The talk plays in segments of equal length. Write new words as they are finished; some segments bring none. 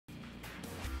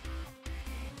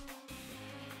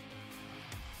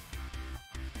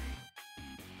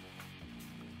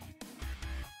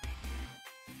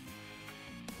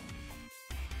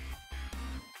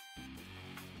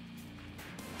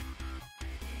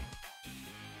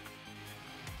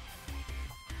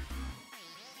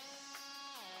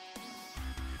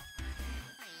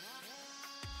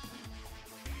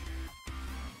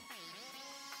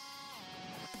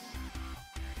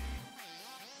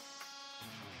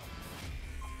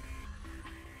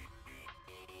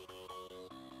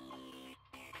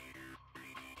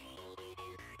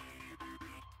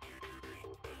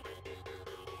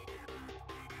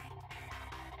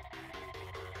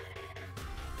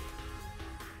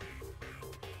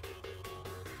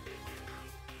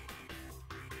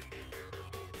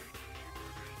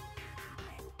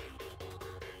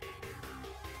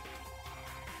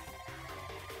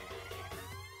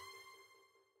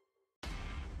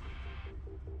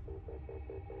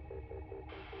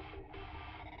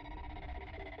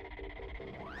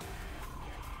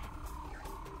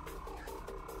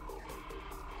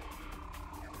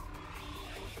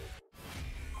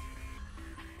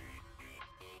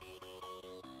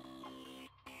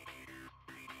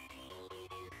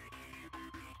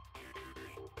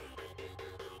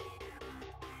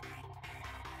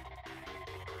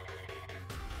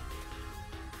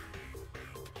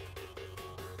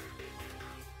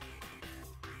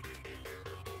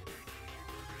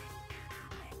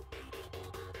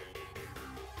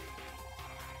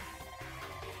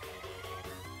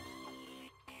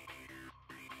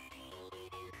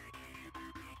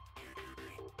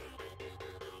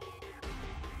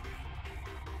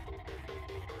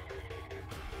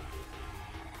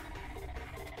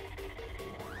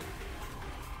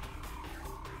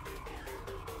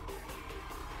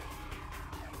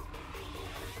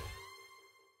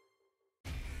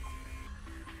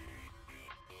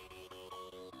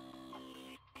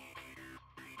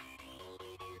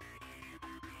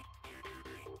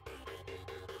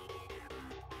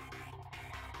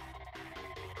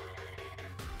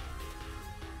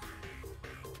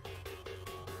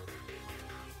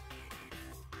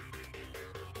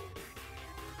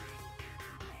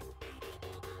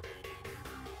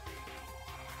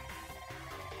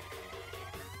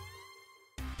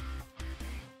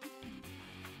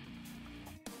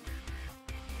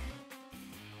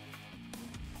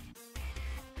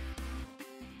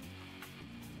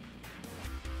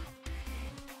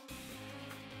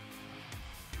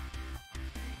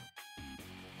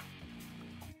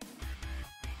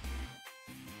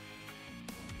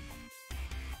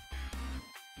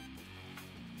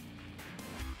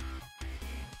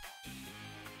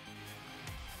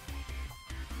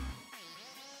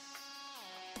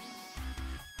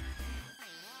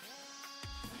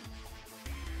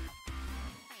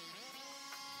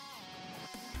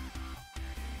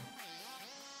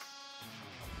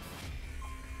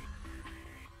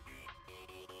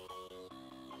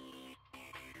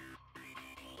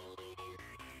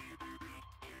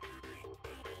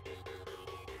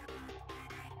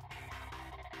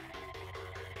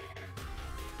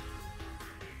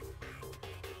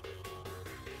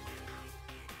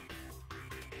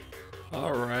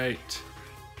All right.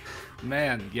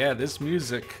 Man, yeah, this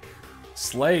music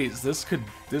slays. This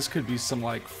could be some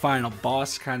like final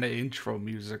boss kind of intro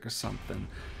music or something.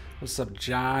 What's up,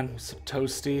 John? What's up,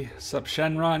 Toasty? What's up,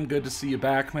 Shenron? Good to see you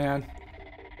back, man.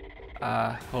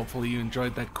 Hopefully you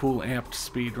enjoyed that cool amped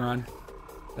speed run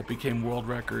that became world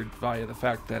record via the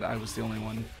fact that I am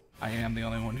the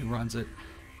only one who runs it.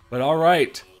 But all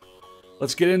right,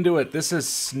 let's get into it. This is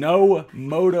Snow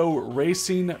Moto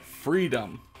Racing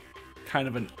Freedom. Kind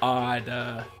of an odd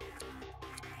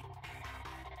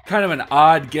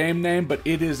game name, but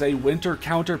it is a winter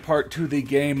counterpart to the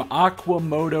game Aqua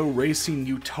Moto Racing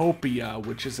Utopia,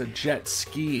 which is a jet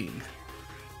skiing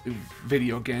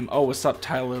video game. Oh, what's up,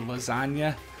 Tyler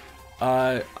Lasagna?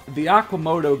 The Aqua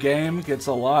Moto game gets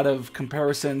a lot of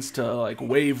comparisons to like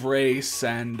Wave Race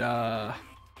and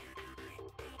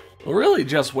really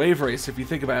just Wave Race if you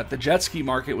think about it. The jet ski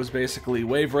market was basically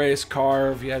Wave Race,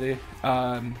 Carve, Yeti,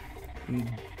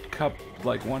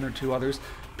 like one or two others.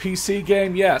 PC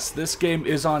game, yes, this game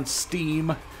is on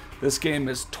Steam. This game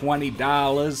is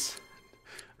 $20,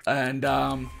 and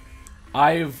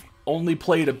I've only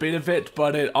played a bit of it,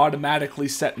 but it automatically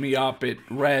set me up. It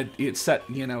set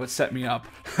me up.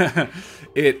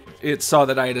 it saw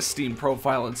that I had a Steam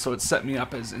profile, and so it set me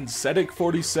up as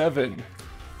INSday47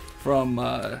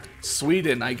 from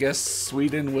Sweden. I guess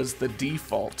Sweden was the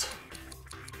default.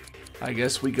 I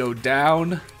guess we go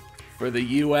down for the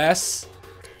US.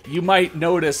 You might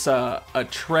notice a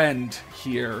trend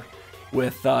here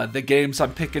with the games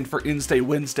I'm picking for INSday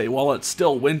Wednesday. While it's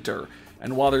still winter,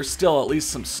 and while there's still at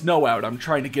least some snow out, I'm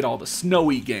trying to get all the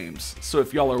snowy games. So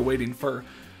if y'all are waiting for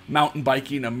mountain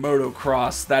biking and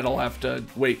motocross, that'll have to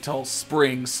wait till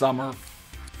spring, summer,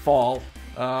 fall.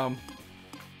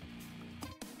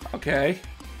 Okay.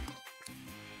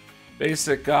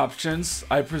 Basic options.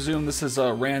 I presume this is a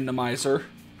randomizer.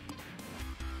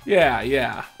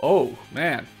 Yeah. Oh,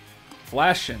 man.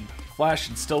 Flashing.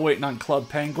 Still waiting on Club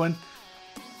Penguin.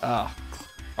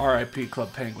 RIP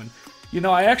Club Penguin. You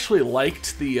know, I actually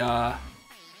liked the,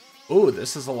 ooh,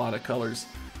 this is a lot of colors.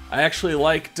 I actually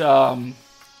liked,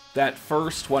 that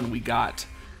first one we got.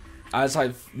 As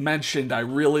I've mentioned, I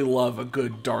really love a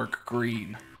good dark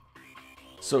green.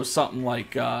 So something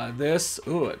like, this.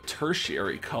 Ooh, a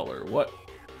tertiary color.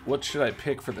 What should I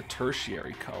pick for the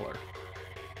tertiary color?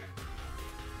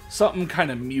 Something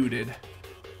kind of muted.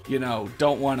 You know,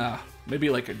 don't want to... Maybe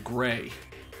like a gray.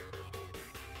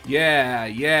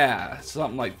 Yeah.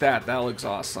 Something like that. That looks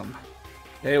awesome.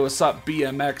 Hey, what's up,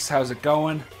 BMX? How's it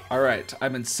going? Alright,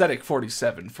 I'm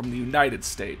INSday47 from the United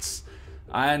States.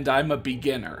 And I'm a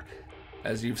beginner.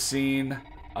 As you've seen,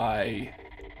 I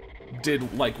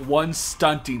did like one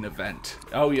stunting event.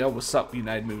 Oh yeah, what's up,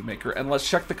 United Movie Maker? And let's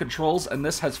check the controls, and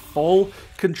this has full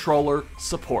controller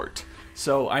support.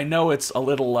 So I know it's a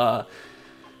little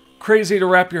crazy to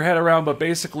wrap your head around, but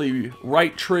basically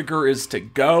right trigger is to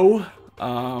go,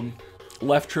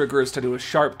 left trigger is to do a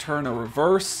sharp turn or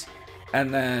reverse,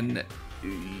 and then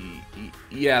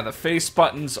yeah, the face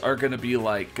buttons are gonna be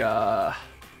like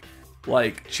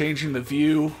changing the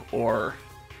view or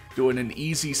doing an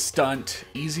easy stunt.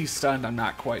 Easy stunt I'm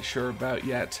not quite sure about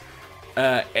yet.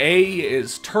 A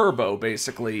is turbo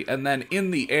basically, and then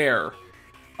in the air,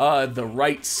 the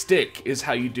right stick is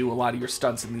how you do a lot of your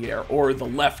stunts in the air, or the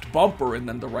left bumper and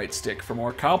then the right stick for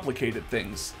more complicated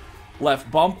things. Left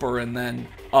bumper and then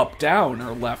up down,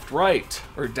 or left right,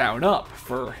 or down up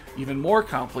for even more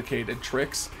complicated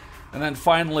tricks. And then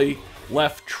finally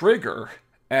left trigger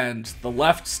and the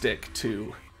left stick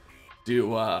to do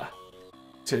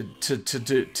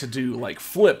like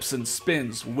flips and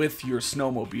spins with your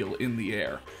snowmobile in the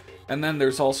air. And then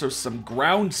there's also some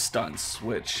ground stunts,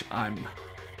 which I'm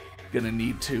gonna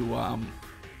need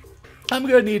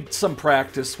some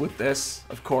practice with this,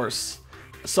 of course.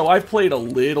 So I've played a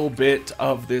little bit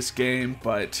of this game,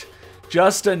 but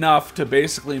just enough to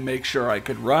basically make sure I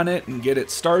could run it and get it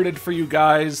started for you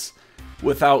guys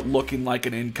without looking like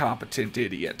an incompetent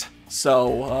idiot.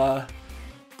 So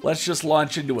let's just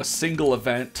launch into a single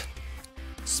event.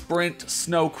 Sprint,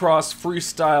 Snowcross,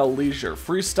 Freestyle, Leisure.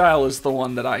 Freestyle is the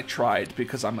one that I tried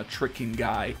because I'm a tricking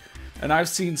guy. And I've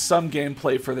seen some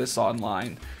gameplay for this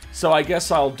online. So I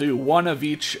guess I'll do one of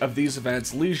each of these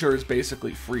events. Leisure is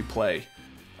basically free play.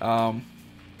 And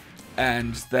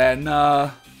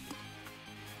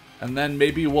then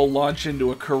maybe we'll launch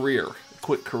into a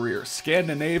quick career.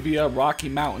 Scandinavia, Rocky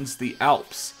Mountains, the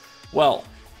Alps. Well,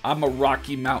 I'm a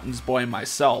Rocky Mountains boy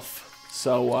myself.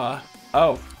 So,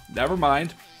 oh, never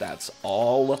mind. That's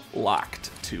all locked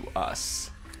to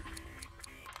us.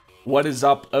 What is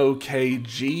up,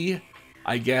 OKG?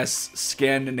 I guess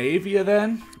Scandinavia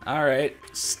then? Alright.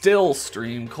 Still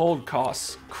Stream, Cold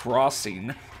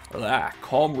Crossing,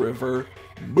 Calm River,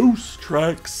 Moose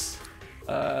Tracks.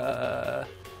 We'll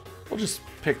just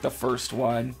pick the first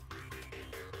one.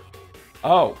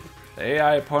 Oh,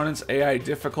 AI opponents, AI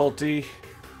difficulty.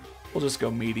 We'll just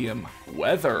go medium.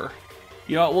 Weather.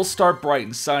 You know what, we'll start bright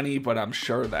and sunny, but I'm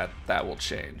sure that will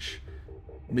change.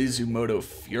 Mizumoto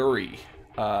Fury.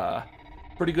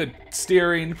 Pretty good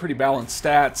steering, pretty balanced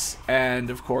stats, and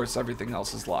of course everything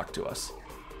else is locked to us.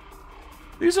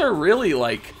 These are really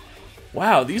like,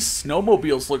 wow, these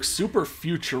snowmobiles look super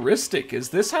futuristic. Is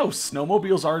this how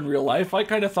snowmobiles are in real life? I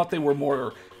kind of thought they were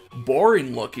more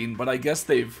boring looking, but I guess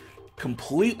they've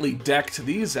completely decked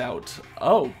these out.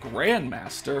 Oh,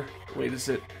 Grandmaster. Wait, is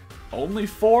it only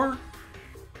 4?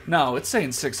 No, it's saying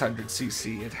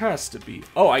 600cc. It has to be.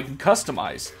 Oh, I can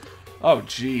customize. Oh,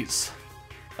 jeez.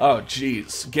 Oh,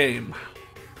 jeez. Game.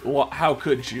 How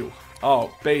could you?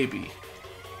 Oh, baby.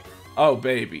 Oh,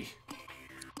 baby.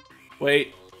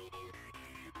 Wait.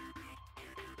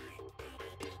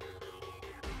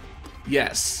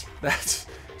 Yes. That's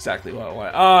exactly what I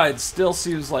want. Ah, it still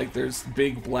seems like there's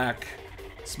big black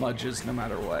smudges no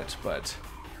matter what, but...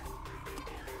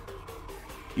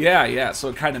 Yeah, so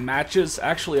it kind of matches.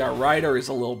 Actually, our rider is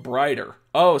a little brighter.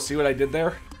 Oh, see what I did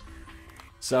there?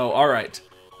 So, alright.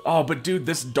 Oh, but dude,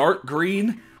 this dark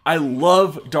green, I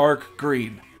love dark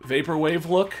green. Vaporwave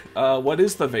look? What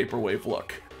is the Vaporwave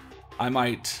look? I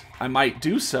might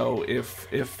do so if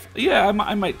yeah,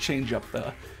 I might change up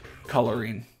the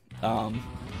coloring,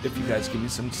 if you guys give me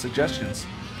some suggestions.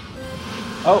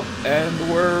 Oh,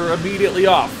 and we're immediately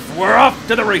off. We're off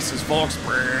to the races, folks.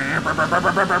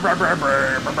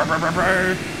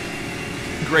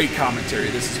 Great commentary.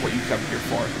 This is what you come here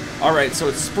for. Alright, so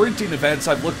it's sprinting events.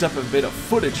 I've looked up a bit of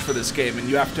footage for this game, and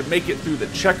you have to make it through the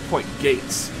checkpoint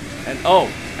gates. And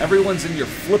oh, everyone's in your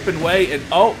flipping way, and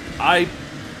oh, I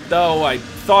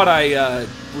thought I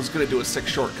was going to do a sick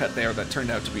shortcut there that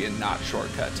turned out to be a not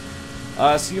shortcut.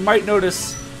 So you might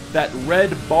notice that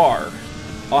red bar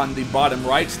on the bottom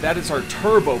right, that is our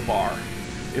turbo bar.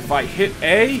 If I hit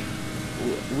A,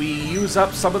 we use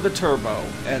up some of the turbo,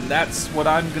 and that's what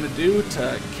I'm going to do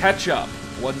to catch up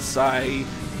once I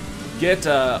get,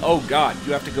 oh god,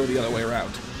 you have to go the other way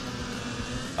around.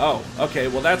 Oh, okay,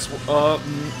 well that's,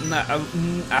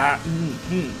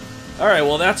 alright,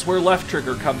 well that's where left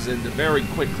trigger comes in to very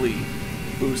quickly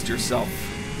boost yourself.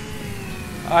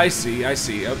 I see,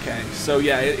 okay. So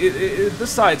yeah, the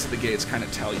sides of the gates kind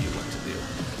of tell you what to do.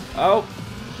 Oh.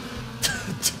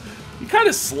 You kind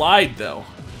of slide, though,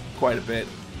 quite a bit.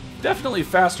 Definitely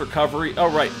fast recovery. Oh,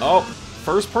 right. Oh,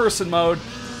 first person mode.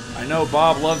 I know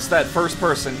Bob loves that first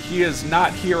person. He is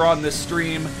not here on this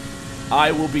stream.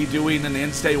 I will be doing an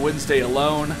INSday Wednesday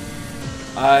alone.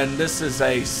 And this is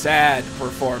a sad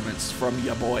performance from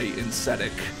ya boy INSday.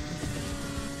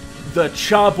 The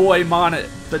Chaboy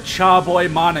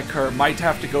moniker might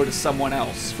have to go to someone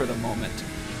else for the moment.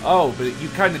 Oh, but you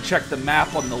kind of check the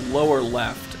map on the lower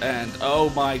left, and oh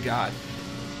my god.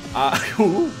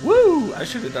 Woo! I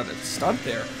should have done a stunt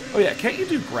there. Oh yeah, can't you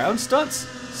do ground stunts?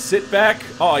 Sit back.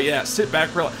 Oh yeah, sit back.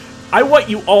 I want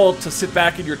you all to sit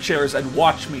back in your chairs and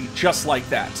watch me just like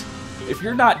that. If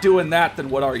you're not doing that, then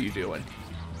what are you doing?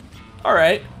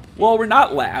 Alright, well we're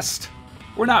not last.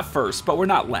 We're not first, but we're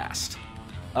not last.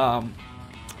 Oh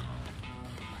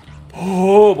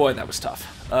boy, that was tough.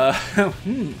 Yeah,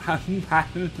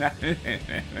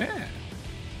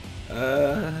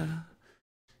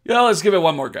 let's give it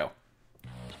one more go.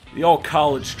 The old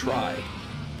college try.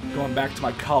 Going back to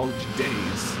my college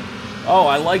days. Oh,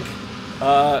 I like,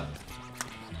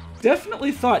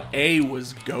 definitely thought A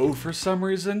was go for some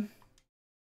reason.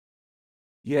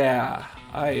 Yeah,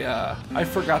 I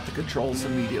forgot the controls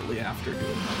immediately after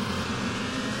doing that.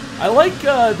 I like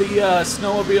the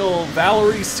snowmobile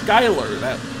Valerie Schuyler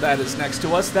that is next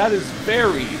to us. That is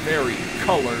very, very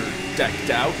color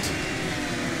decked out.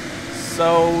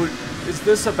 So, is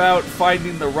this about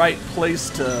finding the right place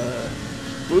to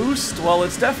boost? Well,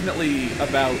 it's definitely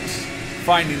about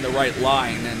finding the right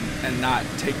line and not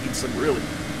taking some really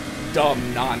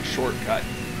dumb non-shortcut.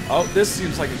 Oh, this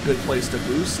seems like a good place to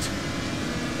boost.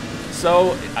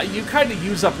 So, you kind of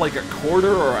use up like a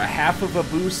quarter or a half of a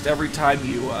boost every time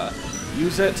you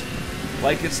use it.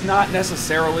 Like, it's not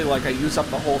necessarily like I use up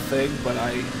the whole thing, but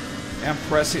I am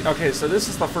pressing... Okay, so this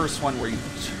is the first one where you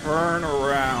turn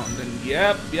around, and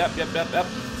yep.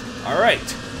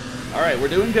 Alright, we're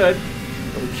doing good,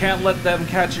 but we can't let them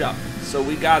catch up. So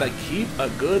we gotta keep a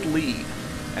good lead.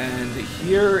 And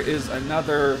here is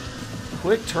another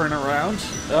quick turnaround.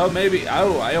 Oh, maybe.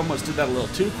 Oh, I almost did that a little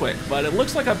too quick. But it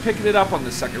looks like I'm picking it up on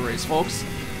the second race, folks.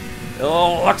 It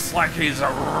looks like he's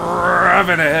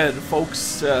revving ahead,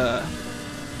 folks.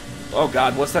 Oh,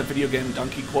 God. What's that video game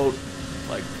donkey quote?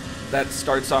 Like, that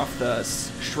starts off the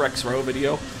Shrek's Row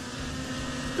video.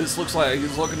 This looks like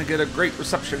he's looking to get a great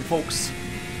reception, folks.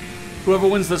 Whoever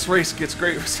wins this race gets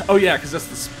great reception. Oh, yeah, because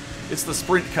it's the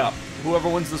Sprint Cup. Whoever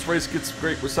wins this race gets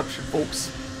great reception,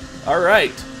 folks.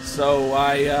 Alright, so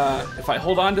if I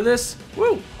hold on to this,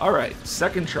 woo! Alright,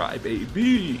 second try,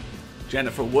 baby.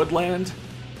 Jennifer Woodland,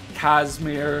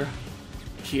 Casimir,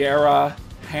 Kiara,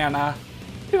 Hannah.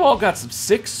 They've all got some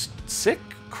sick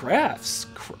crafts.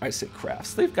 I say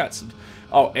crafts. They've got some...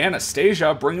 Oh,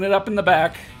 Anastasia, bringing it up in the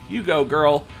back. You go,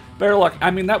 girl. Better luck. I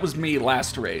mean, that was me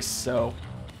last race, so...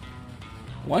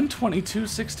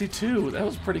 122.62. That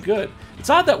was pretty good. It's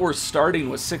odd that we're starting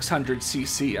with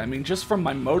 600cc. I mean, just from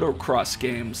my motocross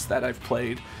games that I've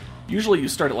played, usually you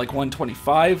start at like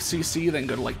 125cc, then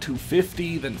go to like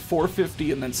 250, then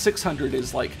 450, and then 600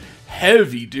 is like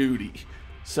heavy duty.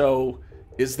 So,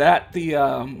 is that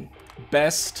the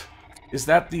best? Is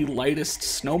that the lightest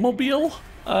snowmobile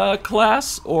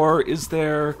class, or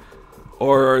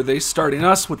are they starting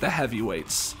us with the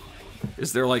heavyweights?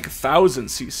 Is there like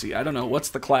 1000cc? I don't know. What's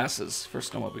the classes for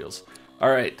snowmobiles?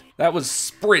 Alright, that was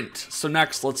Sprint. So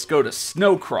next, let's go to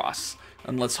Snowcross.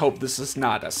 And let's hope this is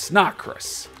not a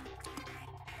Snowcross.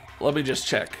 Let me just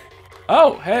check.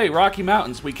 Oh, hey, Rocky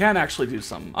Mountains. We can actually do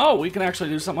something. Oh, we can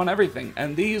actually do something on everything.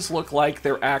 And these look like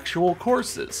they're actual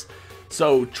courses.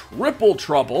 So, Triple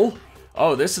Trouble.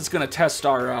 Oh, this is going to test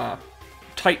our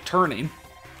tight turning.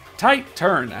 Tight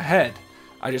turn ahead.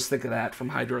 I just think of that from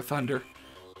Hydro Thunder.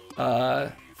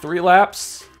 3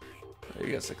 laps. I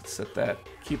guess I could set that.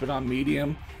 Keep it on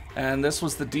medium. And this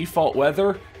was the default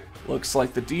weather. Looks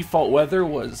like the default weather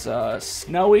was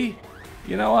snowy.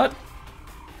 You know what?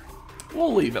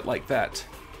 We'll leave it like that.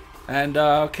 And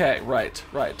okay,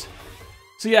 right.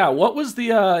 So yeah, what was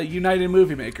the United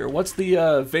Movie Maker? What's the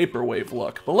vaporwave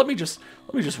look? But let me just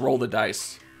roll the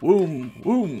dice.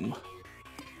 Woom.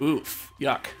 Oof.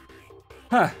 Yuck.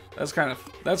 Huh. That's kind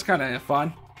of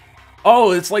fun.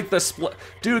 Oh, it's like the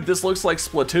Dude, this looks like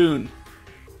Splatoon.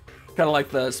 Kind of like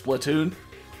the Splatoon.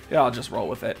 Yeah, I'll just roll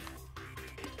with it.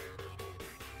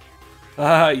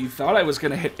 You thought I was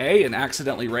going to hit A and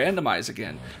accidentally randomize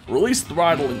again. Release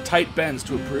throttle in tight bends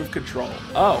to improve control.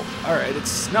 Oh, alright,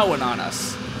 it's snowing on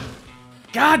us.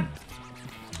 God!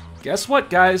 Guess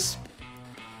what, guys?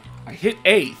 I hit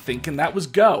A thinking that was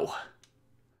go.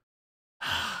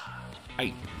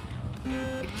 I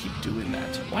keep doing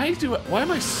that. Why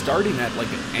am I starting at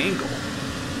like an angle?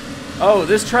 Oh,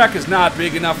 this track is not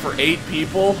big enough for 8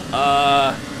 people.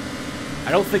 I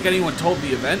don't think anyone told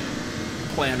the event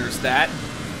planners that.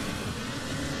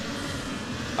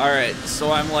 Alright,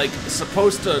 so I'm like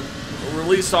supposed to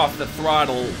release off the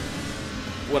throttle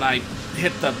when I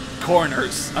hit the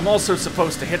corners. I'm also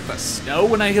supposed to hit the snow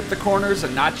when I hit the corners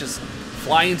and not just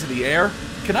fly into the air.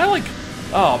 Can I like...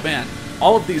 Oh man.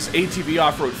 All of these ATV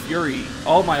Off-Road Fury,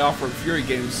 all of my Off-Road Fury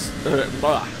games,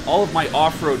 all of my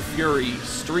Off-Road Fury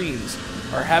streams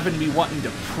are having me wanting to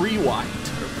pre-wind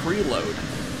or preload.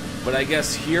 But I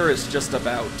guess here is just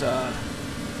about,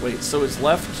 wait, so was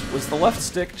the left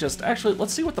stick just, actually,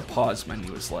 let's see what the pause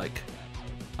menu is like.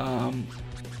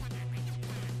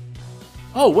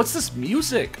 Oh, what's this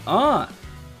music? You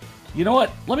know what?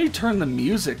 Let me turn the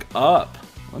music up.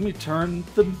 Let me turn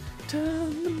the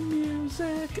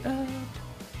music up.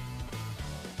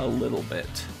 A little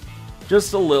bit.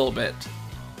 Just a little bit.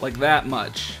 Like that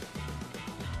much.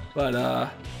 But,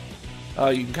 oh,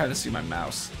 you can kind of see my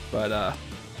mouse. But,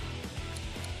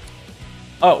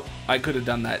 oh, I could have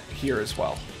done that here as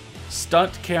well.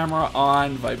 Stunt camera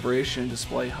on, vibration,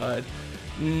 display HUD.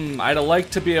 I'd like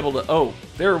to be able to, oh,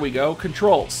 there we go,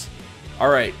 controls.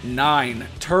 Alright, 9,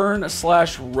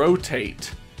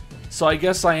 turn/rotate. So I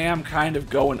guess I am kind of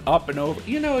going up and over.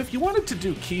 You know, if you wanted to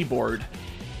do keyboard,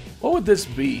 what would this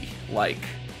be like?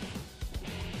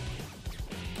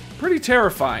 Pretty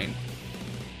terrifying.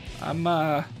 I'm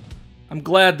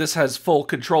glad this has full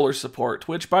controller support,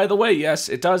 which, by the way, yes,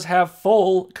 it does have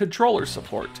full controller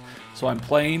support. So I'm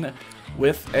playing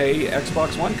with a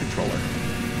Xbox One controller.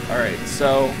 Alright,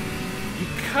 so you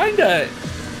kinda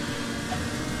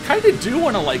do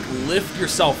want to, like, lift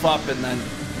yourself up and then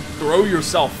throw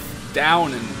yourself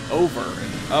down and over.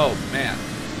 And, oh, man.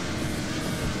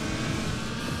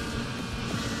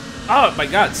 Oh, my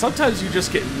God. Sometimes you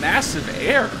just get massive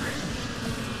air.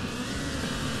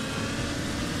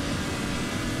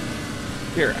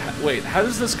 Here, wait. How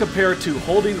does this compare to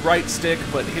holding right stick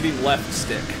but hitting left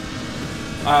stick?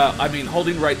 I mean,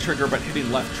 holding right trigger but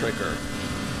hitting left trigger.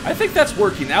 I think that's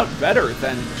working out better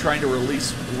than trying to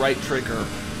release right trigger.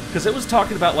 Because it was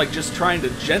talking about, like, just trying to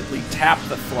gently tap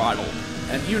the throttle.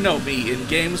 And you know me, in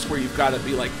games where you've got to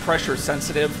be, like, pressure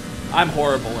sensitive, I'm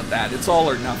horrible at that. It's all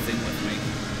or nothing with me.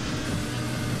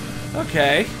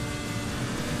 Okay.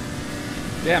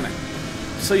 Damn it.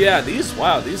 So yeah, these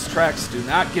tracks do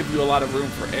not give you a lot of room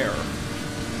for error.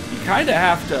 You kind of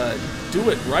have to do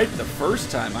it right the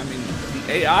first time. I mean,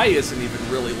 the AI isn't even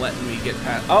really letting me get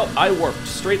past... Oh, I warped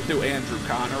straight through Andrew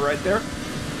Connor right there.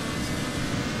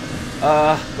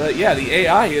 But yeah, the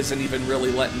AI isn't even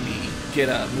really letting me get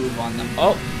a move on them.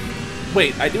 Oh,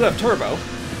 wait, I do have turbo.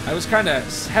 I was kind of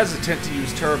hesitant to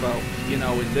use turbo, you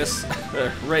know, in this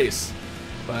race.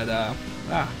 But,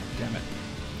 damn it.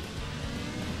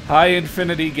 Hi,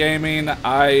 Infinity Gaming.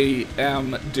 I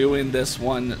am doing this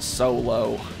one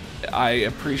solo. I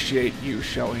appreciate you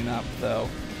showing up, though.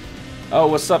 Oh,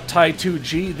 what's up,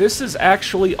 Ty2G? This is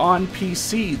actually on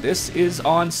PC. This is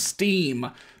on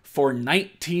Steam for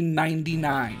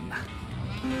 $19.99.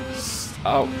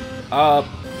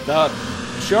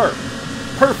 Sure.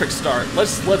 Perfect start.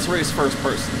 Let's race first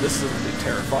person. This is gonna be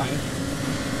terrifying.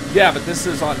 Yeah, but this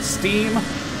is on Steam.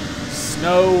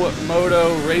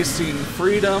 Snowmobiling Racing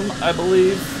Freedom, I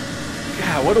believe.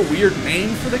 God, what a weird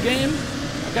name for the game,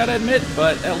 I gotta admit,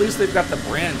 but at least they've got the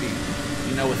branding,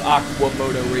 you know, with Aqua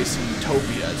Racing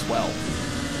Utopia as well.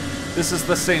 This is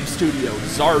the same studio,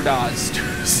 Zardoz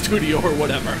studio or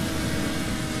whatever.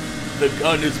 The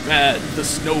gun is bad, the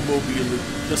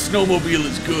snowmobile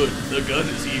is good, the gun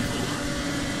is evil.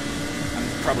 I'm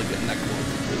probably getting that quote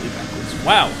completely backwards.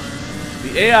 Wow.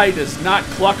 The AI does not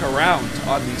cluck around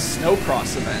on these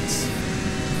snowcross events.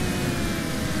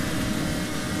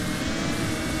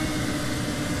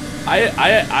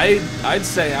 I'd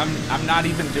say I'm not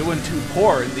even doing too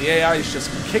poor, and the AI is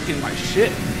just kicking my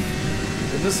shit.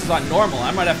 And this is on normal. I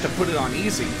might have to put it on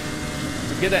easy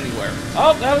to get anywhere.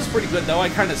 Oh, that was pretty good though. I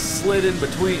kind of slid in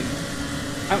between.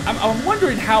 I'm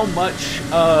wondering how much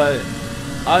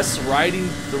us riding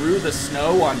through the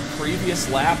snow on previous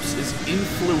laps is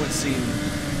influencing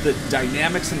the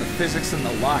dynamics and the physics and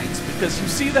the lines, because you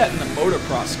see that in the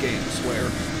motocross games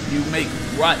where you make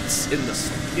ruts in the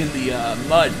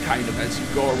mud kind of as you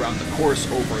go around the course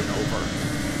over and over.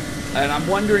 And I'm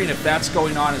wondering if that's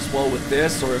going on as well with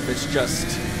this, or if it's just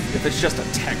a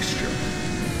texture.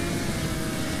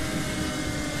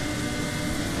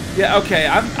 Yeah, okay,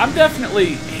 I'm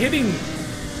definitely hitting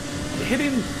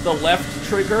the left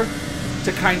trigger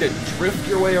to kind of drift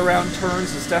your way around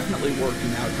turns is definitely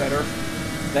working out better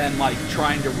than, like,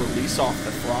 trying to release off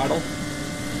the throttle.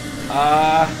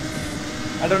 I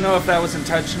don't know if that was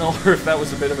intentional or if that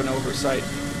was a bit of an oversight.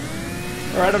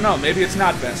 Or I don't know, maybe it's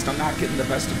not best. I'm not getting the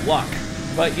best of luck.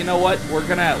 But you know what? We're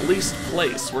gonna at least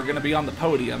place. We're gonna be on the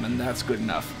podium, and that's good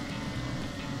enough.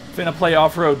 Finna play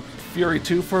Off-Road Fury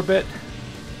 2 for a bit.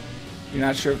 You're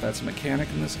not sure if that's a mechanic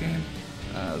in this game?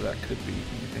 That could be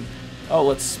anything. Oh,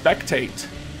 let's spectate.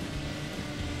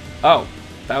 Oh,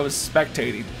 that was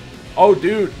spectating. Oh,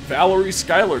 dude, Valerie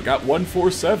Schuyler got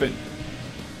 147.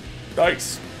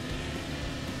 Nice.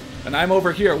 And I'm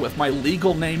over here with my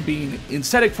legal name being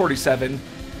INSday47,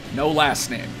 no last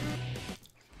name.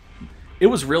 It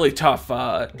was really tough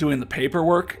doing the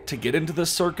paperwork to get into this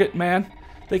circuit, man.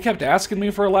 They kept asking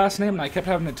me for a last name, and I kept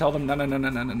having to tell them,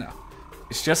 no.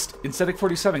 It's just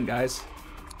INSday47, guys.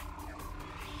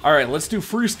 All right, let's do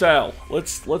freestyle.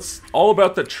 Let's all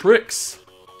about the tricks.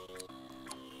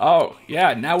 Oh,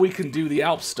 yeah, now we can do the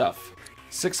Alp stuff.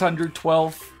 600,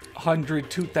 1200,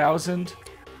 2000.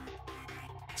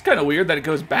 It's kind of weird that it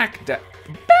goes back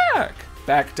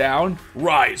down.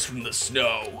 Rise from the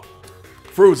snow.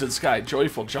 Frozen sky,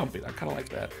 joyful jumping. I kind of like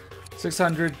that.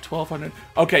 600, 1200.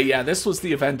 Okay, yeah, this was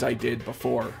the event I did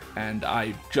before, and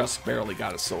I just barely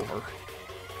got a silver.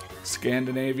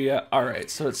 Scandinavia. All right,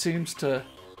 so it seems to...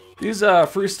 These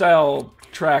freestyle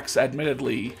tracks,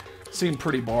 admittedly, seem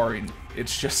pretty boring.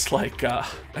 It's just like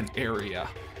an area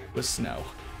with snow.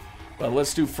 But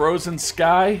let's do Frozen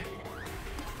Sky.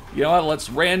 You know what? Let's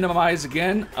randomize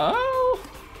again. Oh,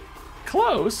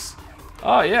 close.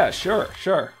 Oh yeah,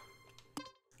 sure.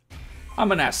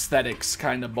 I'm an aesthetics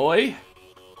kind of boy.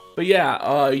 But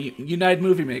yeah, United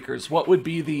Movie Makers. What would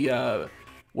be the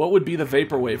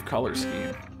vaporwave color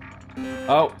scheme?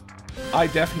 Oh, I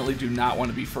definitely do not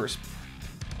want to be first.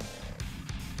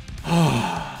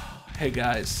 Hey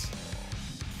guys.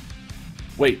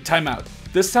 Wait, timeout.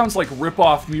 This sounds like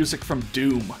rip-off music from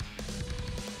Doom.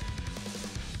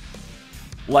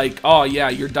 Like, oh yeah,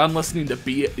 you're done listening to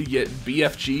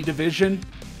BFG Division?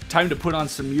 Time to put on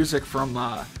some music from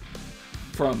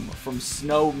from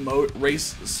Snowmoto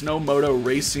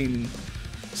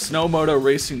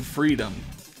Racing Freedom.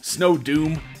 Snow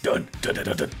Doom. Dun dun dun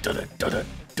dun dun dun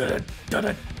dun dun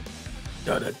dun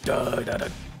dun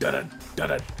dun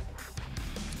dun.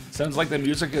 Sounds like the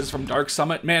music is from Dark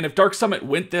Summit. Man, if Dark Summit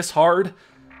went this hard,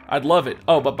 I'd love it.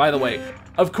 Oh, but by the way,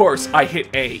 of course, I hit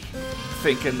A,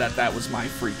 thinking that that was my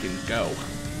freaking go.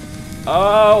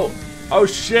 Oh, oh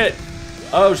shit.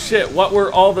 Oh shit, what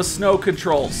were all the snow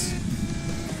controls?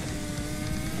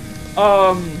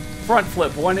 Front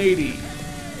flip, 180.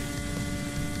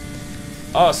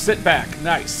 Oh, sit back,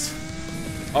 nice.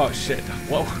 Oh shit,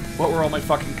 what were all my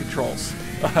fucking controls?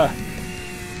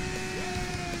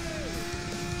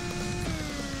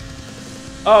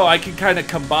 Oh, I can kind of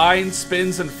combine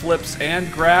spins and flips and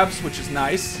grabs, which is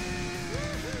nice.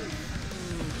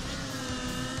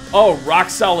 Oh, rock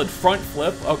solid front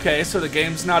flip. Okay, so the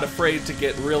game's not afraid to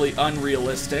get really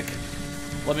unrealistic.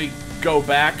 Let me go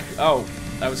back. Oh,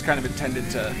 that was kind of intended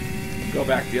to go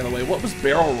back the other way. What was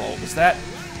barrel roll? Was that...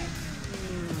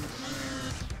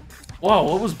 Whoa,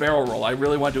 what was barrel roll? I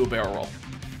really want to do a barrel roll.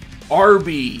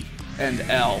 RB and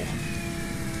L.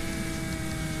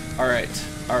 Alright,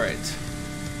 alright.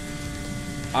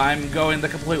 I'm going the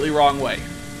completely wrong way.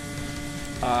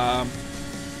 Damn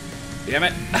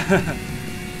it.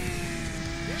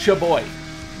 Chaboy.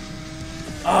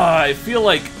 I feel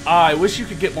like... I wish you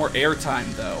could get more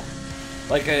airtime, though.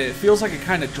 Like, it feels like it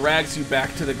kind of drags you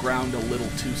back to the ground a little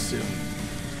too soon.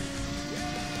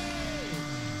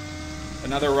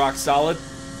 Another rock solid.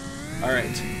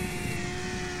 Alright.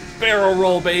 Barrel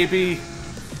roll, baby.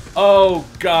 Oh,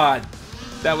 God.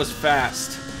 That was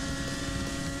fast.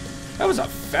 That was a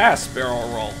fast barrel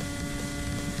roll.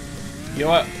 You know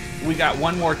what? We got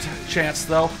one more chance,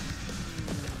 though.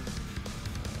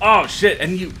 Oh, shit.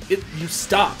 And you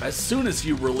stop as soon as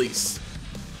you release.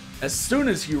 As soon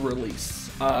as you release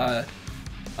the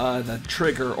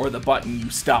trigger or the button, you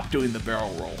stop doing the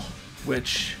barrel roll.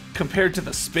 Which, compared to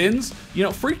the spins, you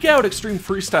know, Freak Out Extreme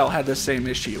Freestyle had the same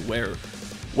issue, where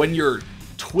when you're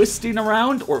twisting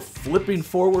around or flipping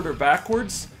forward or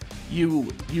backwards,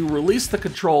 you release the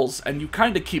controls and you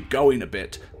kind of keep going a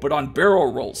bit. But on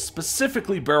barrel rolls,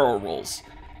 specifically barrel rolls,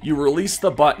 you release the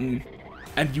button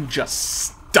and you just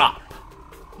stop.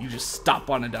 You just stop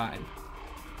on a dime.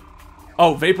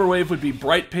 Oh, Vaporwave would be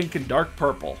bright pink and dark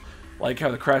purple. Like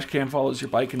how the crash cam follows your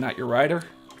bike and not your rider.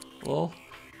 Well,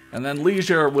 and then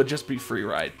Leisure would just be free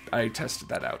ride. I tested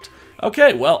that out.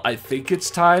 Okay, well, I think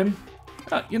it's time.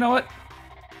 You know what?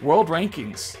 World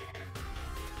rankings.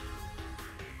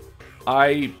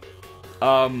 I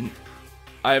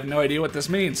have no idea what this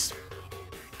means.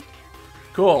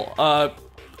 Cool.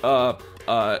 Shoutouts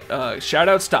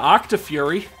to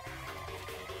Octafury.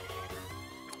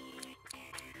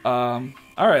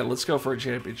 Alright, let's go for a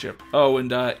championship. Oh,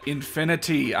 and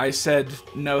Infinity, I said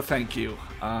no thank you.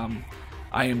 I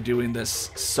am doing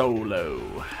this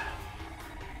solo.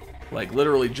 Like,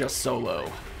 literally just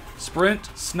solo. Sprint,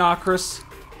 Snowcross,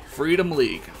 Freedom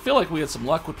League. I feel like we had some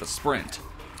luck with the Sprint.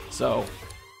 So,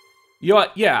 you know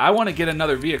what? Yeah, I want to get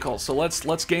another vehicle, so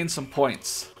let's gain some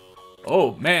points.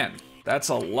 Oh, man. That's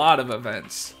a lot of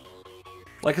events.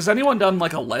 Like, has anyone done,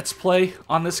 like, a Let's Play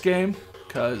on this game?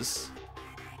 Because,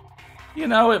 you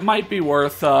know, it might be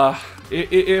worth,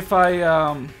 if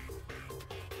I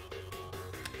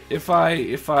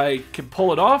can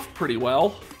pull it off pretty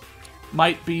well,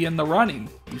 might be in the running.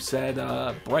 You said,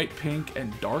 bright pink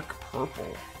and dark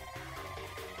purple.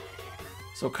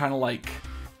 So kind of like,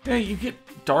 yeah, you get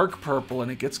dark purple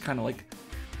and it gets kind of like,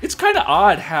 it's kind of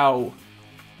odd how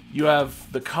you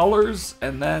have the colors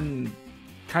and then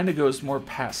kind of goes more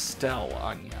pastel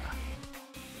on ya.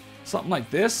 Something like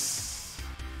this?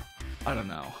 I don't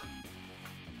know.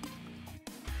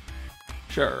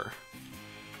 Sure.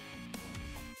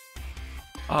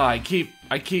 Oh, I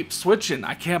keep switching.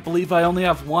 I can't believe I only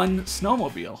have one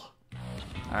snowmobile.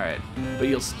 Alright, but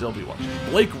you'll still be watching.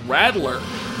 Blake Rattler.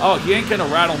 Oh, he ain't gonna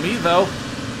rattle me, though.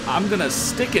 I'm gonna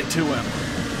stick it to him.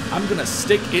 I'm gonna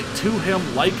stick it to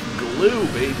him like glue,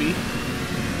 baby.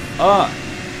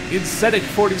 INSday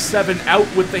 47 out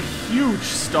with a huge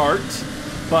start,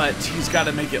 but he's got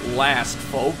to make it last,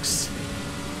 folks.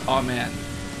 Oh, man.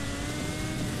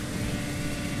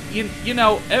 You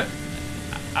know,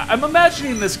 I'm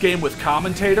imagining this game with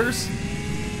commentators.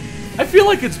 I feel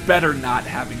like it's better not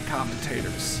having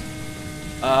commentators.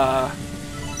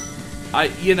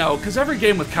 You know, because every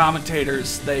game with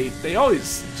commentators, they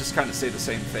always just kind of say the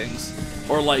same things.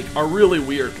 Or, like, are really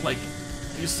weird. Like,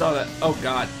 you saw that. Oh,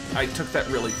 God. I took that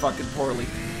really fucking poorly.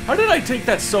 How did I take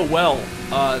that so well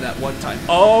that one time?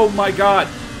 Oh, my God.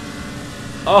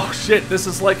 Oh, shit. This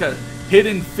is like a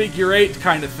hidden figure 8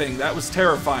 kind of thing. That was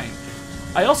terrifying.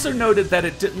 I also noted that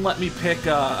it didn't let me pick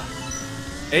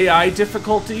AI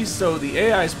difficulty, so the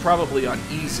AI is probably on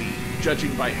easy,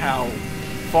 judging by how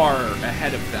far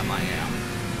ahead of them I am.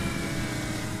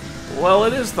 Well,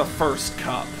 it is the first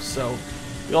cup, so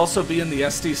you'll also be in the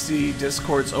SDC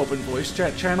Discord's open voice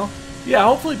chat channel. Yeah,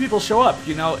 hopefully people show up,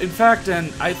 you know. In fact,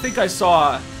 and I think I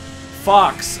saw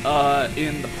Fox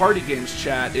in the party games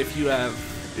chat. If you have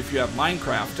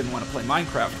Minecraft and want to play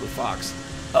Minecraft with Fox.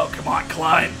 Oh, come on,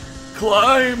 climb.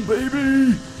 Climb,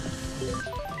 baby!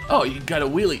 Oh, you got a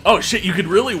wheelie. Oh, shit, you could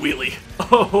really wheelie.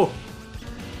 Oh.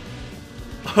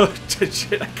 Oh,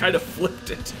 shit, I kind of flipped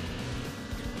it.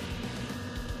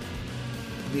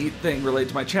 Neat thing related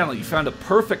to my channel. You found a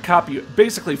perfect copy,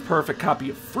 basically perfect copy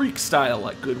of Freakstyle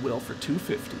at Goodwill for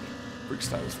 $2.50.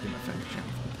 Freakstyle is the name of my channel.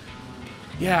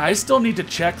 Yeah, I still need to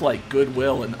check, like,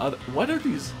 Goodwill and other... What are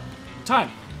these? Time.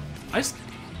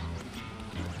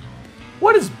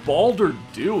 What is Balder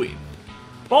doing?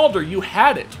 Balder, you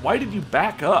had it. Why did you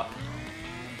back up?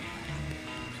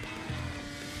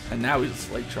 And now he's,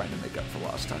 like, trying to make up for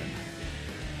lost time.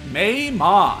 May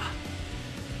Ma.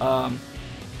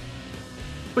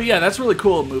 But yeah, that's really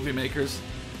cool, Movie Makers.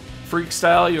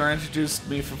 Freakstyle, you introduced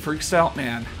me for Freakstyle.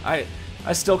 Man, I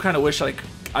still kind of wish, like,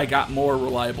 I got more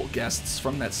reliable guests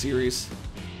from that series.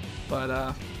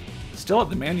 But, still have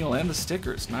the manual and the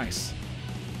stickers. Nice.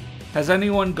 Has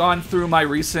anyone gone through my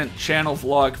recent channel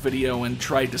vlog video and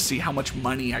tried to see how much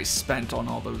money I spent on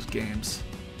all those games?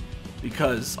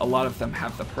 Because a lot of them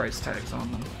have the price tags on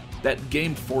them. That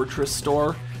Game Fortress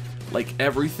store, like,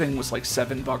 everything was like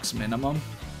 $7 minimum.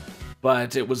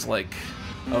 But it was like,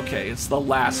 okay, it's the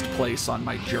last place on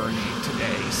my journey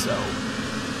today, so...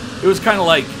 It was kind of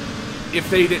like, if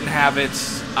they didn't have it,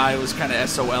 I was kind of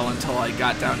SOL until I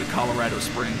got down to Colorado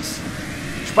Springs.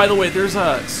 Which, by the way, there's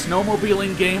a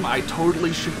snowmobiling game I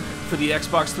totally should, for the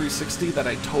Xbox 360, that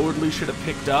I totally should have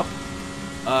picked up.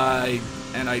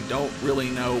 And I don't really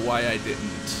know why I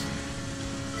didn't.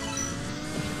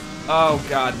 Oh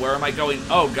god, where am I going?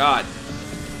 Oh god.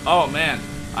 Oh man,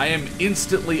 I am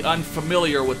instantly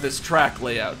unfamiliar with this track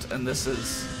layout, and this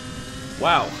is...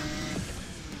 Wow.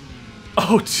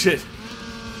 Oh shit.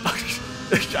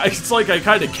 It's like I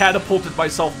kind of catapulted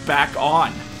myself back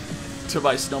on to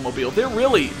my snowmobile. They're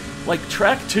really, like,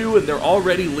 track 2, and they're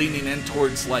already leaning in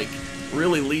towards, like,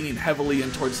 really leaning heavily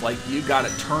in towards, like, you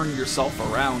gotta turn yourself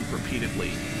around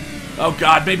repeatedly. Oh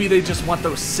god, maybe they just want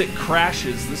those sick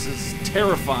crashes. This is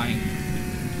terrifying.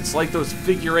 It's like those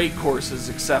figure 8 courses,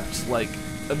 except, like,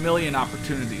 a million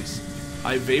opportunities.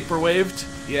 I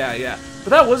vaporwaved? Yeah. But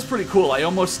that was pretty cool. I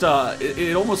almost,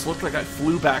 it almost looked like I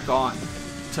flew back on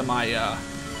to my,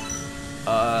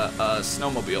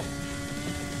 snowmobile.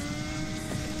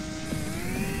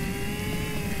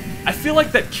 I feel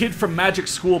like that kid from Magic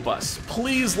School Bus.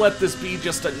 Please let this be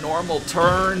just a normal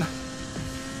turn.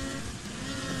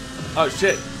 Oh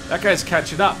shit, that guy's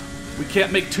catching up. We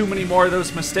can't make too many more of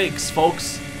those mistakes,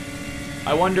 folks.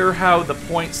 I wonder how the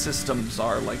point systems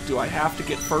are. Like, do I have to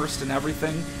get first and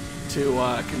everything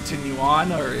to continue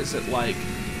on? Or is it like,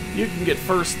 you can get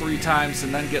first 3 times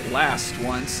and then get last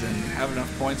once and have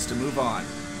enough points to move on?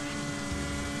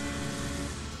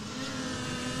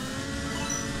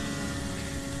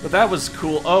 But that was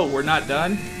cool. Oh, we're not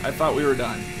done? I thought we were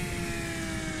done.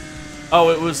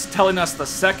 Oh, it was telling us the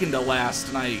second to last,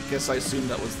 and I guess I assumed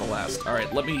that was the last.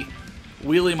 Alright, let me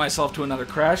wheelie myself to another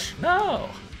crash. No!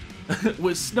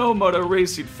 With Snow Moto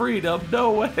Racing Freedom,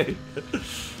 no way!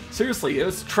 Seriously, it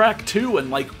was track 2, and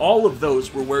like all of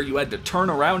those were where you had to turn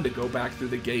around to go back through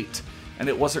the gate, and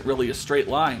it wasn't really a straight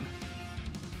line.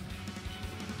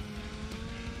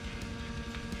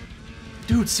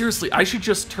 Dude, seriously, I should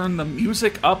just turn the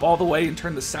music up all the way and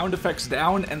turn the sound effects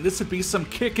down, and this would be some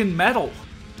kickin' metal.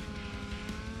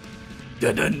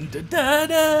 Da dun da da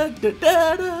da da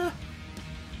da da.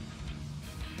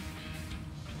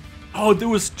 Oh, there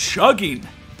was chugging.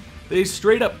 They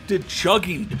straight up did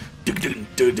chugging. Dun dun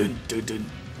dun dun dun dun.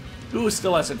 Ooh,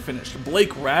 still hasn't finished.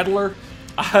 Blake Rattler?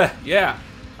 Yeah,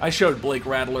 I showed Blake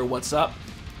Rattler what's up.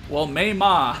 Well, May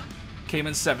Ma came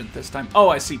in 7th this time. Oh,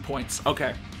 I see points.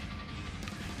 Okay.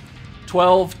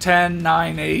 12, 10,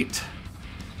 9, 8,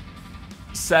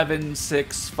 7,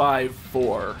 6, 5,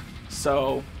 4.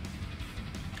 So,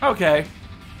 okay.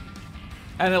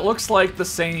 And it looks like the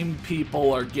same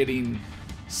people are getting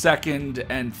 2nd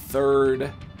and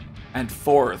 3rd and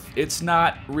 4th. It's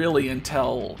not really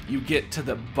until you get to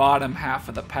the bottom half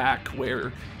of the pack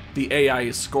where the AI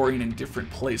is scoring in different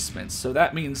placements. So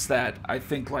that means that I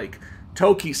think like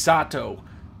Toki Sato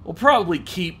will probably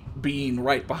keep being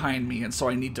right behind me, and so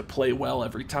I need to play well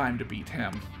every time to beat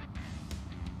him.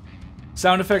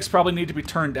 Sound effects probably need to be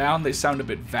turned down. They sound a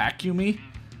bit vacuumy.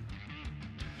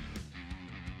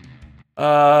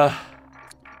 I'll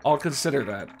consider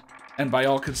that. And by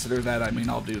I'll consider that, I mean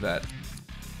I'll do that.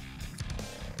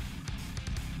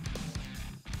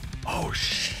 Oh,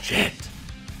 shit.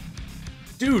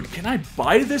 Dude, can I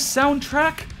buy this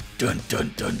soundtrack? Dun,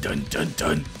 dun, dun, dun, dun,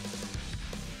 dun.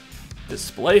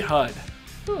 Display HUD.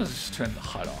 Let's just turn the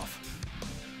HUD off.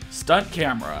 Stunt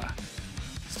camera.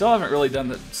 Still haven't really done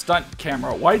the stunt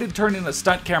camera. Why did turning the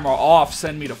stunt camera off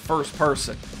send me to first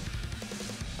person?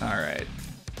 Alright.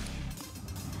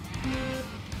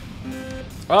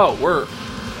 Oh, we're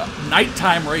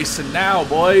nighttime racing now,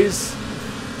 boys.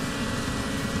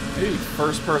 Maybe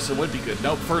first person would be good.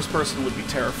 Nope, first person would be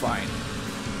terrifying.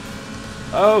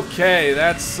 Okay,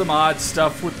 that's some odd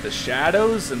stuff with the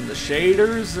shadows and the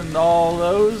shaders and all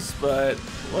those, but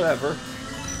whatever.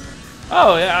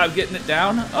 Oh, yeah, I'm getting it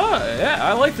down. Oh, yeah,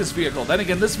 I like this vehicle. Then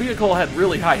again, this vehicle had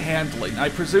really high handling. I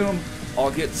presume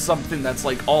I'll get something that's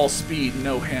like all speed,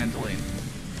 no handling.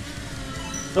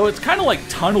 So it's kind of like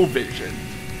tunnel vision.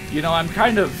 You know, I'm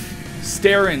kind of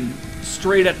staring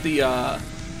straight at the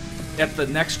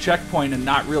next checkpoint and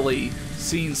not really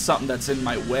seeing something that's in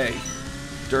my way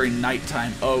during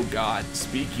nighttime. Oh god,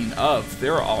 speaking of,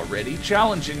 they're already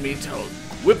challenging me to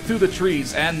whip through the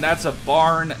trees, and that's a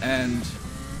barn, and...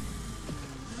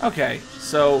 Okay,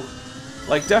 so,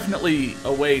 like, definitely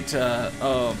a way to,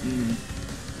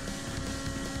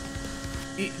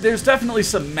 there's definitely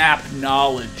some map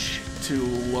knowledge to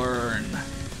learn.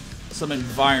 Some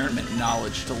environment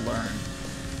knowledge to learn.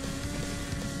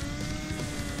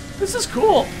 This is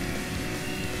cool.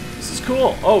 This is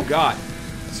cool. Oh god.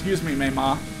 Excuse me,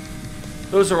 Mayma.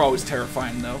 Those are always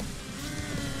terrifying, though.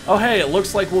 Oh hey, it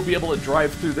looks like we'll be able to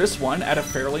drive through this one at a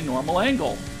fairly normal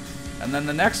angle. And then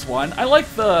the next one, I like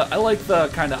the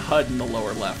kind of HUD in the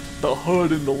lower left. The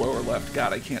HUD in the lower left.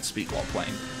 God, I can't speak while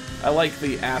playing. I like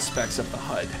the aspects of the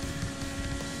HUD.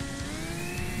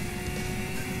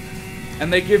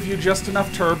 And they give you just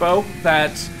enough turbo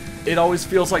that it always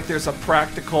feels like there's a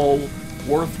practical,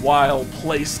 worthwhile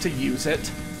place to use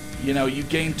it. You know, you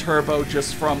gain turbo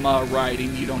just from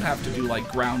riding. You don't have to do,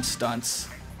 like, ground stunts.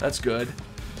 That's good.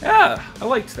 Yeah, I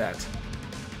liked that.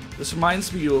 This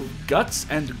reminds me of Guts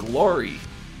and Glory.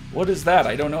 What is that?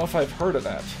 I don't know if I've heard of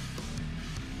that.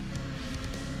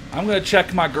 I'm gonna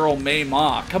check my girl May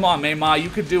Ma. Come on, May Ma, you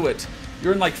could do it.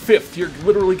 You're in like 5th. You're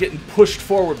literally getting pushed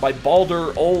forward by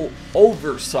Baldur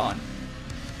Olversson.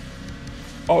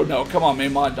 Oh no, come on, May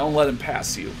Ma, don't let him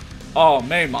pass you. Oh,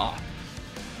 May Ma.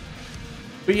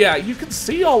 But yeah, you can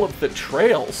see all of the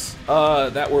trails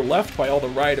that were left by all the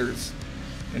riders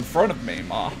in front of May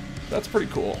Ma. That's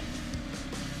pretty cool.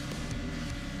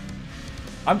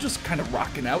 I'm just kind of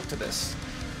rocking out to this.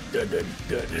 Yeah,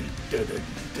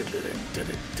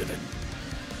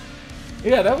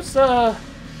 that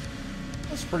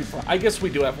was pretty fun. I guess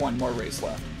we do have one more race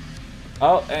left.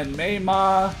 Oh, and May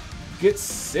Ma gets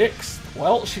 6th.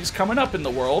 Well, she's coming up in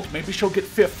the world. Maybe she'll get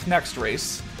 5th next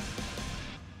race.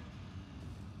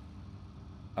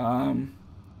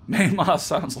 May Ma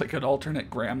sounds like an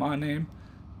alternate grandma name.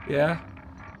 Yeah.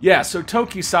 Yeah, so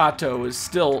Toki Sato is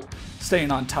still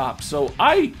staying on top. So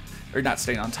or not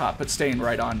staying on top, but staying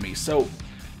right on me. So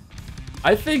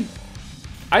I think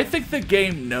the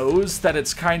game knows that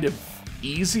it's kind of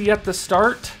easy at the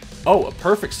start. Oh, a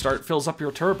perfect start fills up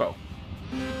your turbo.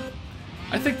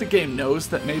 I think the game knows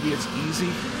that maybe it's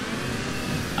easy.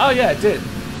 Oh yeah, it did.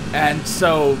 And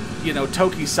so, you know,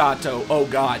 Toki Sato, oh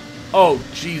god. Oh,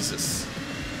 Jesus.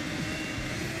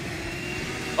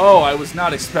 Oh, I was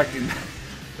not expecting that.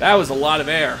 That was a lot of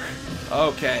air.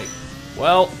 Okay.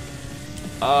 Well,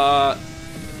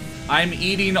 I'm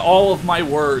eating all of my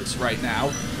words right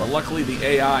now, but luckily the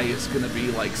AI is gonna be,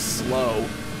 like, slow.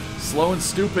 Slow and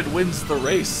stupid wins the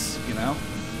race, you know?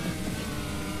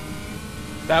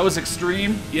 That was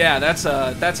extreme? Yeah, that's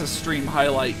a stream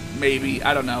highlight, maybe.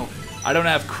 I don't know. I don't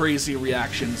have crazy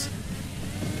reactions.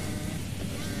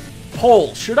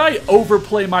 Poll, should I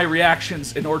overplay my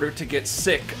reactions in order to get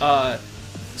sick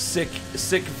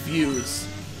views?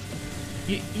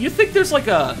 You think there's like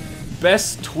a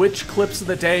best Twitch clips of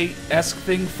the day-esque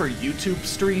thing for YouTube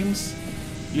streams?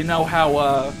 You know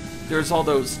how there's all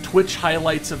those Twitch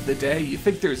highlights of the day? You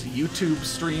think there's YouTube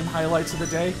stream highlights of the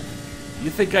day?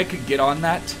 You think I could get on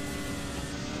that?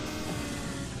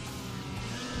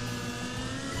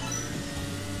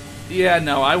 Yeah,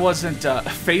 no, I wasn't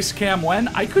face cam when?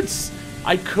 I could set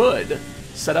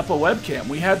up a webcam.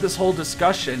 We had this whole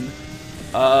discussion,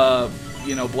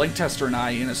 you know, Blink Tester and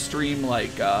I in a stream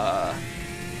like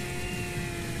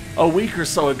a week or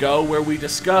so ago where we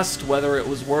discussed whether it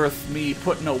was worth me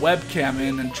putting a webcam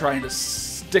in and trying to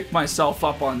stick myself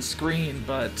up on screen,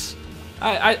 but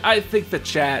I think the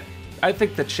chat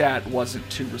wasn't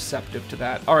too receptive to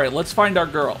that. All right, let's find our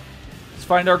girl. Let's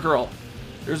find our girl.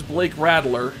 There's Blake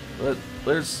Rattler.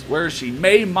 Where is she?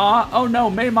 May Ma? Oh no,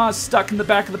 May Ma's stuck in the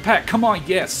back of the pack. Come on,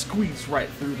 yeah, squeeze right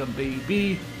through them,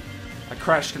 baby. I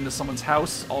crashed into someone's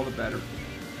house. All the better.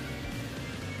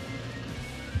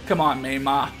 Come on, May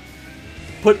Ma.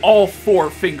 Put all 4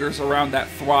 fingers around that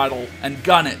throttle and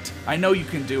gun it. I know you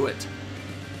can do it.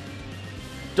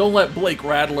 Don't let Blake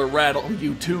Rattler rattle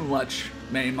you too much,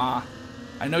 May Ma.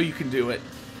 I know you can do it.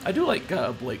 I do like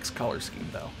Blake's color scheme,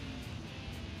 though.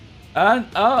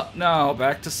 Oh, no,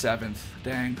 back to 7th.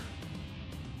 Dang.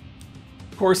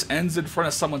 Course ends in front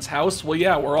of someone's house. Well,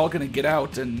 yeah, we're all going to get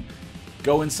out and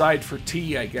go inside for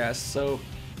tea, I guess. So,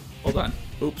 hold on.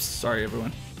 Oops, sorry,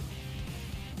 everyone.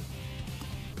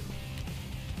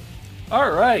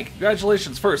 Alright,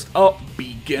 congratulations first. Oh,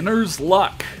 beginner's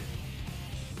luck.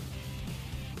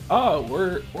 Oh,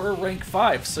 we're rank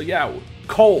 5, so yeah,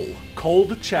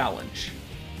 Cold Challenge.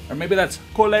 Or maybe that's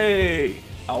Cole.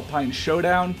 Alpine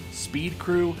Showdown, Speed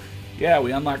Crew. Yeah,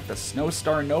 we unlocked the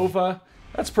Snowstar Nova.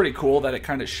 That's pretty cool that it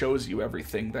kind of shows you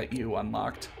everything that you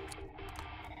unlocked.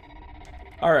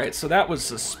 Alright, so that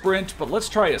was a sprint, but let's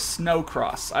try a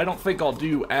snowcross. I don't think I'll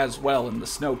do as well in the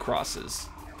snowcrosses.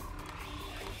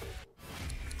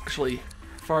 Actually,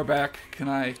 far back can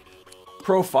I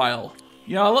profile?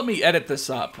 You know, let me edit this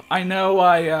up. I know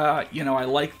I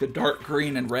like the dark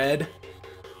green and red.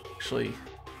 Actually,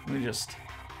 let me just...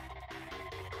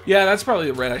 Yeah, that's probably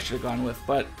the red I should have gone with,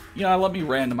 but, you know, let me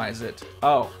randomize it.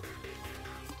 Oh.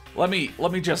 Let me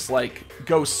just, like,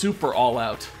 go super all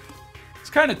out.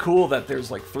 It's kind of cool that there's,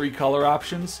 like, 3 color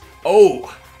options.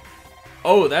 Oh!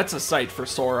 Oh, that's a sight for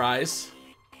sore eyes.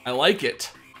 I like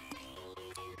it.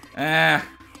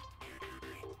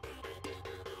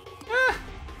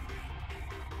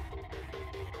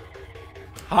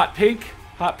 Hot pink?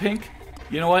 Hot pink?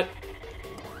 You know what?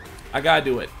 I gotta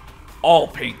do it. All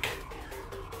pink.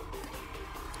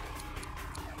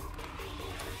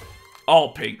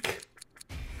 All pink.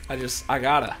 I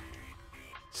gotta.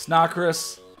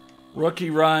 Snowcross, rookie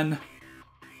run.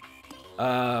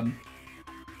 And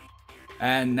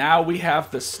now we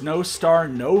have the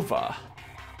Snowstar Nova,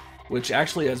 which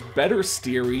actually has better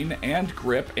steering and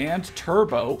grip and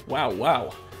turbo. Wow,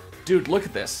 wow. Dude, look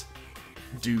at this.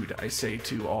 Dude, I say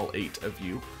to all 8 of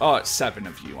you. Oh, 7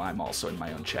 of you. I'm also in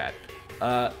my own chat.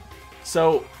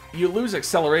 So you lose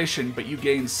acceleration, but you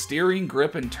gain steering,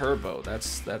 grip, and turbo.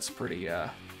 That's pretty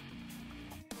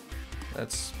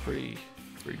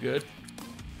good.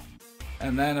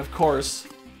 And then, of course,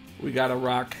 we gotta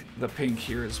rock the pink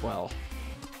here as well.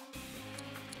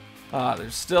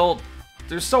 There's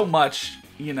so much,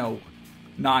 you know,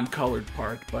 non-colored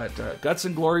part, but Guts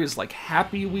and Glory is like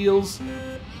Happy Wheels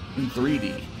in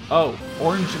 3D. Oh,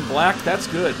 orange and black. That's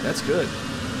good. That's good.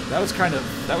 That was kind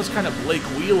of Blake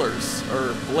Wheeler's,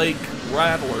 or Blake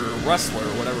Rattler, Rustler,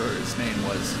 whatever his name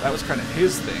was. That was kind of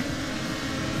his thing.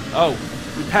 Oh,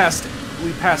 we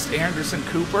passed Anderson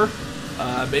Cooper.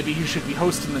 Maybe he should be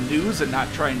hosting the news and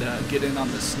not trying to get in on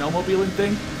the snowmobiling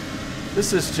thing.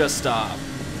 This is just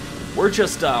we're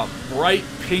just a bright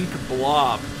pink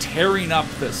blob tearing up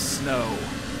the snow.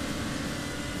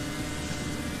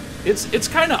 It's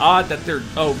kind of odd that they're...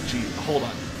 Oh, gee, hold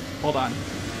on.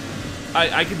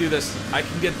 I can do this. I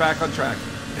can get back on track.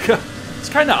 It's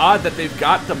kind of odd that they've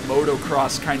got the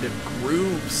motocross kind of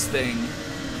grooves thing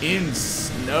in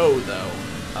snow, though.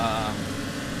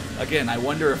 Again, I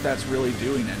wonder if that's really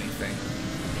doing anything.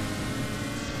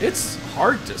 It's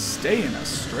hard to stay in a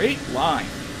straight line.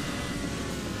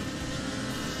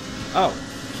 Oh,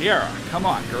 Kiara, come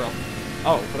on, girl.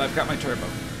 Oh, but I've got my turbo.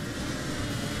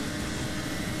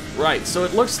 Right, so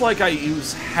it looks like I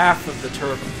use half of the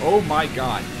turbo. Oh my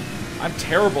god. I'm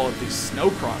terrible at these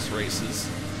snowcross races.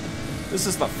 This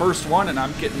is the first one and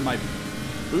I'm getting my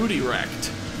booty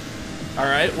wrecked.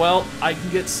 Alright, well, I can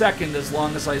get second as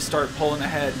long as I start pulling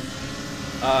ahead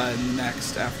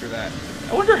next after that.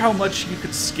 I wonder how much you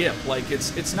could skip. Like,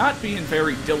 it's not being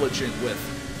very diligent with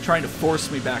trying to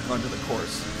force me back onto the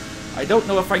course. I don't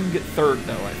know if I can get third,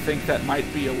 though. I think that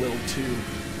might be a little too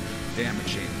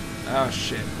damaging. Oh,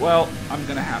 shit. Well, I'm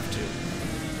gonna have to.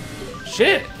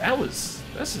 Shit,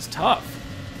 this is tough.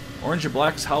 Orange and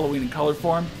Black's Halloween in color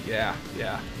form? Yeah.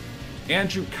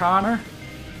 Andrew Connor?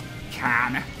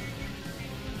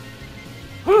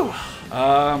 Whew.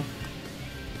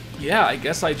 Yeah, I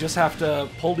guess I just have to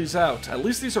pull these out. At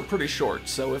least these are pretty short,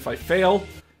 so if I fail,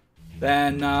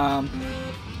 then,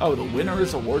 oh, the winner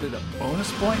is awarded a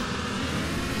bonus point?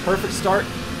 Perfect start.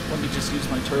 Let me just use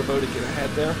my turbo to get ahead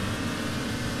there.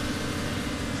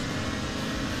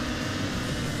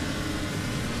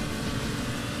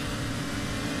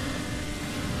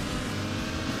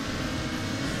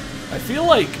 I feel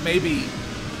like maybe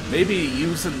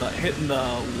using hitting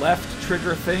the left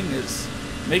trigger thing is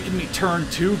making me turn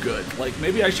too good. Like,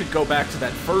 maybe I should go back to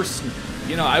that first.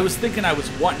 You know, I was thinking I was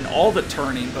wanting all the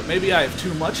turning, but maybe I have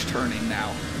too much turning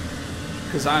now.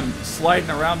 Because I'm sliding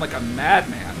around like a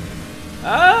madman.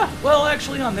 Well,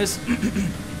 actually on this...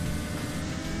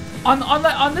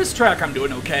 on this track I'm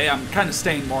doing okay. I'm kind of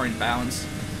staying more in bounds.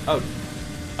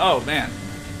 Oh man.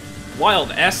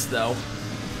 Wild S, though.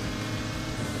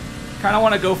 Kind of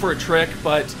want to go for a trick,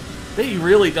 but they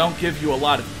really don't give you a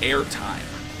lot of airtime,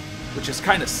 which is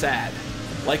kind of sad.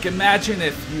 Like, imagine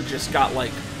if you just got,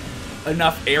 like,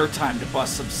 enough airtime to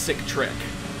bust some sick trick.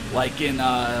 Like in,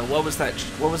 what was that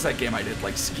game I did?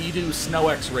 Like, Ski-Doo Snow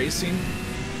X Racing?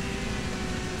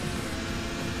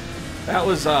 That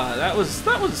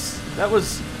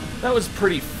was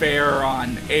pretty fair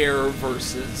on air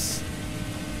versus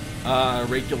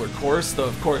regular course,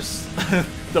 though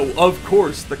of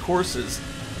course the courses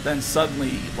then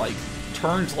suddenly like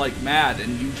turned like mad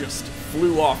and you just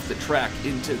flew off the track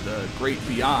into the great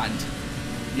beyond.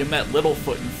 You met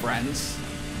Littlefoot and friends.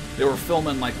 They were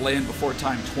filming like Land Before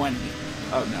Time 20.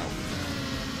 Oh no.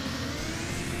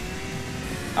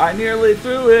 I nearly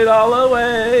threw it all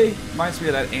away. Reminds me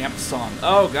of that Amp song.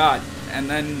 Oh god. And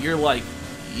then you're like,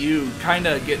 you kind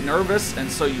of get nervous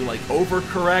and so you like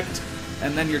overcorrect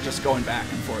and then you're just going back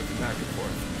and forth and back and forth.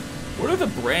 What are the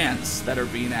brands that are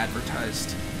being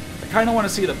advertised? I kind of want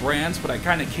to see the brands, but I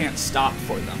kind of can't stop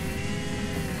for them.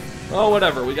 Oh,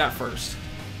 whatever. We got first.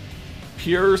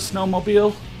 Pure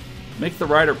Snowmobile. Make the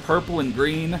rider purple and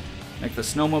green. Make the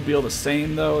Snowmobile the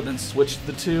same, though, then switch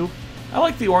the two. I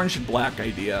like the orange and black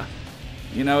idea.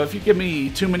 You know, if you give me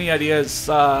too many ideas,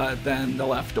 then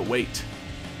they'll have to wait.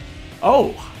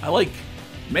 Oh, I like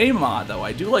Mayma, though.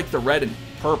 I do like the red and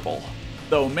purple.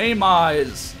 Though Mayma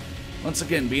is, once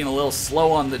again, being a little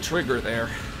slow on the trigger there.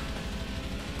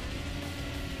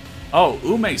 Oh,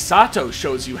 Ume Sato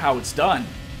shows you how it's done.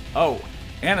 Oh,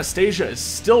 Anastasia is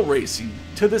still racing.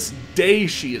 To this day,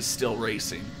 she is still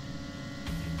racing.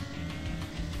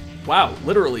 Wow,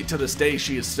 literally, to this day,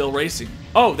 she is still racing.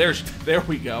 Oh, there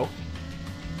we go.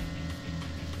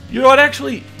 You know what,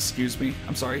 actually, excuse me,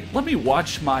 I'm sorry. Let me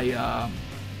watch my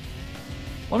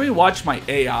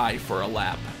AI for a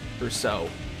lap or so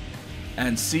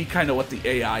and see kind of what the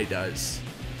AI does.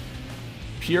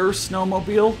 Pure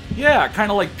Snowmobile? Yeah,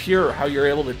 kind of like Pure, how you're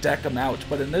able to deck them out,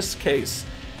 but in this case,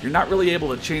 you're not really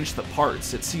able to change the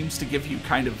parts. It seems to give you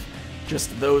kind of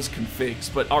just those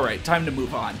configs, but alright, time to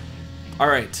move on.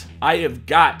 Alright, I have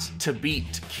got to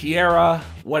beat Kiera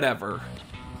whatever.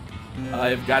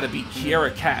 I've got to beat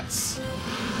Kiera Katz.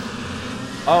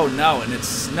 Oh no, and it's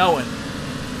snowing.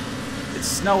 It's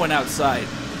snowing outside.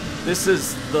 This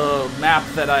is the map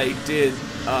that I did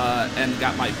and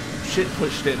got my shit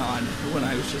pushed in on when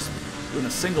I was just doing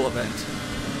a single event.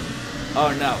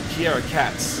 Oh no, Kiera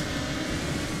Katz.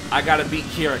 I gotta beat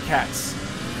Kiera Katz.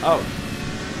 Oh.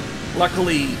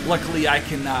 Luckily I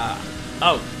can,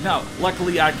 oh, no.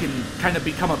 Luckily I can kind of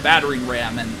become a battering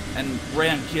ram and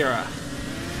ram Kiera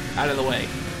out of the way.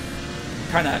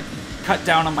 Kind of cut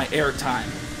down on my air time.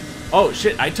 Oh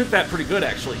shit, I took that pretty good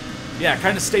actually. Yeah,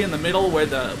 kind of stay in the middle where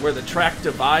the track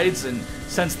divides and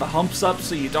sends the humps up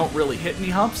so you don't really hit any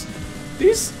humps.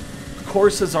 These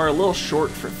courses are a little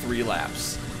short for 3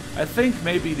 laps. I think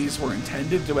maybe these were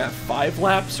intended to have 5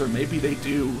 laps, or maybe they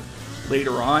do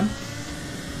later on.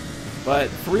 But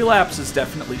 3 laps is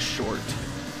definitely short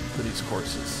for these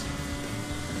courses.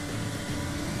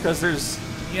 Because there's,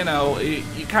 you know,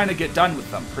 you kind of get done with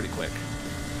them pretty quick.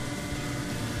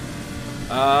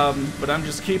 But I'm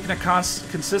just keeping a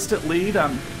consistent lead.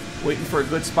 I'm waiting for a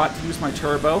good spot to use my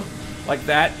turbo. Like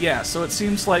that, yeah. So it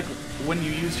seems like when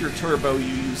you use your turbo, you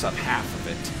use up half of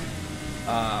it.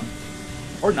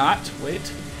 Or not, wait.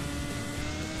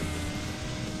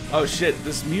 Oh shit,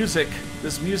 this music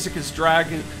is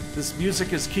dragging, this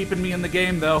music is keeping me in the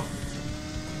game though.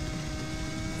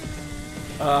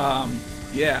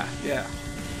 Yeah.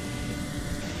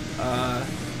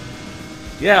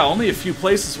 Yeah, only a few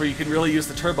places where you can really use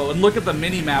the turbo. And look at the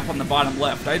mini-map on the bottom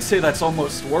left. I'd say that's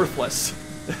almost worthless.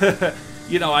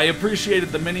 You know, I appreciated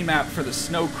the mini-map for the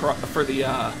sprint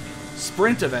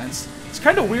events. It's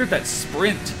kind of weird that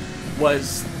sprint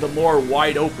was the more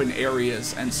wide open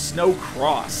areas and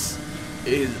snowcross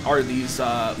are these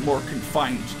more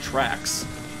confined tracks.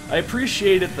 I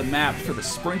appreciated the map for the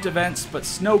sprint events, but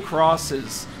snowcross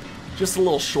is just a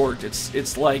little short.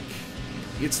 It's like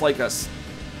a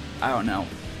I don't know.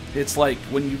 It's like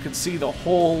when you can see the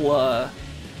whole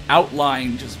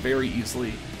outline just very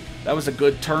easily. That was a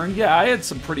good turn. Yeah, I had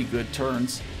some pretty good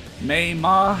turns. Mei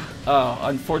Ma,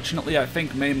 unfortunately, I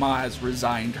think Mei Ma has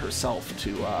resigned herself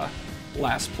to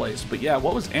last place. But yeah,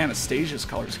 what was Anastasia's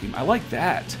color scheme? I like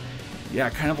that. Yeah,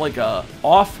 kind of like a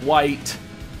off-white,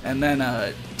 and then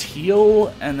a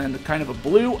teal, and then kind of a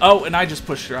blue. Oh, and I just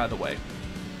pushed her out of the way.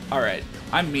 Alright,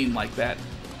 I'm mean like that.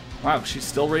 Wow, she's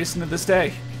still racing to this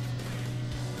day.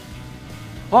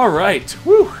 Alright,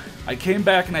 whew. I came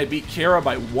back and I beat Kara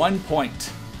by 1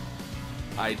 point.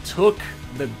 I took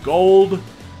the gold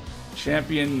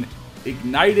champion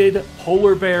ignited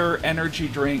polar bear energy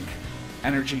drink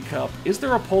energy cup. Is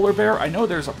there a polar bear? I know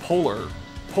there's a polar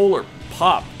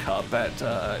pop cup at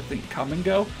I think Come and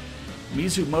Go.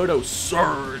 Mizumoto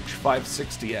Surge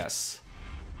 560S.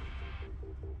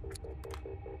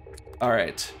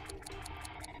 Alright.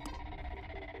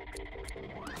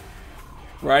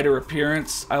 Rider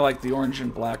appearance. I like the orange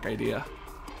and black idea.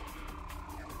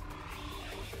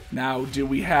 Now, do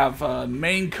we have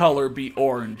main color be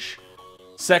orange?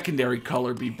 Secondary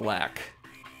color be black?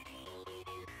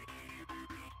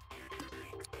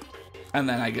 And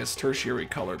then I guess tertiary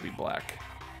color be black.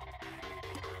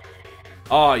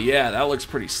 Oh yeah, that looks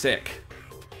pretty sick.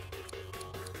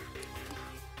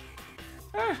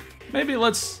 Maybe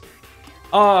let's...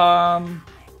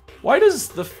 Why does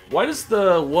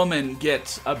the woman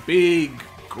get a big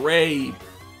gray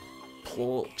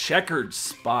checkered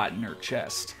spot in her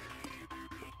chest?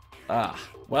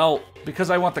 Well, because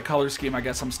I want the color scheme, I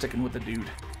guess I'm sticking with the dude.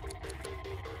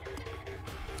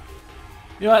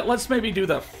 You know what, let's maybe do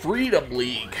the Freedom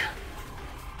League.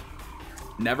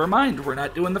 Never mind, we're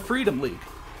not doing the Freedom League.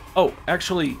 Oh,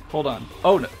 actually, hold on.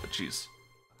 Oh, no, jeez.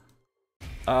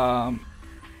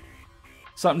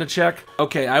 Something to check.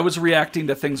 Okay, I was reacting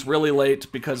to things really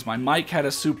late because my mic had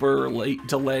a super late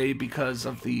delay because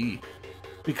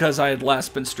I had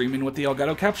last been streaming with the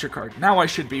Elgato capture card. Now I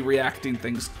should be reacting to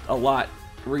things a lot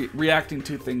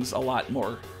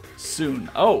more soon.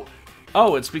 Oh,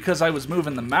 it's because I was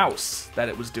moving the mouse that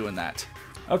it was doing that.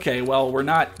 Okay, well, we're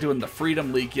not doing the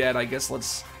Freedom League yet. I guess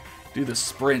let's do the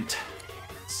sprint.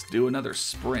 Let's do another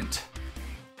sprint.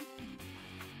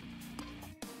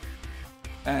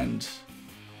 And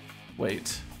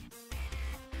wait.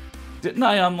 Didn't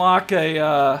I unlock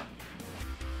a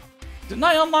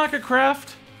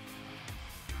craft?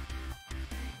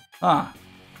 Huh.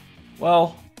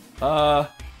 Well,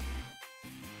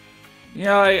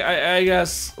 yeah, I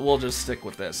guess we'll just stick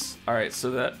with this. Alright,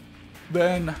 so that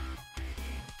then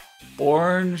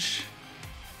orange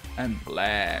and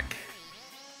black.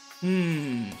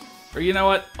 Or you know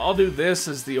what? I'll do this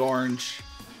as the orange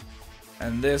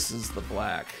and this is the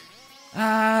black.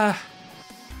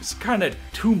 It's kind of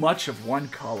too much of one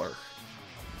color.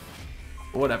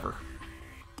 Whatever.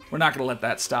 We're not going to let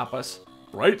that stop us.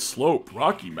 Right slope,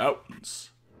 Rocky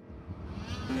Mountains.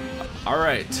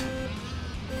 Alright.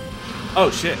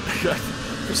 Oh, shit.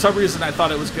 For some reason, I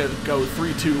thought it was going to go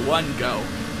 3, 2, 1, go.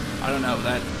 I don't know.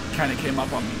 That kind of came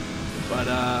up on me. But,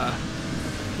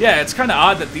 yeah, it's kind of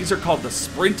odd that these are called the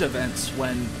sprint events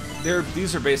when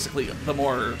these are basically the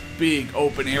more big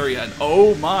open area. And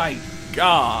oh my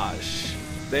gosh.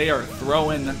 They are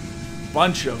throwing a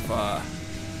bunch of,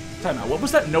 time out. What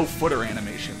was that no footer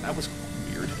animation? That was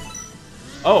weird.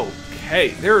 Okay,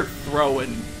 they're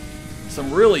throwing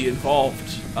some really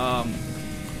involved,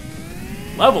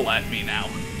 level at me now.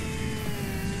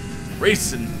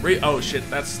 Oh shit,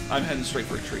 I'm heading straight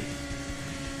for a tree.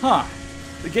 Huh.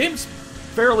 The game's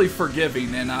fairly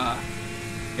forgiving in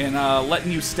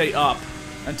letting you stay up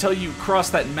until you cross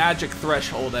that magic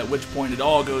threshold, at which point it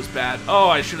all goes bad. Oh,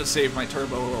 I should have saved my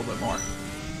turbo a little bit more.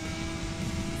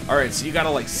 Alright, so you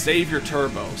gotta like save your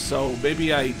turbo. So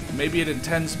maybe it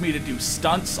intends me to do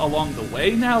stunts along the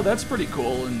way now. That's pretty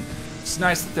cool, and it's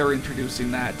nice that they're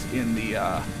introducing that in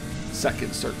the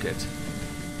second circuit.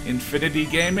 Infinity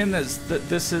Gaming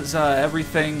this is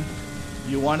everything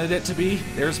you wanted it to be.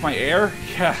 There's my air.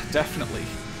 Yeah, definitely.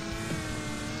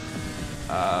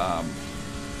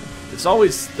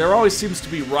 There always seems to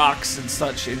be rocks and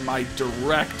such in my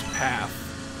direct path.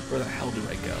 Where the hell do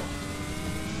I go?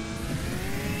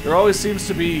 There always seems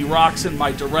to be rocks in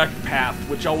my direct path,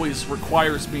 which always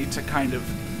requires me to kind of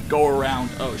go around.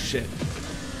 Oh shit.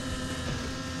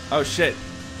 Oh shit.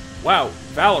 Wow,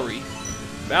 Valerie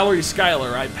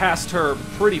Schuyler. I passed her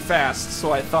pretty fast,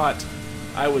 so I thought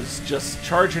I was just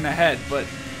charging ahead, but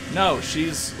no,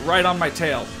 she's right on my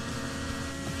tail.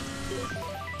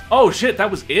 Oh shit, that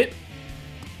was it?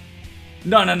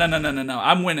 No.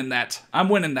 I'm winning that.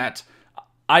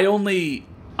 I only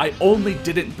I only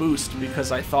didn't boost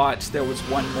because I thought there was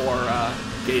one more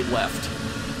gate left.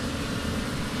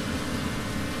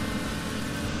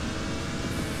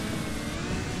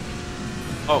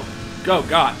 Oh, go,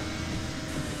 God.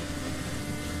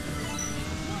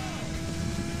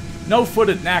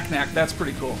 No-footed knack-knack, that's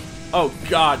pretty cool. Oh,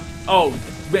 God. Oh,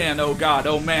 man, oh, God.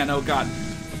 Oh, man, oh, God.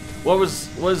 What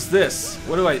was this?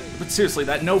 But seriously,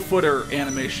 that no-footer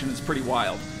animation is pretty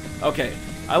wild. Okay,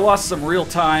 I lost some real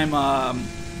time,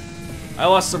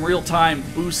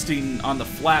 boosting on the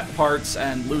flat parts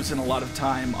and losing a lot of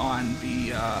time on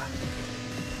the,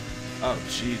 oh,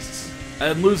 Jesus.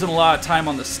 I'm losing a lot of time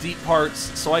on the steep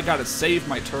parts, so I gotta save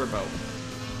my turbo.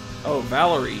 Oh,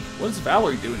 Valerie. What is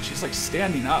Valerie doing? She's, like,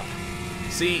 standing up.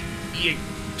 See, you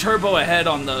turbo ahead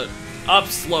on the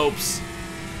upslopes,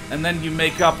 and then you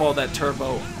make up all that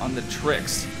turbo on the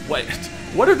tricks. Wait,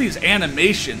 what are these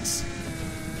animations?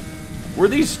 Were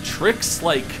these tricks,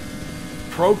 like,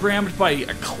 programmed by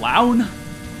a clown?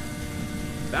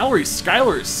 Valerie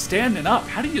Schuyler is standing up.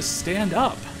 How do you stand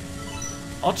up?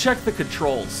 I'll check the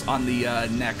controls on the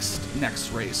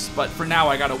next race, but for now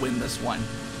I gotta win this one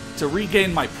to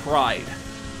regain my pride.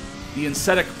 The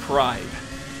aesthetic pride.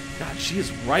 God, she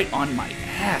is right on my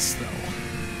ass, though.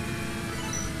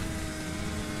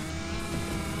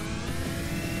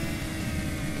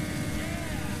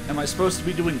 Am I supposed to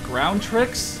be doing ground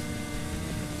tricks?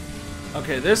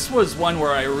 Okay, this was one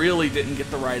where I really didn't get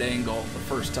the right angle the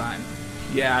first time.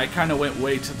 Yeah, I kind of went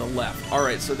way to the left.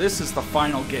 Alright, so this is the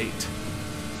final gate.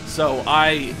 So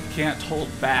I can't hold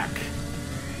back.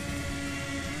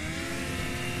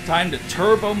 Time to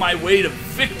turbo my way to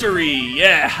victory!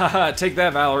 Yeah, haha, take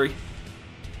that, Valerie.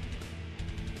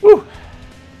 Woo!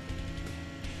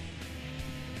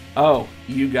 Oh,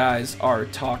 you guys are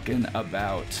talking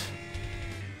about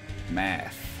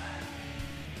math.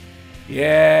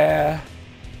 Yeah.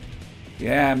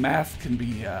 Yeah, math can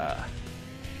be a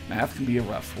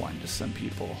rough one to some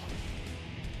people.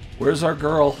 Where's our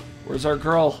girl? Where's our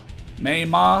girl? May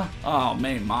Ma? Oh,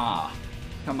 May Ma.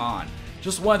 Come on.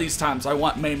 Just one of these times I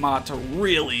want May Ma to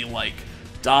really, like,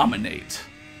 dominate.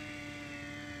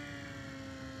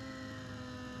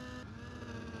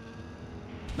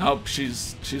 Nope,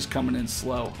 she's coming in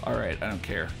slow. Alright, I don't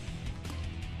care.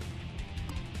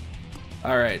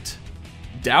 Alright.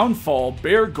 Downfall,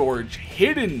 Bear Gorge,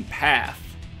 Hidden Path.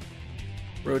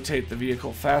 Rotate the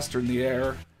vehicle faster in the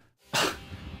air.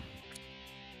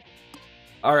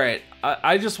 Alright,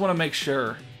 I just want to make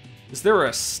sure. Is there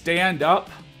a stand-up?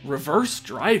 Reverse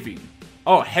driving.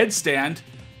 Oh, headstand.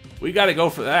 We gotta go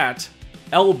for that.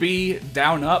 LB,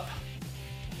 down up.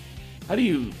 How do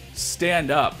you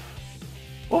stand up?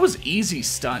 What was easy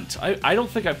stunt? I don't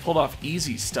think I pulled off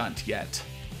easy stunt yet.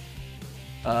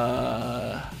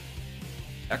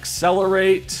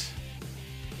 Accelerate.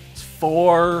 It's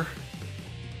 4.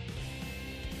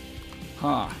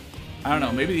 Huh. I don't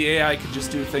know. Maybe the AI could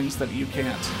just do things that you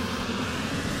can't.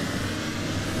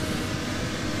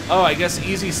 Oh, I guess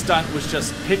easy stunt was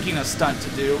just picking a stunt to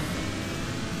do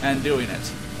and doing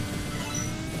it.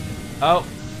 Oh,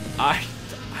 I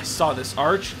saw this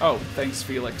arch. Oh, thanks,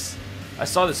 Felix. I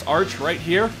saw this arch right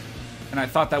here, and I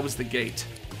thought that was the gate.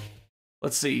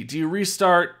 Let's see. Do you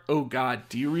restart? Oh, God.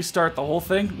 Do you restart the whole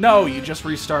thing? No, you just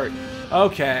restart.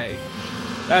 Okay.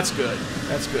 That's good.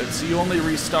 That's good. So you only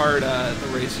restart the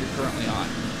race you're currently on.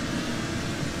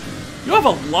 You have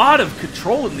a lot of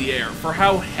control in the air for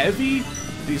how heavy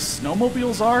these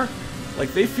snowmobiles are.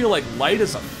 Like, they feel like light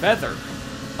as a feather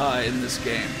in this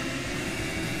game,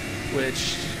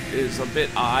 which is a bit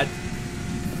odd.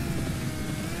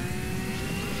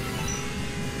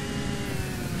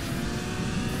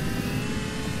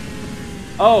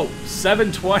 Oh,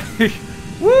 720.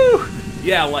 Woo!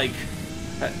 Yeah, like,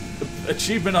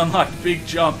 achievement unlocked, big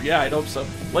jump. Yeah, I'd hope so.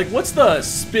 Like, what's the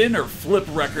spin or flip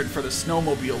record for the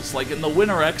snowmobiles? Like, in the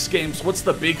Winter X Games, what's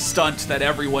the big stunt that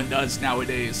everyone does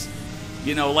nowadays?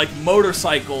 You know, like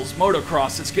motorcycles,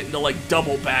 motocross, it's getting to, like,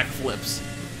 double backflips.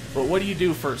 But what do you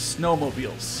do for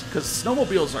snowmobiles? Because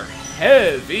snowmobiles are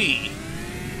heavy.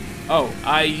 Oh,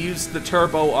 I used the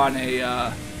turbo on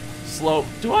a slope.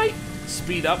 Do I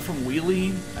speed up from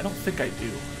wheeling? I don't think I do.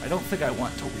 I don't think I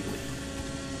want to wheelie.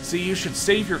 See, you should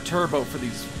save your turbo for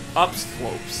these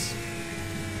upslopes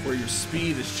where your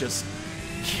speed is just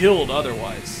killed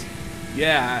otherwise.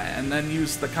 Yeah, and then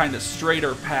use the kind of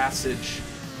straighter passage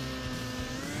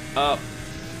up.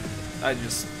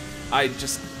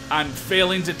 I'm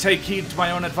failing to take heed to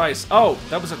my own advice. Oh,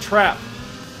 that was a trap.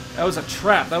 That was a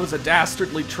trap. That was a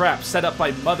dastardly trap set up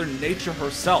by Mother Nature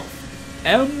herself.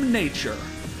 M Nature.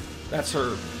 That's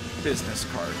her business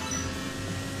card.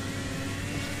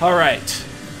 All right.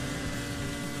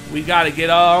 We gotta get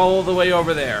all the way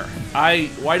over there.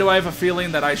 Why do I have a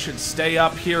feeling that I should stay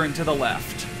up here and to the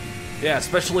left? Yeah,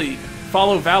 especially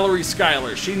follow Valerie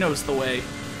Schuyler. She knows the way.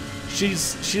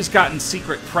 She's gotten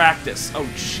secret practice. Oh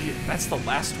shit, that's the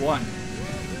last one.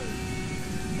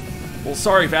 Well,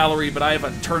 sorry Valerie, but I have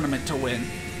a tournament to win.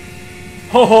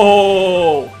 Ho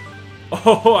ho!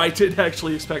 Oh, I did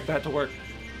actually expect that to work.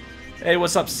 Hey,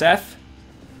 what's up, Seth?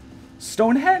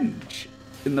 Stonehenge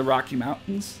in the Rocky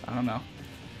Mountains? I don't know.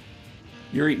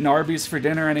 You're eating Arby's for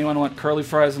dinner. Anyone want curly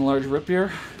fries and large root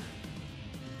beer?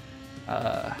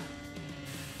 Oh,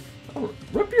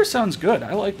 root beer sounds good.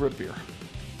 I like root beer.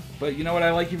 But you know what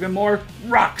I like even more?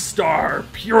 Rockstar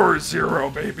Pure Zero,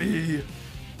 baby.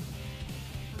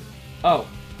 Oh,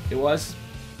 it was?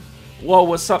 Whoa,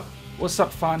 what's up? What's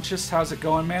up, Fonchus? How's it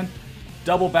going, man?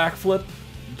 Double backflip.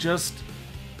 Just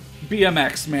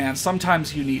BMX, man.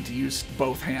 Sometimes you need to use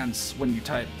both hands when you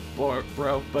type,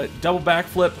 bro. But double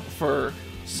backflip for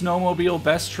snowmobile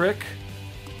best trick?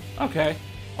 Okay.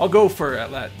 I'll go for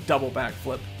that double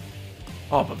backflip.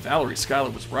 Oh, but Valerie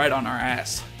Schuyler was right on our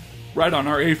ass. Right on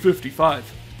our A55.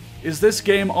 Is this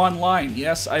game online?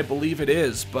 Yes, I believe it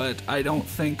is, but I don't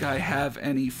think I have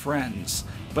any friends.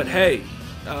 But hey,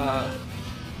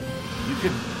 you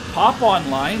could pop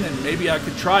online, and maybe I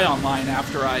could try online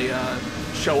after I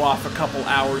show off a couple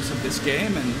hours of this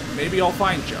game, and maybe I'll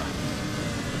find you.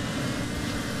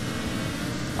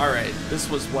 Alright, this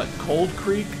was what, Cold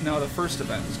Creek? No, the first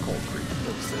event was Cold Creek.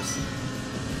 What was this?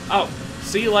 Oh,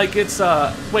 see, like it's,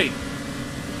 wait.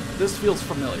 This feels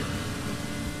familiar.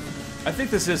 I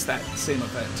think this is that same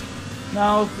event.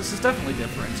 No, this is definitely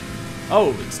different.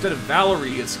 Oh, instead of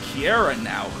Valerie, it's Kiera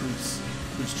now who's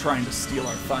trying to steal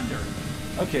our thunder.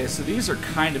 Okay, so these are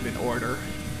kind of in order.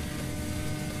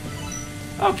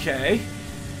 Okay.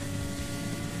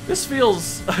 This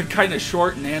feels kind of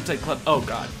short and anticlimactic. Oh,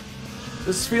 God.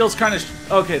 This feels kind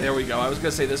of... Okay, there we go. I was going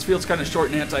to say, this feels kind of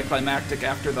short and anticlimactic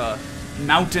after the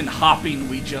mountain hopping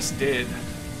we just did.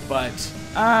 But,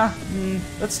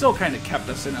 that still kind of kept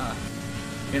us in a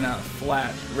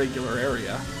flat, regular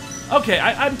area. Okay,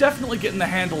 I'm definitely getting the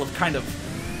handle of kind of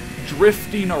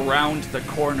drifting around the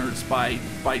corners by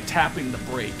tapping the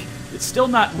brake. It's still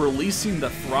not releasing the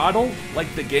throttle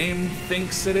like the game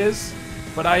thinks it is,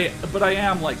 but I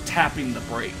am like tapping the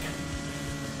brake.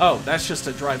 Oh, that's just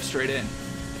a drive straight in.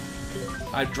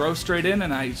 I drove straight in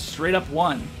and I straight up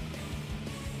won.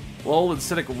 Well,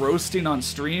 instead of roasting on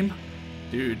stream,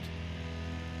 dude.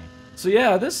 So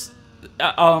yeah, this,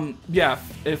 yeah,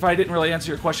 if I didn't really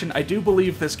answer your question, I do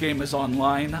believe this game is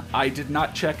online. I did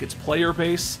not check its player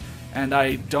base, and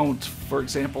I don't, for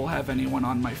example, have anyone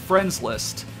on my friends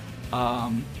list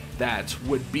that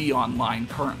would be online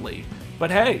currently. But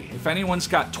hey, if anyone's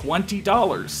got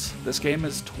 $20, this game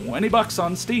is $20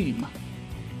 on Steam.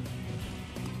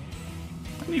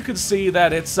 And you can see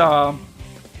that it's a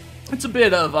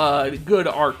bit of good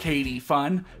arcadey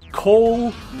fun.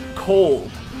 Cold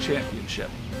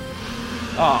Championship.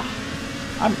 Oh,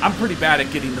 I'm pretty bad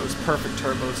at getting those perfect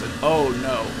turbos, and oh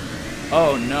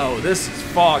no, this is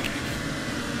foggy.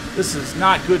 This is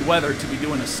not good weather to be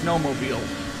doing a snowmobile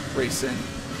race in.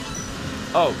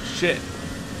 Oh shit,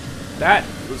 that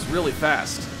was really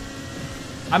fast.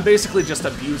 I'm basically just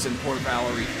abusing poor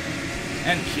Valerie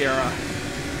and Kiera.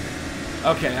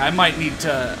 Okay, I might need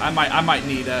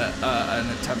an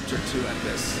attempt or two at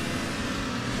this.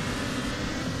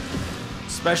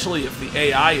 Especially if the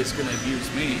AI is going to abuse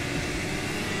me.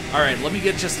 Alright, let me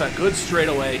get just a good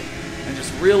straightaway and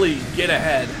just really get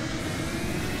ahead.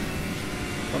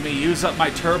 Let me use up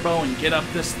my turbo and get up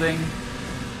this thing.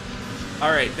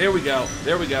 Alright, there we go.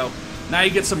 There we go. Now you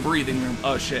get some breathing room.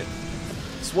 Oh shit.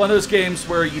 It's one of those games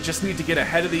where you just need to get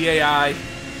ahead of the AI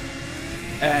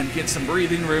and get some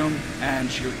breathing room, and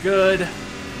you're good.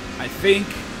 I think.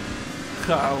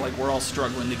 Oh, like we're all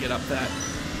struggling to get up that.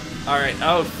 Alright,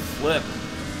 oh, flip.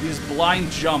 These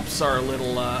blind jumps are a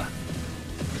little,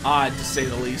 odd, to say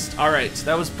the least. Alright,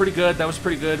 that was pretty good. That was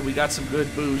pretty good. We got some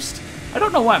good boost. I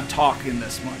don't know why I'm talking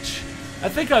this much. I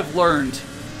think I've learned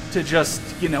to just,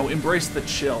 you know, embrace the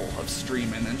chill of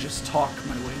streaming and just talk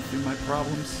my way through my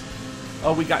problems.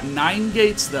 Oh, we got 9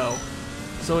 gates, though.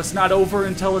 So it's not over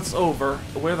until it's over.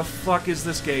 Where the fuck is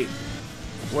this gate?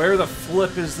 Where the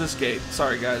flip is this gate?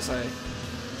 Sorry, guys.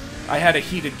 I had a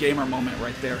heated gamer moment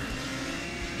right there.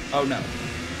 Oh, no.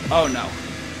 Oh, no.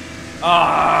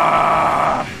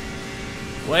 Ah!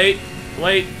 Wait.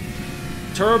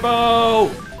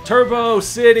 Turbo! Turbo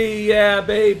City, yeah,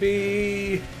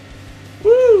 baby!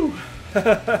 Woo!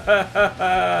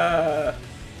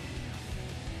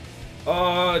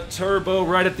 Oh, turbo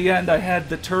right at the end. I had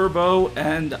the turbo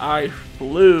and I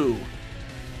flew.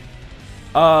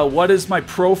 What is my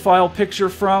profile picture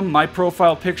from? My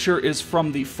profile picture is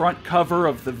from the front cover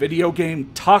of the video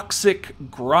game Toxic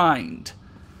Grind.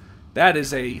 That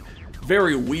is a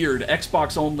very weird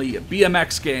Xbox-only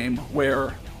BMX game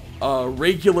where a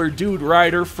regular dude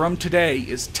rider from today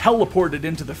is teleported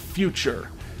into the future.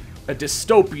 A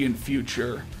dystopian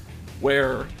future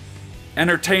where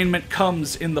entertainment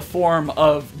comes in the form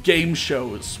of game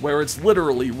shows where it's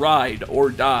literally ride or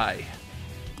die.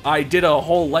 I did a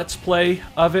whole Let's Play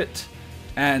of it,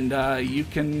 and you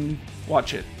can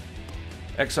watch it.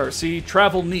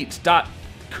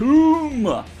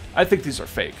 xrctravelneat.com. I think these are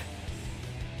fake.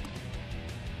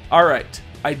 Alright,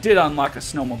 I did unlock a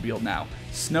snowmobile now.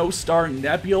 Snowstar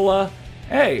Nebula.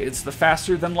 Hey, it's the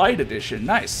Faster Than Light edition.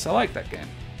 Nice, I like that game.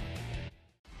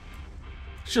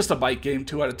 It's just a bike game,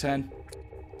 2 out of 10.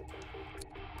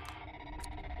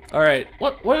 Alright,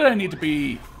 what did I need to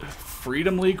be?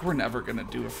 Freedom League? We're never gonna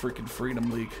do a freaking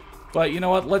Freedom League. But you know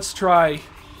what? Let's try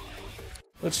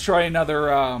another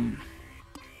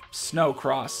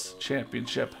Snowcross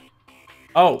championship.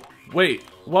 Oh, wait.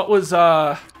 What was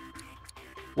the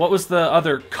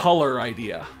other color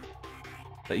idea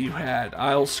that you had?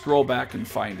 I'll scroll back and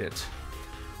find it.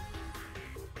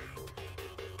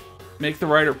 Make the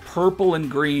rider purple and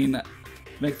green.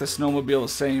 Make the snowmobile the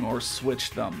same or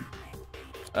switch them.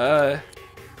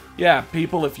 Yeah,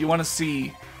 people, if you want to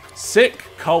see sick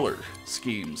color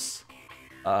schemes,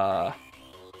 I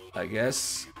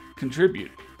guess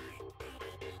contribute.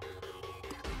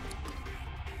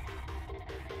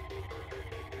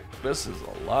 This is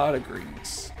a lot of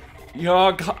greens. You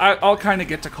know, I'll kind of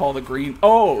get to call the green.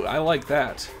 Oh, I like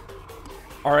that.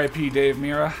 R.I.P. Dave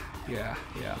Mira. Yeah.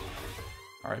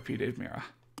 R.I.P. Dave Mira.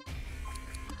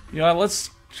 You know, let's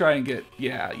try and get.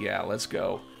 Yeah. Let's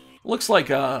go. Looks like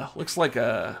a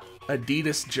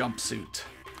Adidas jumpsuit.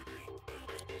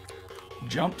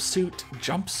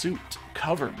 Jumpsuit,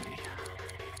 cover me.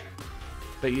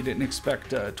 Bet you didn't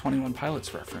expect a 21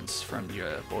 Pilots reference from your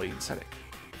boy INSday.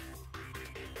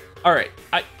 All right,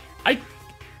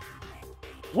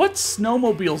 what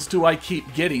snowmobiles do I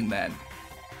keep getting then?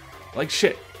 Like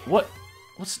shit, what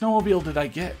snowmobile did I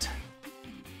get?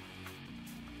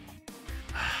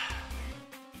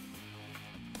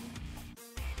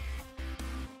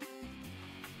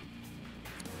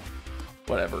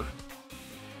 Whatever.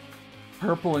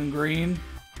 Purple and green.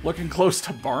 Looking close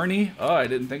to Barney? Oh, I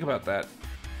didn't think about that.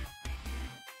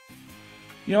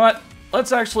 You know what?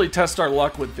 Let's actually test our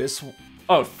luck with this.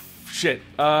 Oh, shit.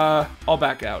 I'll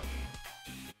back out.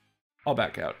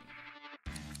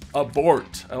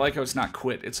 Abort. I like how it's not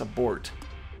quit, it's abort.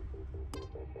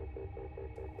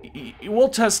 We'll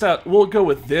test out. We'll go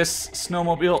with this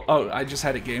snowmobile. Oh, I just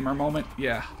had a gamer moment?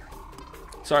 Yeah.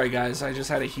 Sorry, guys. I just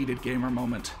had a heated gamer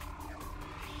moment.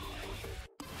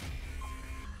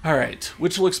 Alright,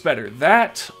 which looks better?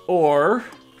 That or...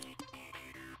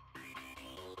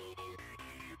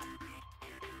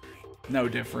 no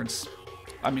difference.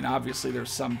 I mean, obviously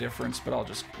there's some difference, but I'll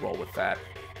just roll with that.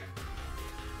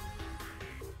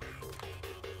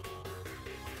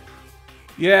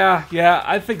 Yeah,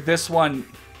 I think this one,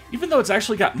 even though it's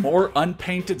actually got more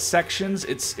unpainted sections,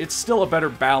 it's still a better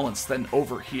balance than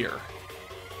over here.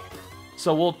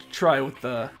 So we'll try with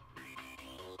the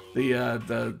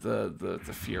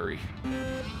Fury.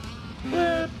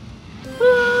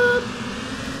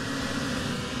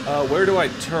 Where do I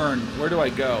turn? Where do I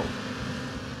go?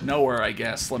 Nowhere, I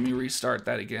guess. Let me restart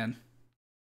that again.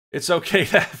 It's okay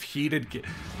to have heated. You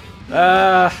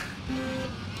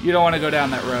don't want to go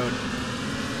down that road.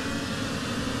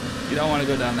 You don't want to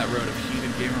go down that road of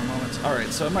heated gamer moments.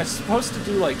 Alright, so am I supposed to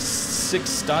do like 6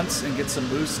 stunts and get some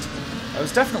boost? I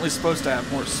was definitely supposed to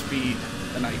have more speed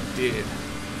than I did.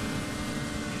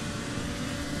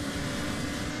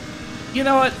 You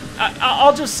know what?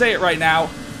 I'll just say it right now.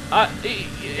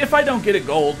 If I don't get a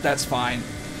gold, that's fine.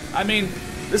 I mean,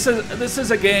 this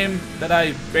is a game that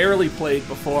I barely played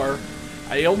before.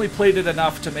 I only played it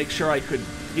enough to make sure I could,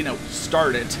 you know,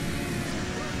 start it.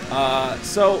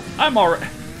 So I'm alright.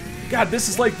 God, this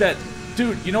is like that.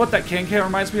 Dude, you know what that can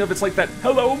reminds me of? It's like that,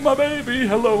 hello my baby,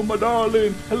 hello my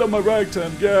darling, hello my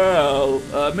ragtime gal,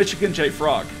 Michigan J.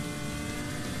 Frog.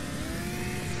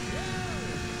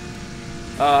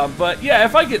 But yeah,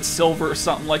 if I get silver or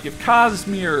something, like if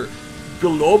Kazmir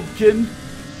Golobkin,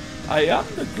 I am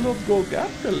the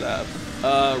Globgogapgalab,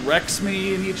 wrecks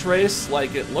me in each race,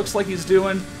 like it looks like he's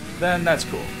doing, then that's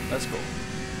cool. That's cool.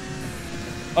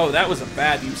 Oh, that was a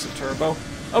bad use of turbo.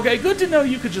 Okay, good to know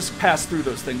you could just pass through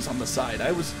those things on the side.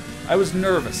 I was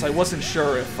nervous. I wasn't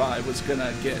sure if I was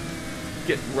gonna get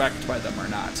wrecked by them or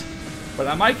not. But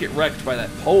I might get wrecked by that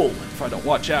pole if I don't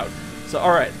watch out. So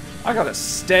alright, I gotta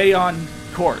stay on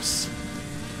course.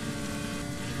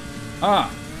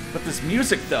 But this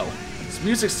music, though. This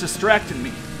music's distracting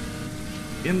me.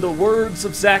 In the words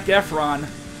of Zac Efron,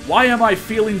 why am I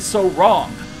feeling so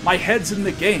wrong? My head's in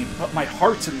the game, but my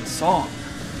heart's in the song.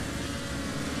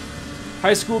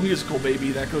 High School Musical,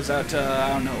 baby. That goes out to, I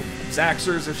don't know,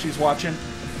 Zaxers if she's watching.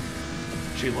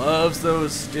 She loves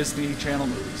those Disney Channel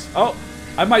movies. Oh,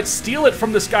 I might steal it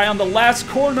from this guy on the last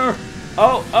corner.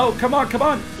 Oh, come on, come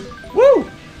on.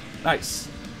 Woo! Nice.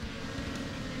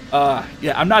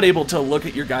 Yeah, I'm not able to look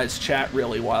at your guys' chat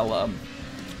really while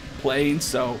playing,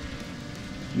 so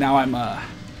now I'm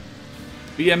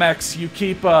BMX. You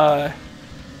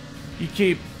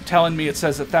keep telling me it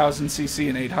says 1000cc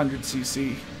and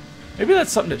 800cc. Maybe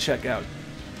that's something to check out.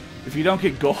 If you don't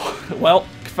get gold, well,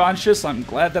 conscious, I'm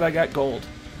glad that I got gold.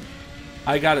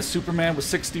 I got a Superman with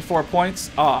 64 points.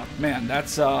 Oh man,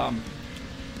 that's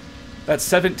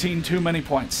 17 too many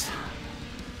points.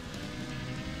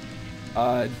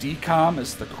 DCOM,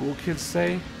 as the cool kids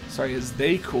say. Sorry, as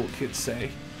they cool kids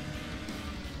say.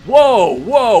 Whoa,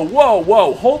 whoa, whoa,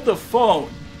 whoa, hold the phone.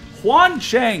 Huan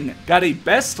Cheng got a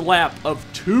best lap of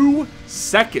 2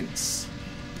 seconds.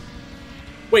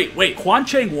 Wait, Huan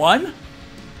Cheng won?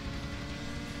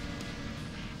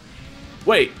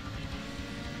 Wait.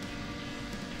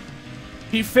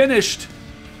 He finished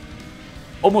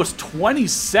almost 20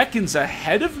 seconds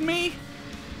ahead of me?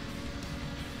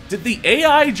 Did the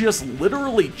AI just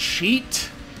literally cheat?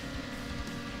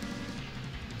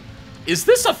 Is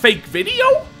this a fake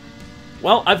video?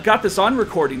 Well, I've got this on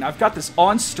recording. I've got this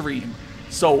on stream.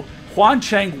 So Huan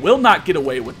Cheng will not get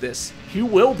away with this. He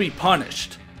will be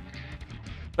punished.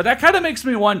 But that kind of makes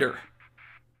me wonder.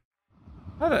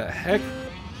 How the heck?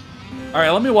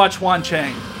 Alright, let me watch Huan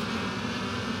Cheng.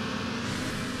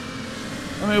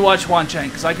 Let me watch Huan Cheng,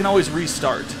 because I can always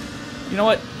restart. You know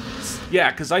what?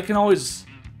 Yeah, because I can always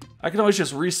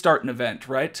just restart an event,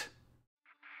 right?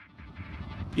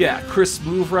 Yeah, Chris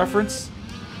Move reference.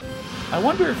 I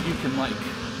wonder if you can, like...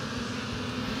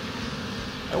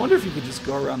 I wonder if you could just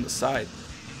go around the side.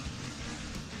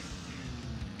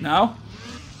 No?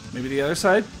 Maybe the other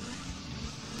side?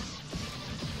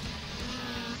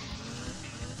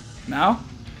 No?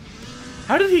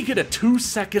 How did he get a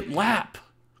 2-second lap?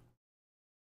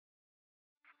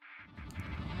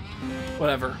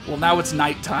 Whatever. Well, now it's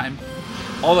nighttime.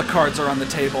 All the cards are on the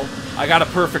table. I got a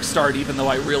perfect start, even though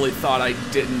I really thought I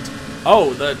didn't.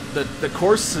 Oh, the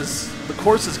course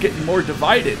is getting more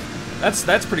divided.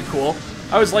 That's pretty cool.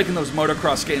 I was liking those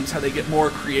motocross games, how they get more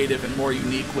creative and more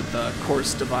unique with the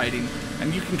course dividing,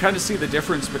 and you can kind of see the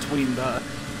difference between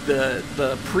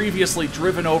the previously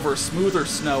driven over smoother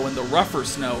snow and the rougher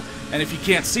snow. And if you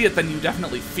can't see it, then you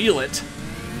definitely feel it.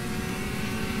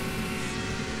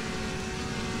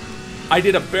 I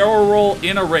did a barrel roll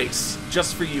in a race,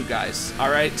 just for you guys,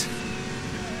 alright?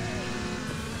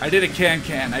 I did a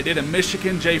Can-Can. I did a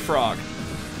Michigan J-Frog.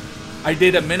 I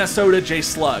did a Minnesota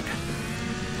J-Slug.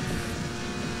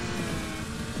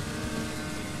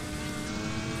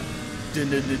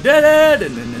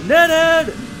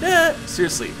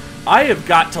 Seriously, I have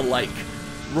got to, like,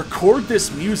 record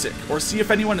this music, or see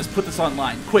if anyone has put this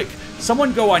online. Quick,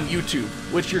 someone go on YouTube,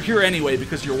 which you're here anyway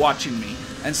because you're watching me,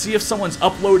 and see if someone's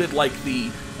uploaded, like,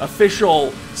 the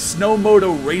official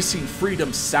Snowmoto Racing Freedom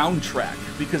soundtrack,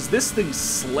 because this thing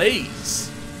slays.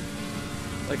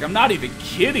 Like, I'm not even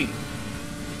kidding.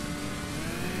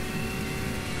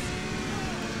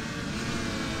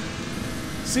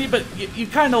 See, but you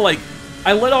kind of, like,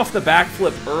 I let off the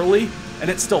backflip early, and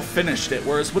it still finished it,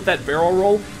 whereas with that barrel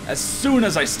roll, as soon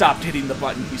as I stopped hitting the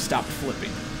button, he stopped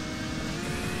flipping.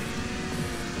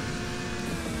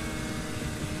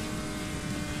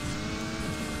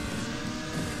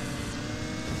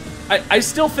 I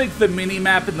still think the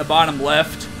mini-map in the bottom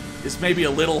left is maybe a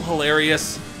little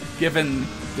hilarious, given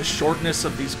the shortness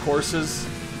of these courses.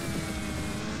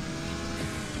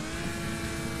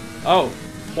 Oh,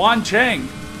 Huan Cheng.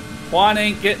 Juan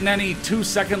ain't getting any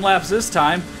 2-second laps this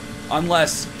time,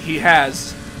 unless he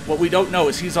has. What we don't know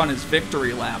is he's on his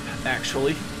victory lap,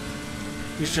 actually.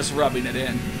 He's just rubbing it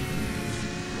in.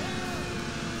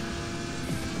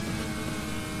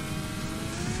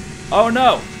 Oh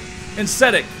no!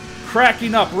 INSday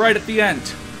cracking up right at the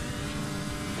end.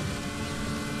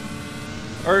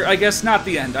 Or I guess not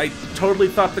the end. I totally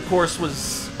thought the course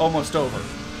was almost over.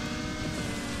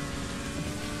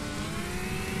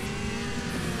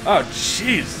 Oh,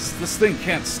 jeez. This thing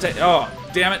can't stay. Oh,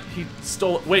 damn it. He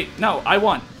stole it. Wait, no, I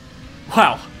won.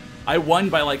 Wow. I won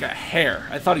by like a hair.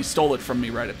 I thought he stole it from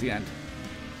me right at the end.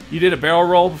 You did a barrel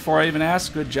roll before I even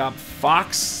asked. Good job,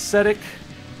 INSday.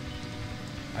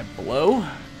 I blow.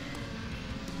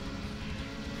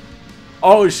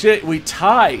 Oh shit, we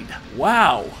tied.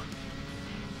 Wow.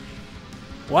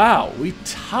 Wow, we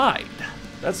tied.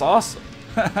 That's awesome.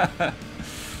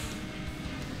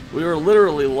 We were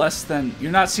literally less than...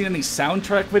 You're not seeing any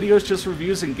soundtrack videos, just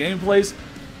reviews and gameplays?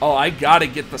 Oh, I gotta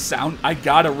get the sound... I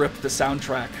gotta rip the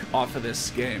soundtrack off of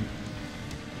this game.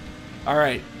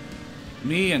 Alright.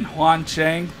 Me and Huan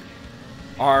Cheng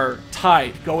are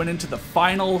tied going into the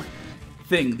final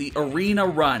thing, the arena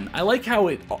run. I like how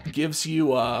it gives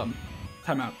you...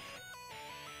 time out.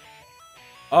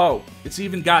 Oh, it's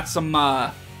even got some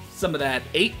of that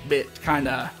 8-bit kind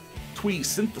of twee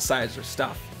synthesizer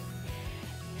stuff.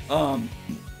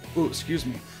 Ooh, excuse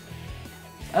me.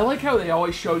 I like how they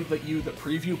always show you the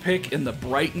preview pic in the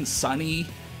bright and sunny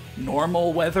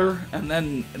normal weather, and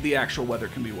then the actual weather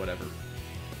can be whatever.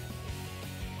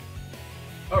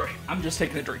 Alright, I'm just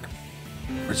taking a drink.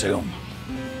 Resume.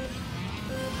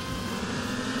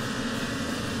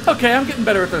 Okay, I'm getting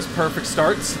better at those perfect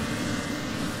starts.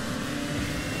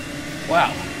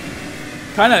 Wow.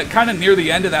 Kind of near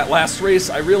the end of that last race,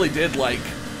 I really did, like,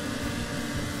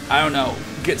 I don't know,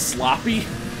 get sloppy.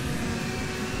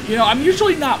 You know, I'm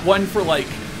usually not one for, like,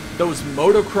 those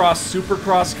motocross,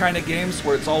 supercross kind of games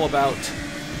where it's all about,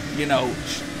 you know,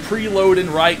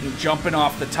 preloading right and jumping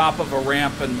off the top of a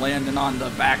ramp and landing on the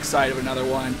backside of another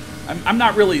one. I'm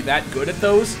not really that good at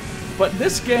those, but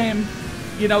this game,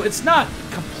 you know, it's not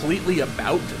completely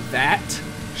about that.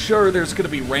 Sure, there's going to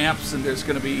be ramps and there's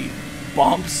going to be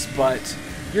bumps, but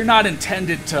you're not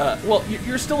intended to... Well,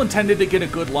 you're still intended to get a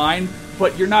good line,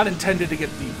 but you're not intended to get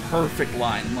the perfect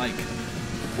line, like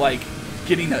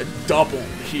getting a double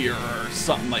here or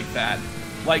something like that.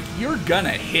 Like, you're gonna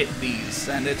hit these,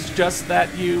 and it's just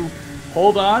that you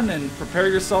hold on and prepare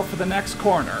yourself for the next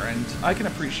corner, and I can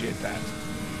appreciate that.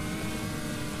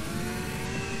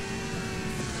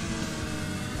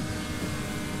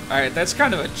 Alright, that's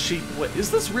kind of a cheap...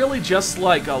 Is this really just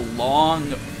like a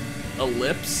long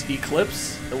ellipse?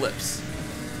 Ellipse.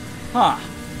 Huh.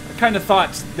 I kind of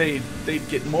thought they'd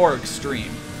get more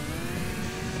extreme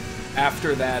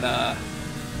after that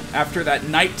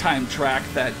nighttime track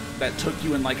that took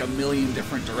you in like a million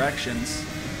different directions.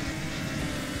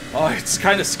 Oh, it's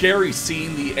kind of scary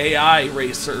seeing the AI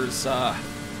racers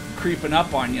creeping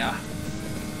up on ya.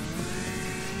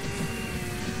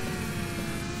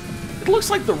 It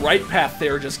looks like the right path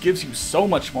there just gives you so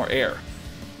much more air.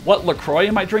 What LaCroix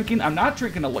am I drinking? I'm not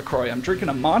drinking a LaCroix. I'm drinking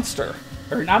a Monster.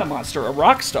 Or not a Monster, a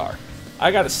Rockstar. I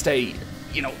gotta stay,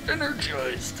 you know,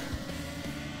 energized.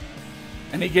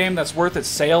 Any game that's worth its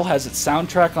sale has its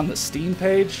soundtrack on the Steam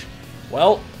page?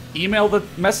 Well,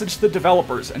 message the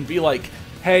developers and be like,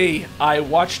 hey, I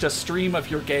watched a stream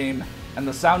of your game and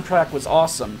the soundtrack was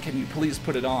awesome. Can you please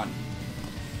put it on?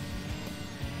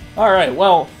 Alright,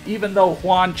 well, even though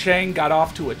Huan Cheng got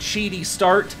off to a cheaty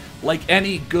start, like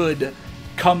any good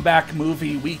comeback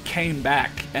movie, we came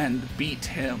back and beat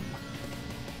him.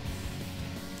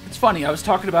 It's funny, I was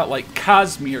talking about, like,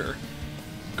 Kazmir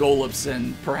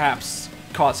Golubson perhaps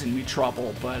causing me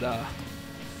trouble, but,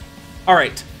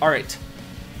 Alright.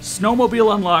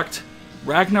 Snowmobile unlocked,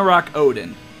 Ragnarok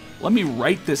Odin. Let me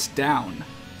write this down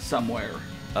somewhere.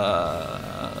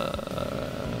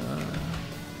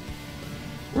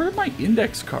 Where are my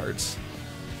index cards?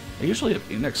 I usually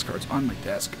have index cards on my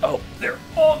desk. Oh, they're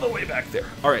all the way back there.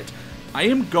 Alright. I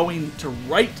am going to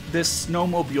write this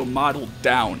snowmobile model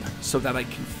down so that I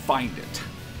can find it.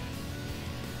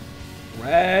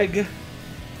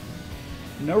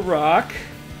 Ragnarok.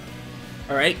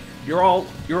 Alright, you're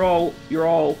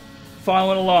all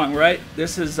following along, right?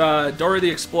 This is Dora the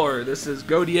Explorer. This is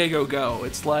Go Diego Go.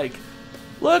 It's like,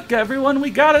 look everyone, we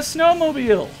got a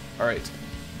snowmobile. Alright.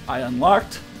 I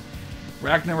unlocked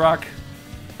Ragnarok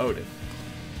Odin.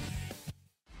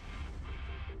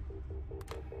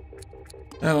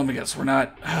 Let me guess, we're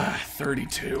not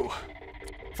 32.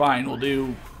 Fine, we'll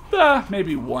do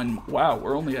maybe one. Wow,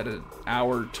 we're only at an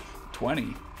hour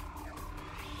 20.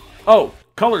 Oh,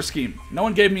 color scheme. No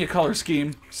one gave me a color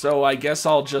scheme, so I guess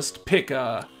I'll just pick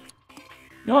a... You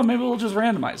know what, maybe we'll just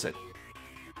randomize it.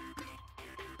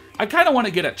 I kind of want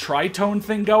to get a tritone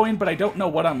thing going, but I don't know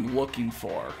what I'm looking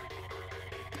for.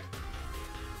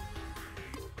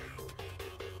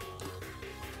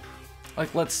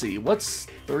 Like, let's see. What's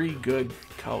 3 good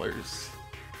colors?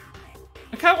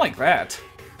 I kind of like that.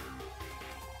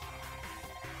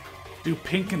 Do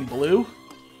pink and blue?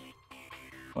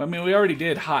 Well, I mean, we already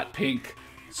did hot pink,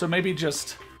 so maybe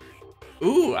just...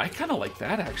 Ooh, I kind of like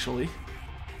that, actually.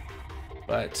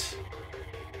 But...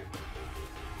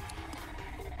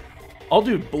 I'll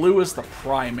do blue as the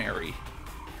primary.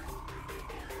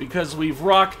 Because we've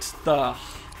rocked the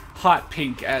hot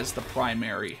pink as the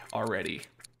primary already.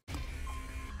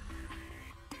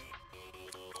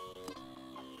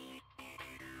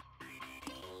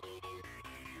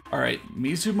 Alright,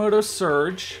 Mizumoto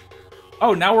Surge.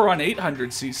 Oh, now we're on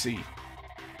 800cc.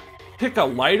 Pick a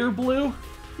lighter blue?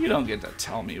 You don't get to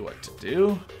tell me what to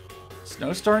do.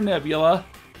 Snowstar Nebula.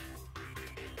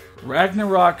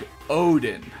 Ragnarok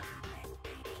Odin.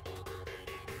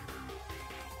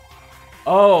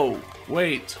 Oh,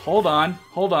 wait. Hold on.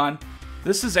 Hold on.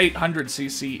 This is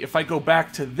 800cc. If I go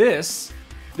back to this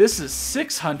is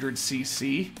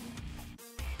 600cc.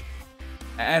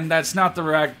 And that's not the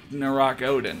Ragnarok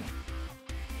Odin.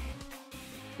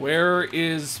 Where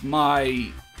is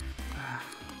my...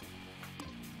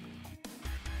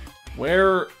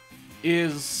 Where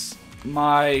is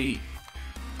my...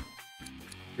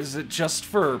 Is it just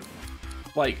for,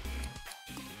 like,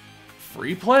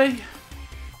 free play?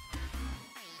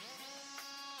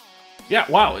 Yeah,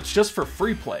 wow, it's just for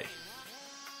free play.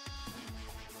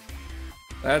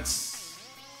 It's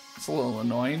a little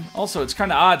annoying. Also, it's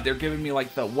kind of odd they're giving me,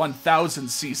 like, the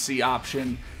 1000cc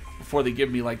option before they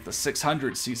give me, like, the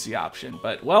 600cc option.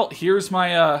 But, well, here's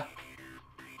my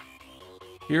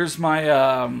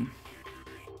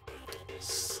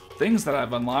things that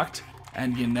I've unlocked.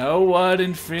 And you know what,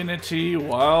 Infinity?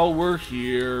 While we're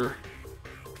here,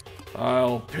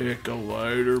 I'll pick a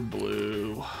lighter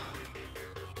blue.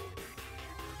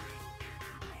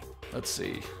 Let's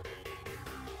see.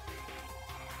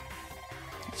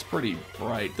 It's pretty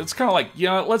bright. That's kind of like, you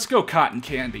know, let's go cotton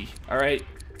candy. All right?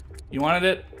 You wanted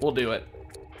it? We'll do it.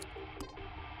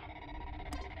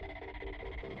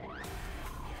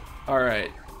 All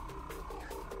right.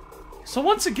 So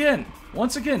once again,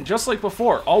 just like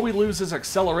before, all we lose is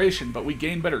acceleration, but we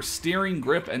gain better steering,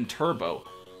 grip, and turbo.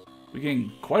 We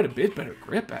gain quite a bit better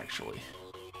grip, actually.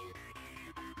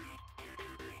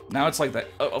 Now it's like that.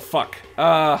 Oh, fuck.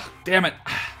 Damn it.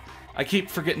 I keep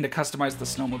forgetting to customize the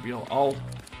snowmobile.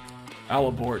 I'll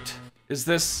abort. Is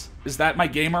that my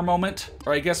gamer moment?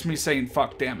 Or I guess me saying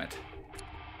fuck, damn it.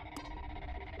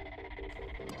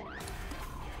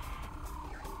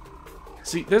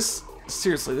 See,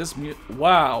 seriously,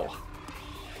 wow.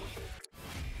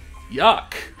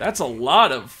 Yuck. That's a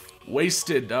lot of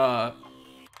wasted,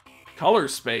 color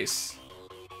space.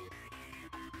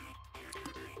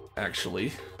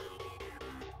 Actually.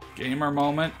 Gamer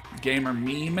moment. Gamer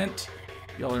meme-ment.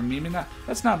 Y'all are memeing that?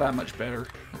 That's not that much better.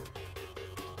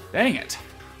 Dang it.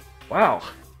 Wow.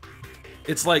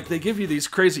 It's like they give you these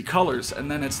crazy colors, and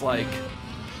then it's like,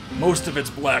 most of it's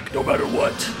black no matter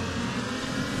what.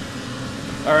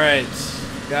 Alright,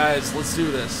 guys, let's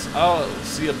do this. Oh,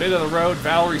 see a bit of the road.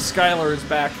 Valerie Schuyler is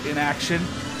back in action.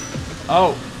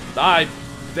 Oh,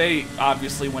 they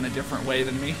obviously went a different way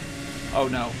than me. Oh,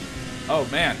 no. Oh,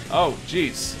 man. Oh,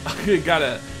 jeez. You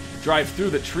gotta drive through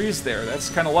the trees there.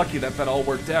 That's kind of lucky that all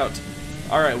worked out.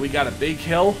 Alright, we got a big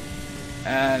hill.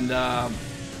 And,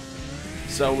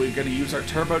 so we're gonna use our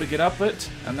turbo to get up it.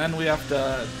 And then we have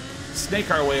to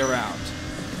snake our way around.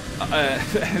 And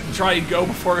try and go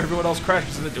before everyone else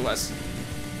crashes into us.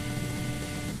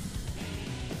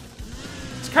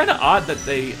 It's kind of odd that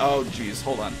they... Oh, geez,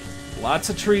 hold on.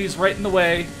 Lots of trees right in the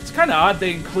way. It's kind of odd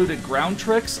they included ground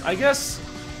tricks. I guess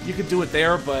you could do it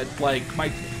there, but, like,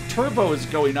 my turbo is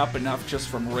going up enough just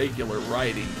from regular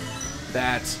riding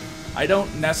that I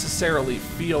don't necessarily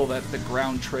feel that the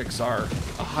ground tricks are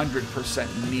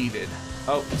 100% needed.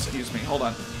 Oh, excuse me. Hold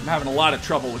on. I'm having a lot of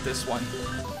trouble with this one.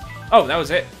 Oh, that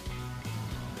was it.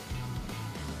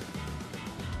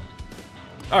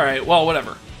 Alright, well,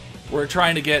 whatever. We're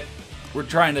trying to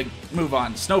move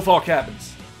on. Snowfall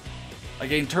Cabins. I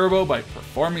gain turbo by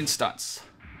performing stunts.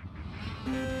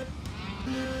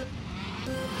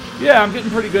 Yeah, I'm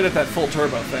getting pretty good at that full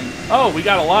turbo thing. Oh, we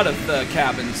got a lot of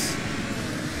cabins.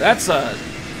 That's a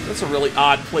really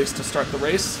odd place to start the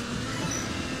race.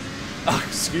 Oh,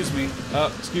 excuse me.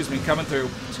 Oh, excuse me, coming through.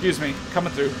 Excuse me,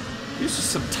 coming through. These are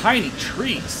some tiny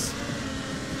trees.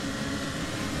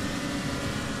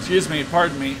 Excuse me,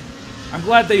 pardon me. I'm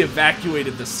glad they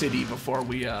evacuated the city before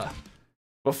we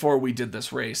did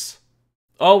this race.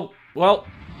 Oh, well,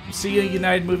 see you,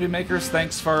 United Movie Makers.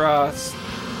 Thanks for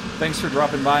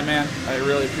dropping by, man. I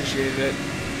really appreciated it.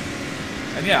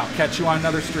 And yeah, I'll catch you on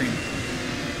another stream.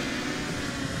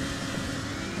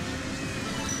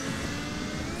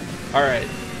 Alright.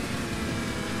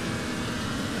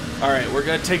 Alright, we're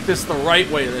gonna take this the right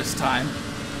way this time.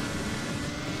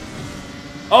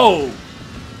 Oh!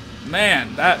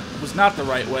 Man, that was not the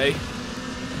right way.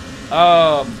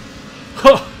 Oh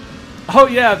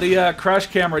yeah, the crash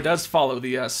camera does follow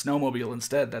the snowmobile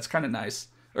instead. That's kind of nice.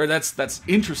 Or that's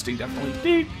interesting,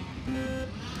 definitely.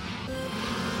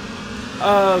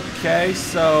 Okay,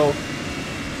 so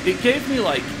it gave me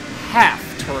like half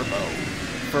turbo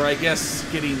for, I guess,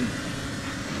 getting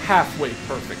halfway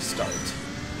perfect start.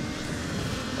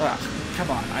 Ugh,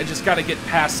 come on. I just gotta get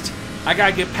past... I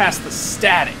gotta get past the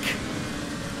static.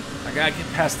 I gotta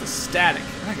get past the static.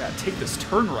 And I gotta take this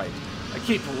turn right. I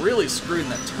keep really screwing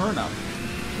that turn up.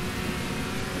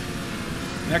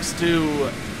 Next to...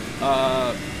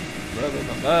 I'll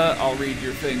read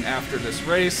your thing after this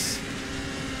race.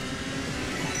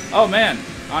 Oh, man.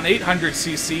 On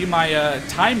 800cc, my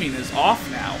timing is off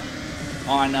now.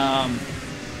 On...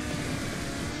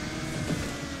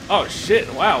 Oh,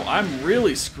 shit. Wow, I'm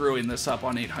really screwing this up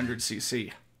on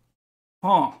 800cc.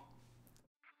 Huh.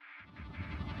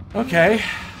 Okay.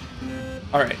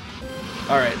 Alright.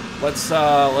 Alright. Let's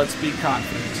be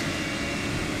confident.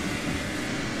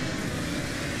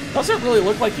 Doesn't really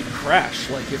look like you crash,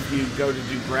 like if you go to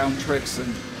do ground tricks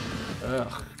and...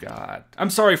 Ugh, God. I'm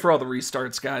sorry for all the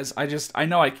restarts, guys. I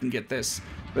know I can get this,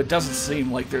 but it doesn't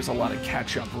seem like there's a lot of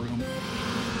catch-up room.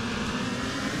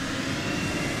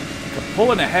 I'm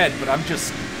pulling ahead, but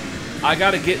I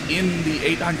gotta get in the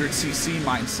 800cc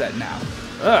mindset now.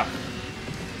 Ugh.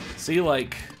 See,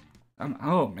 like...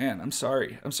 oh, man, I'm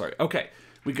sorry. I'm sorry. Okay,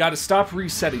 we gotta stop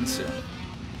resetting soon.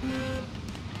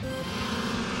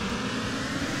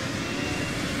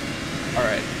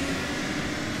 Alright.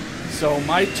 So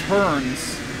my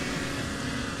turns...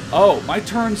 Oh, my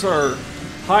turns are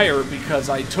higher because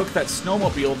I took that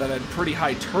snowmobile that had pretty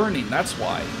high turning. That's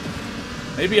why.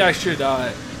 Maybe I should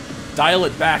dial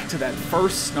it back to that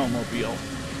first snowmobile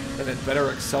that had better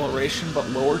acceleration but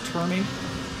lower turning.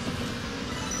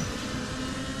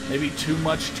 Maybe too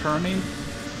much turning.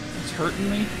 It's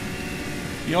hurting me.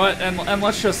 You know what? And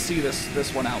let's just see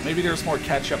this one out. Maybe there's more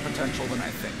catch-up potential than I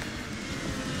think.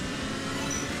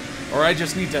 Or I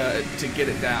just need to get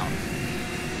it down.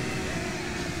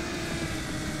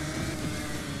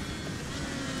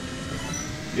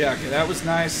 Yeah, okay, that was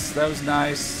nice. That was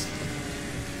nice.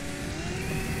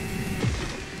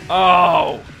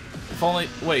 Oh! If only...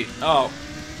 Wait, oh.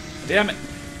 Damn it.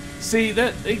 See,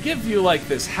 they give you, like,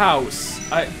 this house.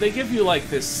 They give you, like,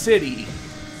 this city.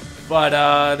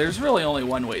 But, there's really only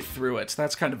one way through it.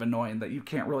 That's kind of annoying that you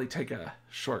can't really take a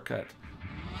shortcut.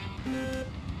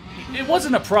 It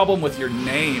wasn't a problem with your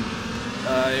name.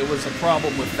 It was a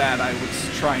problem with that I was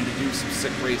trying to do some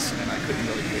sick racing and I couldn't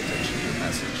really pay attention to your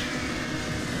message.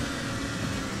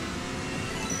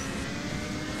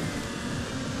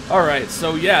 Alright,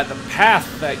 so yeah, the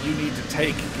path that you need to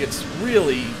take gets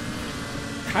really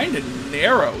kind of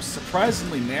narrow,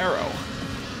 surprisingly narrow.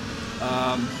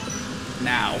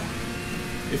 Now,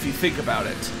 if you think about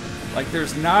it. Like,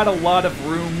 there's not a lot of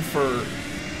room for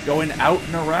going out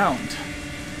and around.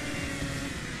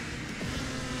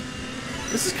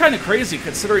 This is kind of crazy,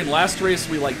 considering last race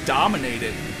we, like,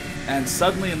 dominated, and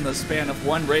suddenly in the span of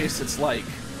one race, it's like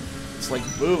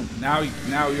boom. Now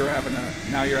you're having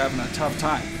a tough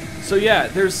time. So yeah,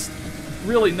 there's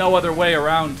really no other way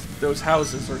around those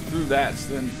houses or through that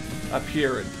than up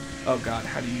here. And oh God,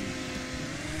 how do you?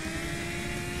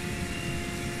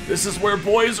 This is where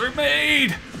boys are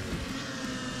made.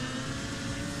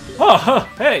 Oh, huh,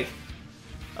 hey.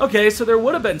 Okay, so there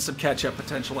would have been some catch-up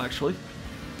potential actually.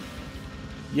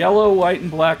 Yellow, white,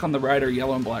 and black on the rider,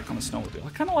 yellow and black on the snowmobile. I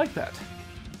kind of like that.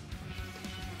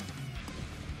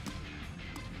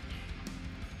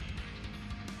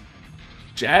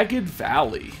 Jagged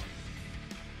Valley.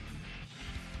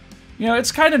 You know,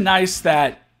 it's kind of nice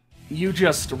that you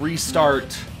just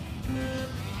restart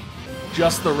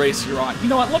just the race you're on. You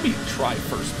know what? Let me try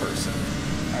first person.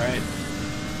 Alright.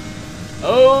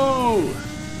 Oh!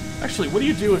 Actually, what do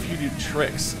you do if you do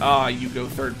tricks? Ah, you go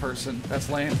third person.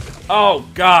 That's lame. Oh,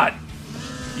 God.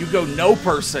 You go no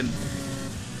person.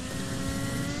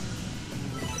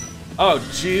 Oh,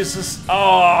 Jesus.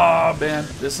 Oh, man.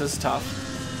 This is tough.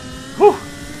 Whew.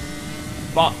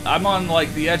 I'm on,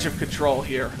 like, the edge of control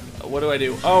here. What do I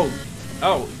do? Oh.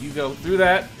 Oh, you go through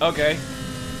that. Okay.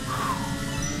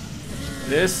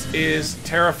 This is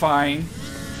terrifying.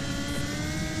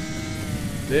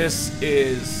 This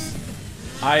is...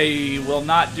 I will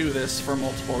not do this for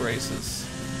multiple races.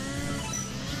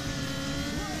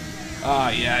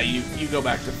 Yeah, you go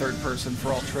back to third person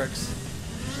for all tricks.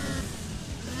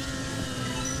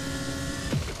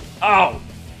 Oh!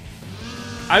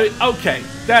 Okay,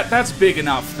 that's big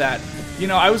enough that, you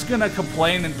know, I was gonna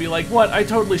complain and be like, what, I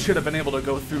totally should have been able to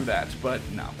go through that, but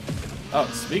no. Oh,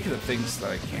 speaking of things that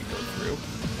I can't go through.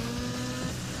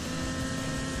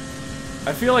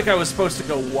 I feel like I was supposed to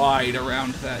go wide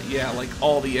around that, yeah, like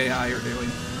all the AI are doing.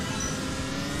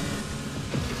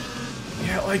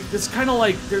 Yeah, like, it's kind of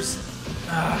like, there's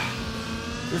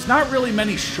not really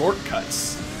many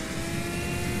shortcuts.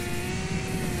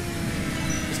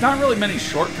 There's not really many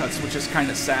shortcuts, which is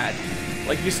kind of sad.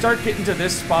 Like, you start getting to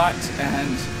this spot,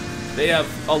 and They have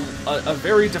a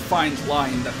very defined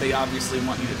line that they obviously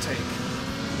want you to take.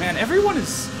 Man, everyone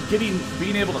is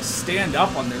being able to stand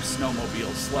up on their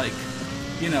snowmobiles, like,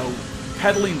 you know,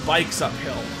 pedaling bikes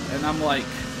uphill. And I'm like,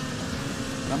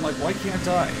 why can't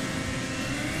I?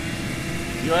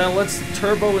 Yeah, let's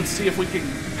turbo and see if we can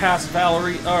pass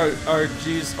Valerie, or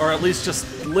at least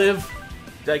just live.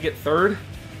 Did I get third?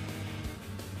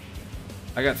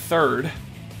 I got third.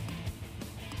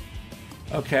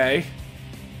 Okay.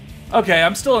 Okay,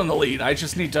 I'm still in the lead. I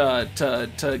just need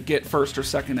to get first or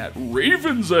second at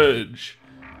Raven's Edge.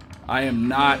 I am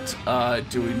not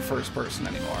doing first person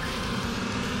anymore.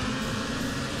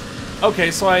 Okay,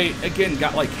 so I, again,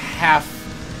 got like half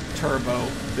turbo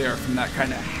there from that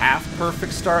kind of half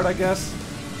perfect start, I guess.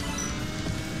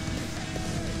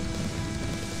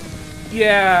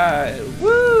 Yeah,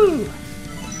 woo!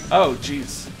 Oh,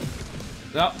 jeez.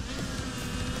 No.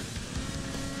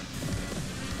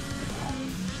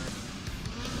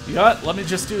 You know what? Let me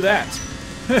just do that.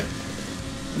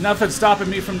 Nothing stopping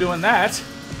me from doing that.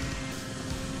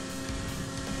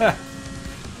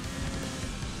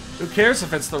 Who cares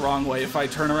if it's the wrong way if I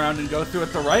turn around and go through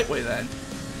it the right way then?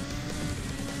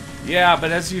 Yeah,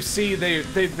 but as you see,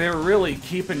 they're really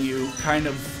keeping you kind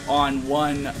of on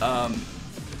one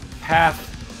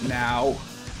path now.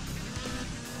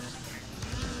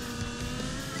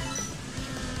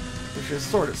 Which is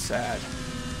sort of sad.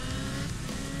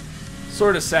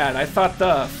 Sort of sad. I thought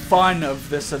the fun of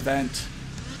this event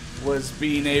was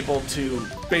being able to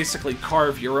basically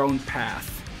carve your own path.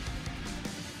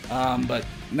 But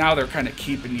now they're kind of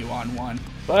keeping you on one.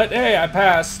 But hey, I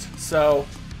passed, so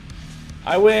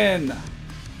I win.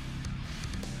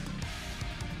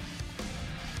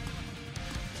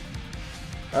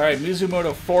 Alright,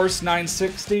 Mizumoto Force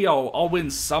 960. I'll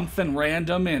win something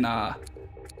random in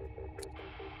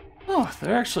Oh,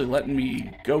 they're actually letting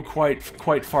me go quite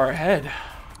far ahead.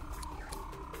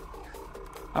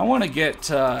 I want to get,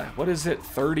 what is it,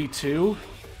 32?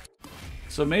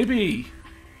 So maybe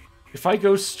if I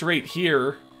go straight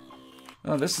here...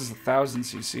 Oh, this is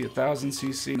 1,000cc,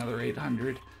 1,000cc, another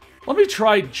 800. Let me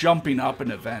try jumping up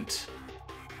an event.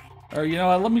 Or, you know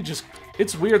what, let me just...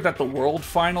 It's weird that the World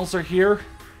Finals are here.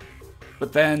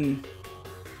 But then...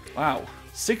 Wow,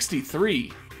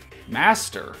 63.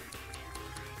 Master.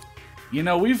 You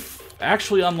know, we've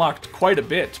actually unlocked quite a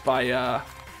bit by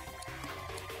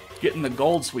getting the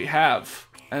golds we have.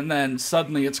 And then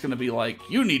suddenly it's going to be like,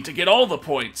 you need to get all the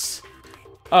points.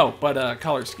 Oh, but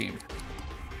color scheme.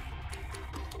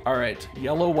 Alright,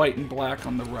 yellow, white, and black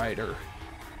on the rider.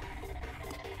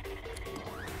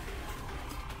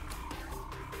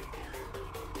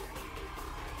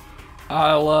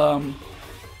 I'll,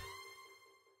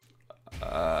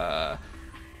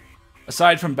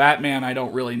 aside from Batman, I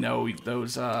don't really know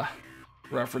those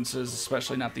references,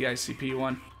 especially not the ICP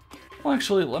one. Well,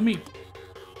 actually, let me...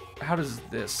 How does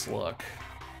this look?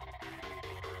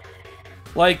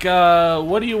 Like,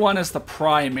 what do you want as the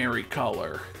primary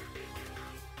color?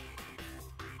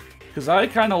 Because I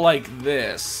kind of like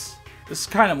this. This is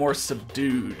kind of more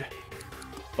subdued.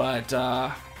 But,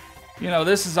 you know,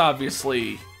 this is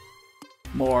obviously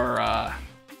more,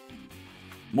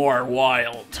 more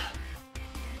wild.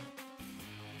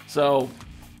 So,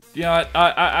 you know,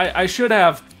 I should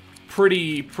have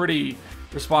pretty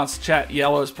response to chat.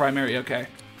 Yellow is primary, okay.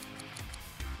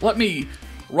 Let me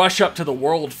rush up to the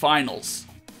World Finals.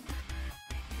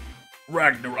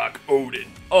 Ragnarok Odin.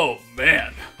 Oh,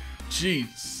 man.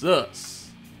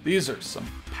 Jesus. These are some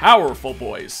powerful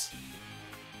boys.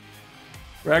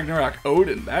 Ragnarok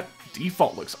Odin. That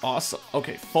default looks awesome.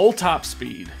 Okay, full top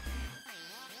speed.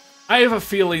 I have a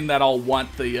feeling that I'll want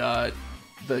the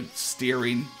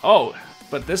steering. Oh,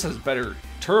 but this has better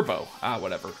turbo. Ah,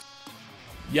 whatever.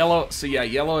 Yellow. So yeah,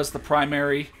 yellow is the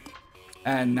primary.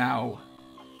 And now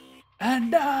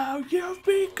you've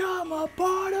become a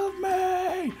part of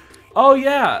me. Oh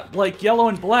yeah, like yellow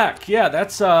and black. Yeah,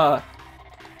 that's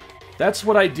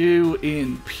what I do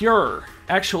in pure.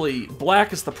 Actually,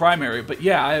 black is the primary, but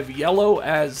yeah, I have yellow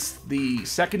as the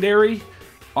secondary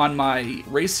on my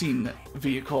racing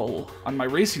vehicle, on my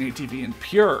racing ATV in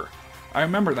pure. I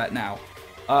remember that now.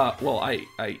 Well, I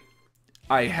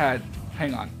had,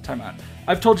 hang on, time out.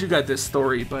 I've told you guys this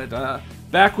story, but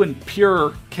back when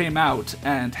Pure came out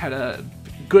and had a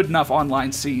good enough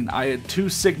online scene, I had 2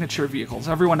 signature vehicles.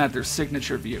 Everyone had their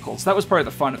signature vehicles. That was part of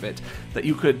the fun of it, that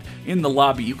you could, in the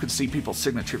lobby, you could see people's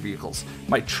signature vehicles.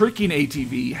 My tricking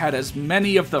ATV had as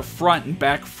many of the front and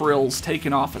back frills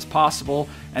taken off as possible,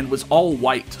 and was all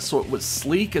white, so it was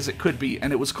sleek as it could be,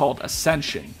 and it was called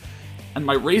Ascension. And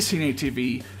my racing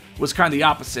ATV was kind of the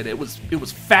opposite. It was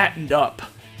fattened up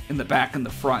in the back and the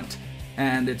front.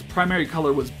 and its primary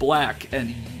color was black,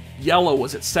 and yellow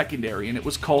was its secondary, and it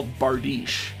was called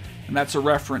Bardiche. And that's a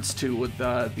reference to with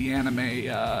the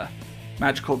anime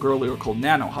magical girl lyrical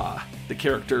Nanoha, the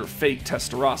character Fate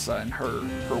Testarossa, and her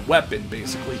weapon,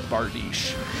 basically,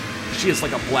 Bardiche. She has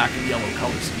like a black and yellow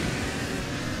color scheme.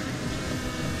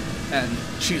 And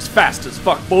she's fast as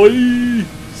fuck, boy!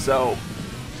 So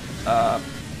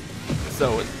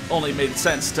it only made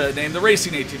sense to name the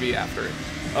racing ATV after it.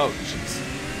 Oh, jeez.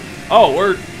 Oh,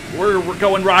 we're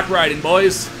going rock riding,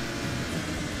 boys.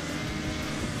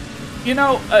 You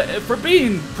know, for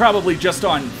being probably just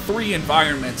on 3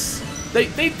 environments, they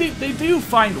do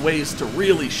find ways to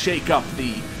really shake up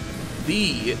the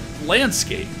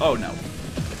landscape. Oh no.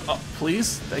 Oh,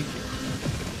 please? Thank you.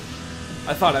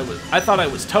 I thought I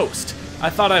was toast. I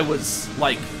thought I was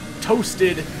like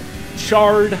toasted,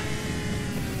 charred,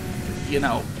 you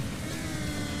know,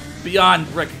 beyond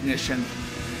recognition.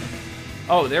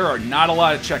 Oh, there are not a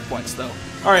lot of checkpoints though.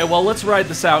 All right, well, let's ride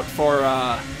this out for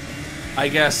I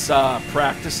guess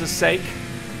practice's sake.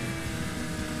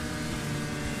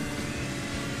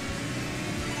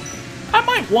 I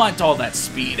might want all that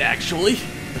speed, actually.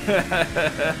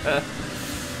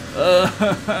 Oh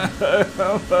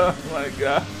my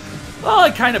god. Well,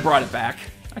 I kind of brought it back.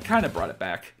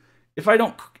 If I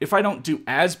don't do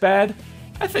as bad,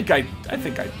 I think I'd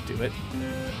do it.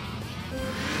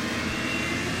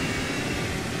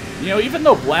 You know, even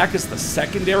though black is the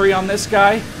secondary on this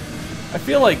guy, I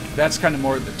feel like that's kind of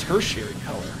more the tertiary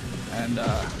color. And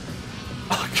oh,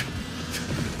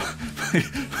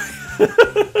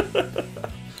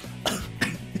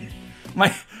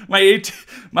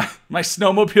 my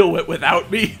snowmobile went without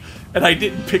me, and I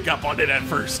didn't pick up on it at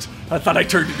first. I thought I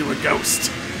turned into a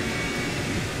ghost.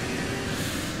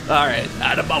 Alright,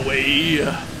 out of my way.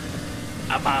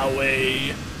 Out my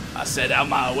way. I said out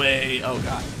my way. Oh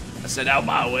god. I said out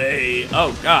my way.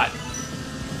 Oh god.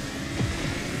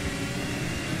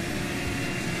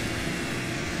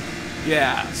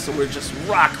 Yeah, so we're just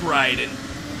rock riding.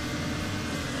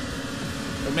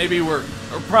 Or maybe we're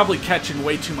probably catching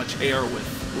way too much air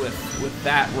with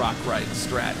that rock ride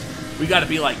strat. We gotta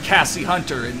be like Cassie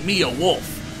Hunter and Mia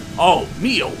Wolf. Oh,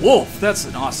 Mia Wolf, that's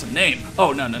an awesome name.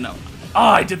 Oh, no. Oh,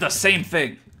 I did the same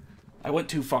thing. I went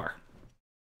too far.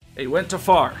 It went too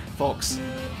far, folks.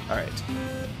 Alright.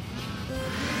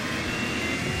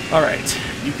 Alright,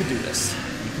 you can do this.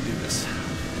 You can do this.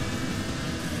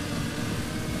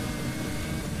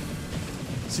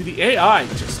 See, the AI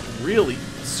just really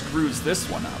screws this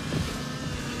one up.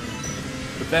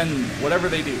 But then, whatever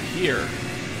they do here,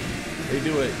 they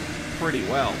do it pretty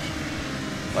well.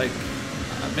 Like,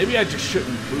 maybe I just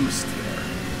shouldn't boost there.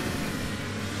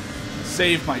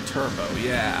 Save my turbo,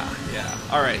 yeah.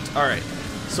 Alright.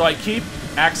 So I keep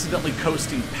accidentally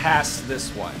coasting past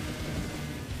this one.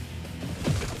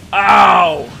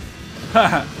 Ow!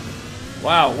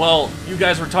 Wow, well, you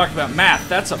guys were talking about math.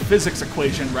 That's a physics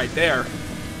equation right there.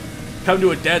 Come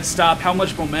to a dead stop, how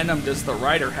much momentum does the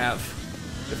rider have?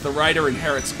 If the rider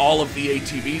inherits all of the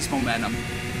ATV's momentum,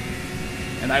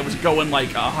 and I was going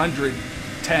like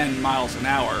 110 miles an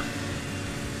hour.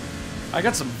 I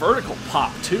got some vertical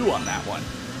pop too on that one.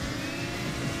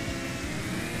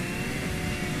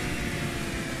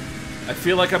 I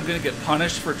feel like I'm gonna get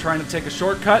punished for trying to take a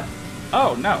shortcut.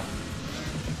 Oh, no.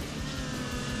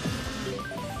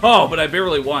 Oh, but I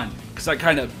barely won, because I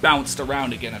kind of bounced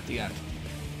around again at the end.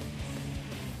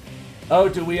 Oh,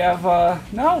 do we have,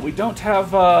 no, we don't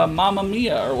have, Mamma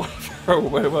Mia, or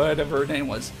whatever her name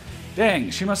was.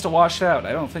 Dang, she must have washed out.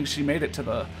 I don't think she made it to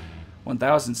the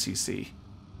 1000cc.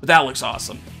 But that looks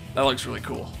awesome. That looks really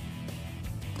cool.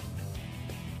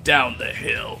 Down the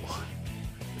hill.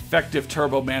 Effective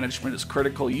turbo management is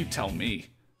critical, you tell me.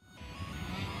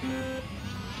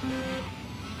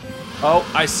 Oh,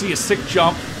 I see a sick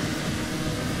jump.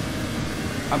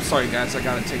 I'm sorry, guys, I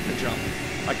gotta take the jump.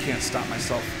 I can't stop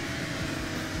myself.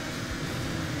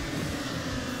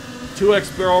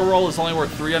 2x barrel roll is only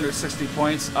worth 360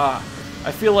 points. I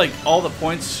feel like all the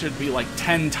points should be like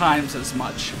 10 times as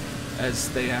much as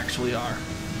they actually are.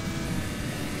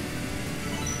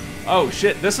 Oh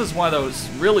shit, this is one of those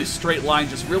really straight line,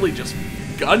 just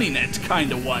gunning it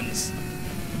kind of ones.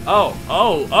 Oh,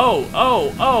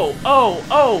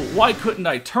 why couldn't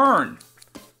I turn?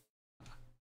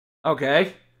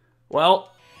 Okay,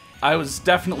 well, I was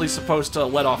definitely supposed to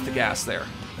let off the gas there.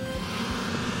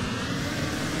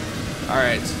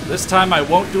 Alright, this time I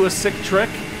won't do a sick trick.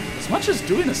 As much as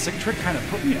doing a sick trick kind of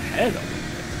put me ahead a little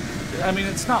bit. I mean,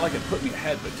 it's not like it put me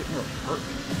ahead, but it didn't really hurt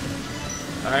me.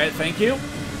 Alright, thank you.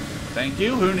 Thank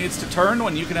you. Who needs to turn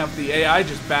when you can have the AI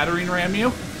just battering ram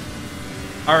you?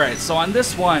 Alright, so on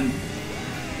this one,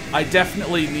 I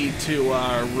definitely need to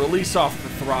release off the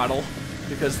throttle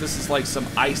because this is like some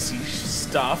icy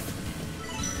stuff.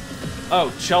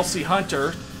 Oh, Chelsea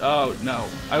Hunter. Oh, no.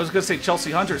 I was going to say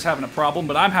Chelsea Hunter's having a problem,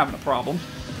 but I'm having a problem.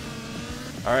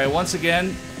 All right, once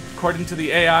again, according to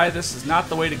the AI, this is not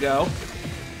the way to go.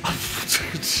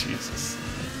 Jesus.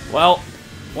 Well,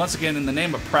 once again, in the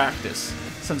name of practice,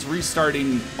 since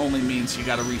restarting only means you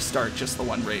got to restart just the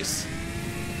one race.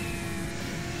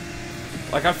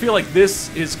 Like, I feel like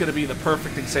this is going to be the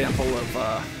perfect example of,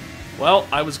 well,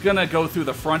 I was going to go through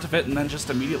the front of it and then just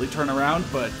immediately turn around,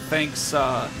 but thanks,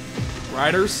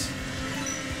 riders.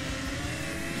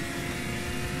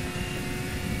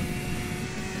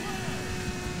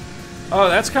 Oh,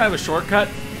 that's kind of a shortcut.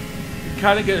 You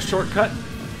kind of get a shortcut.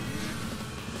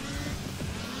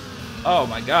 Oh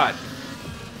my god.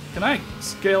 Can I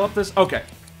scale up this? Okay.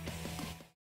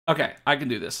 Okay, I can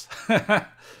do this.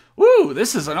 Woo,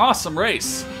 this is an awesome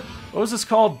race. What was this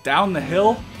called? Down the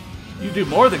hill? You do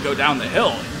more than go down the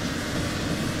hill.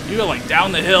 You go like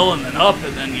down the hill and then up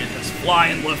and then you're just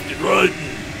flying left and right.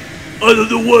 And I don't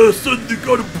know why I suddenly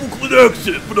got a Brooklyn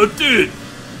accent, but I did.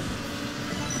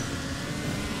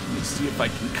 Let me see if I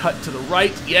can cut to the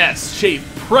right. Yes, shave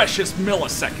precious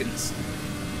milliseconds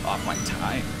off my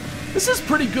time. This is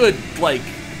pretty good, like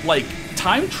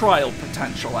time trial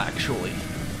potential, actually.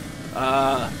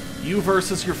 You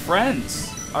versus your friends.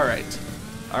 Alright.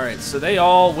 Alright, so they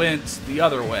all went the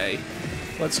other way.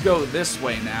 Let's go this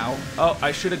way now. Oh,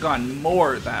 I should have gone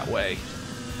more that way.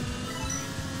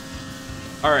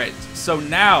 Alright, so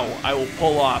now I will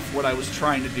pull off what I was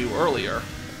trying to do earlier.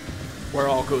 Where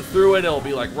I'll go through it, it'll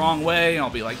be like wrong way, and I'll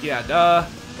be like, yeah, duh.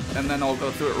 And then I'll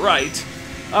go through it right.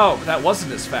 Oh, that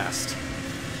wasn't as fast.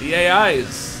 The AI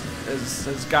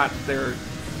has got their...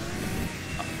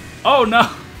 Oh no!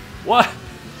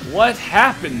 What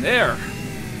happened there?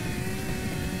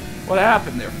 What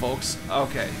happened there, folks?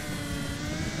 Okay.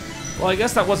 Well, I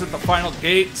guess that wasn't the final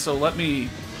gate, so let me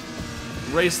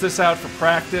race this out for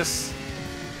practice.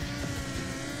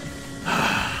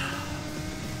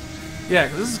 Yeah,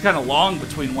 because this is kind of long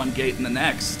between one gate and the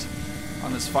next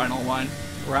on this final one.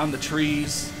 Around the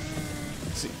trees.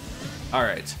 Let's see.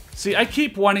 Alright. See, I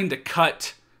keep wanting to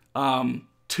cut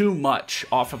too much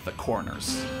off of the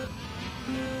corners.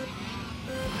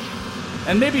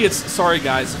 And maybe it's, sorry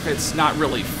guys, if it's not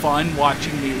really fun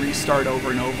watching me restart over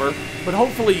and over, but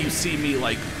hopefully you see me,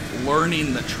 like,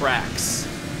 learning the tracks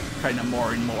kind of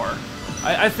more and more.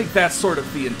 I think that's sort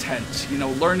of the intent, you know,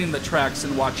 learning the tracks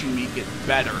and watching me get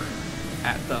better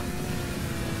at them.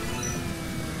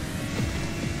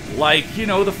 Like, you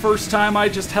know, the first time I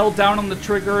just held down on the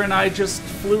trigger and I just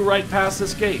flew right past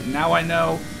this gate. Now I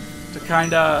know to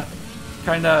kind of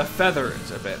feather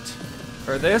it a bit.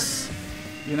 Or this,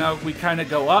 you know, we kind of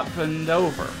go up and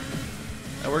over.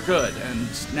 And we're good. And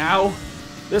now,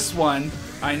 this one,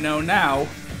 I know now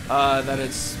that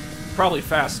it's probably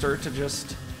faster to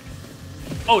just...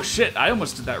 Oh shit, I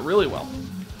almost did that really well.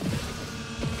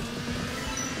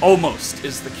 Almost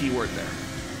is the key word there.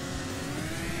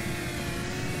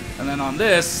 And then on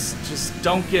this, just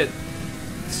don't get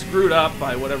screwed up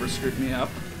by whatever screwed me up.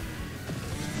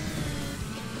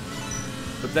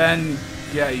 But then,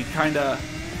 yeah, you kind of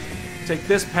take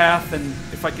this path, and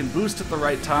if I can boost at the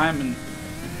right time, and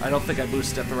I don't think I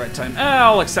boosted at the right time,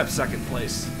 I'll accept second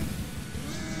place.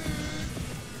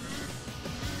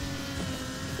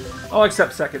 I'll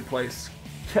accept second place.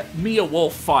 Mia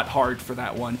Wolf fought hard for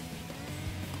that one.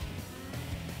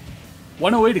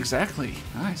 108 exactly.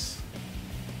 Nice.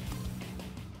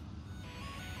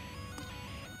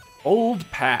 Old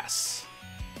Pass.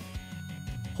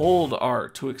 Hold R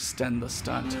to extend the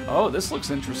stunt. Oh, this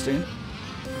looks interesting.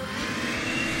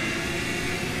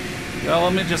 Well,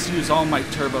 let me just use all my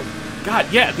turbo. God,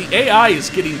 yeah, the AI is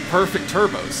getting perfect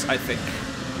turbos, I think,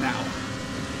 now.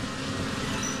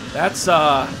 That's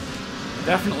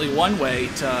definitely one way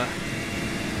to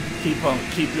keep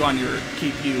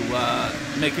you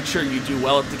making sure you do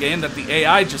well at the game, that the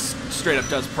AI just straight up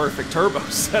does perfect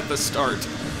turbos at the start.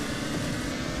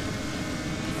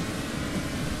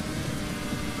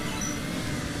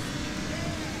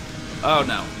 Oh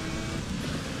no.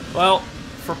 Well,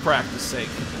 for practice sake.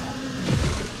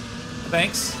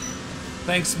 Thanks.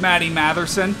 Thanks, Maddie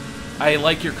Matherson. I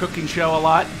like your cooking show a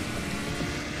lot.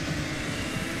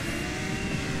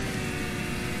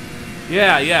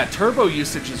 Yeah, turbo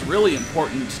usage is really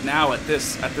important now at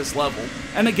this level.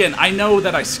 And again, I know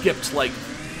that I skipped like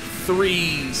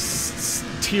 3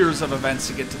 tiers of events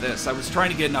to get to this. I was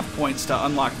trying to get enough points to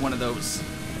unlock one of those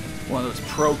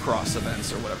pro cross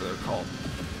events or whatever they're called.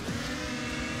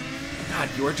 God,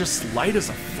 you're just light as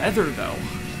a feather, though.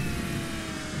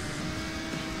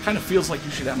 Kind of feels like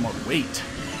you should have more weight.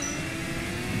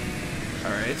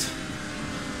 Alright.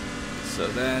 So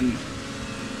then...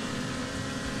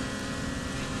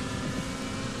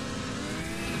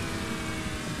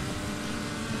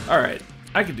 Alright,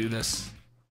 I can do this.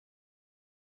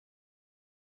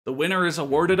 The winner is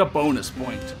awarded a bonus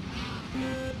point.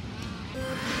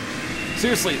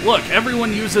 Seriously, look,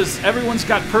 everyone's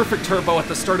got perfect turbo at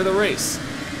the start of the race.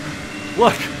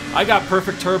 Look, I got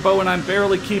perfect turbo and I'm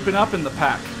barely keeping up in the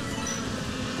pack.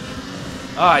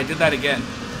 Ah, I did that again.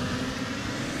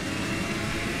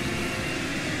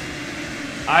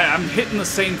 I'm hitting the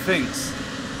same things.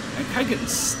 I'm kind of getting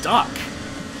stuck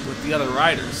with the other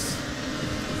riders.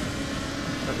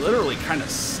 I'm literally kind of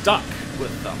stuck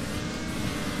with them.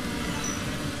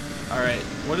 Alright,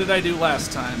 what did I do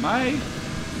last time? I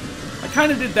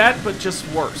kind of did that, but just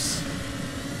worse.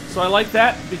 So I like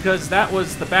that because that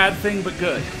was the bad thing, but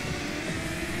good.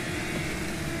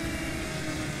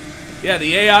 Yeah,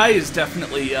 the AI is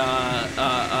definitely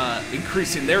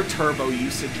increasing their turbo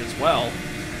usage as well.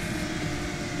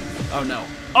 Oh no.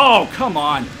 Oh, come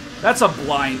on. That's a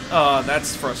blind.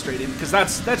 That's frustrating because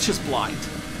that's just blind.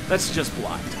 That's just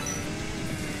blind.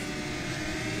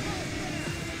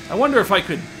 I wonder if I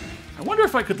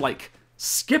could like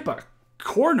skip a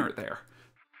corner there.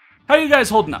 How are you guys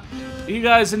holding up? Are you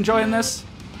guys enjoying this?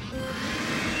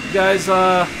 You guys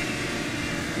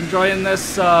enjoying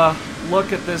this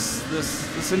look at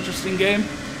this interesting game?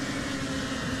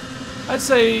 I'd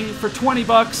say for 20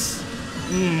 bucks,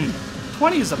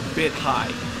 20 is a bit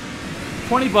high.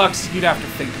 20 bucks, you'd have to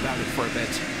think about it for a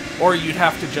bit. Or you'd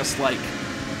have to just, like,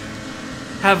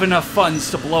 have enough funds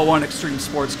to blow on extreme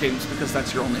sports games because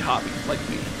that's your only hobby, like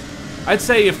me. I'd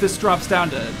say if this drops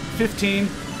down to 15,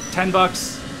 10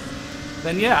 bucks,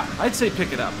 then yeah, I'd say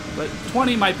pick it up. But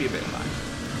 20 might be a bit high.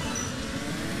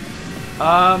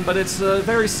 But it's a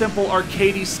very simple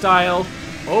arcadey style.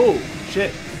 Oh,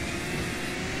 shit.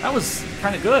 That was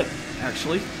kind of good,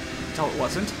 actually, until it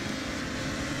wasn't.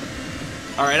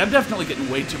 Alright, I'm definitely getting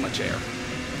way too much air.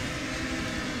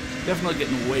 Definitely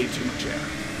getting way too much air.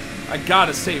 I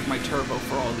gotta save my turbo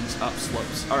for all these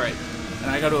upslopes. Alright, and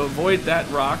I gotta avoid that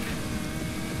rock.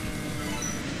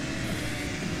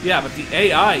 Yeah, but the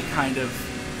AI kind of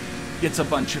gets a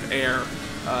bunch of air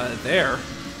there.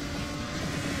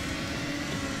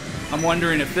 I'm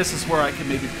wondering if this is where I can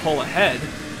maybe pull ahead.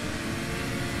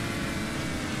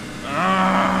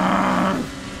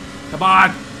 Come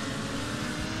on!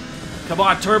 Come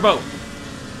on, turbo!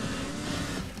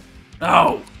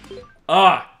 Oh!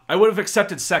 I would have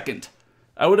accepted second.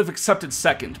 I would have accepted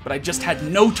second, but I just had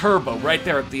no turbo right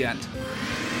there at the end.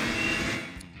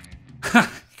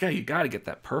 Yeah, you gotta get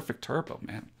that perfect turbo,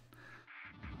 man.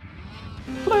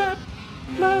 Blap,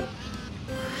 blap.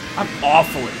 I'm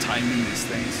awful at timing these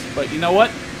things, but you know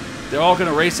what? They're all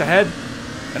gonna race ahead,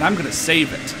 and I'm gonna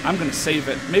save it. I'm gonna save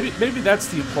it. Maybe that's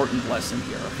the important lesson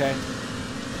here, okay?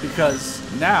 Because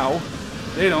now,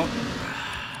 they don't...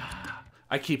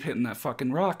 I keep hitting that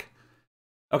fucking rock.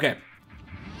 Okay.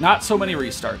 Not so many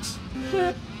restarts.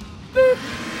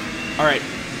 Alright.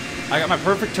 I got my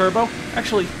perfect turbo.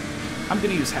 Actually, I'm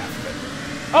gonna use half of it.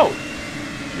 Oh!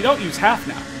 You don't use half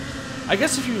now. I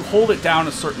guess if you hold it down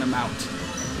a certain amount,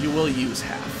 you will use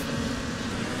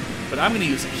half. But I'm gonna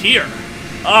use it here.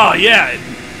 Oh, yeah!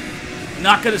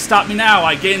 Not gonna stop me now.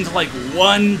 I gained, like,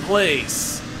 1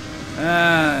 place.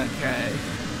 Okay.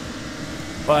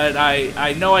 But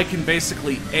I know I can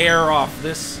basically air off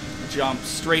this jump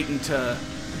straight into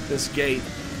this gate.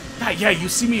 Yeah, you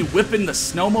see me whipping the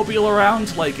snowmobile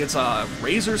around like it's a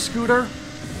razor scooter?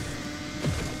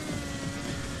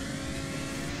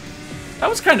 That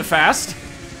was kind of fast.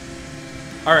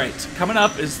 Alright, coming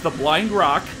up is the blind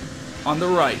rock on the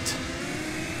right.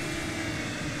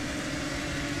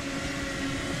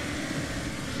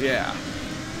 Yeah.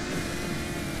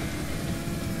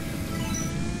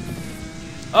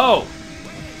 Oh!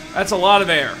 That's a lot of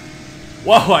air.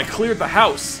 Whoa, I cleared the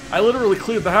house. I literally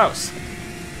cleared the house.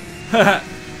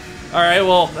 Alright,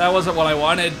 well, that wasn't what I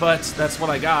wanted, but that's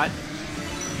what I got.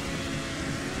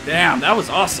 Damn, that was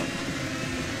awesome.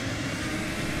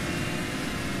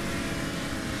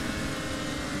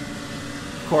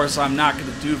 Of course, I'm not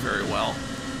going to do very well.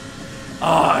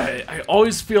 I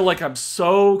always feel like I'm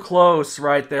so close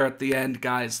right there at the end,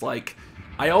 guys. Like,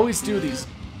 I always do these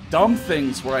dumb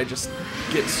things where I just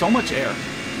get so much air.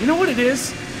 You know what it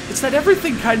is? It's that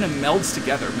everything kind of melds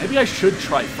together. Maybe I should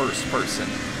try first person,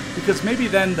 because maybe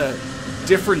then the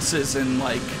differences in,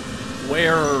 like,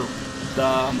 where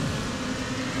the,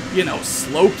 you know,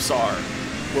 slopes are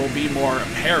will be more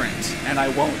apparent, and I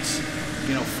won't,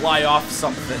 you know, fly off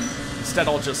something. Instead,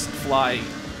 I'll just fly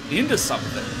into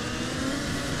something.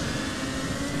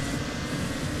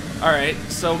 All right,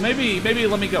 so maybe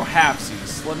let me go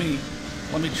halfsies. Let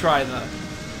me try the.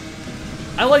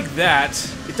 I like that.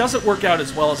 It doesn't work out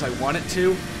as well as I want it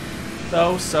to,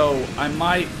 though. So I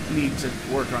might need to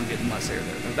work on getting less air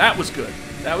there. That was good.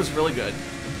 That was really good.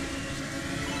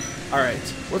 All right,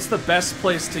 what's the best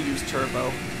place to use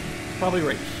turbo? Probably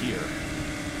right here.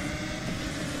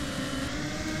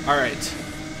 All right,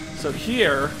 so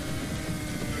here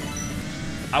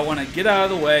I want to get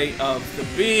out of the way of the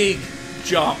big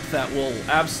jump that will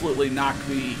absolutely knock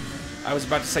me. I was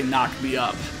about to say knock me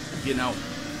up. You know,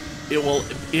 it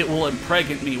will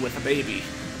impregnate me with a baby.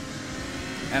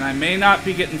 And I may not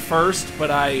be getting first, but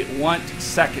I want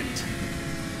second.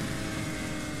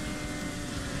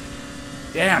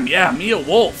 Damn, yeah, Mia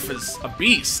Wolf is a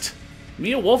beast.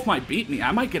 Mia Wolf might beat me.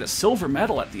 I might get a silver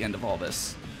medal at the end of all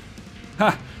this.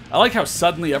 Huh. I like how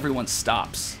suddenly everyone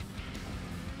stops.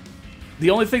 The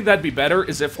only thing that'd be better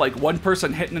is if, like, one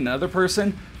person hitting another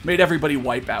person made everybody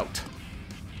wipe out.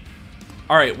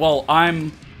 Alright, well,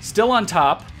 I'm still on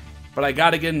top, but I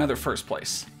gotta get another first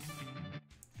place.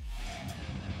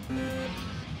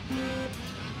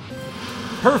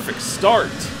 Perfect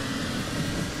start.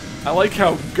 I like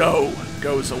how go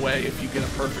goes away if you get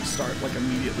a perfect start, like,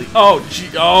 immediately. Oh, gee,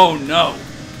 oh, no.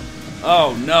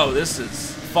 Oh, no, this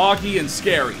is foggy and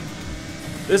scary.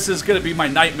 This is gonna be my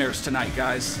nightmares tonight,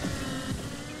 guys.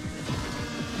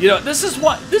 You know, this is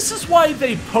why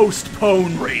they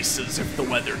postpone races if the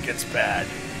weather gets bad.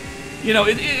 You know,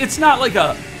 it's not like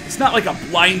a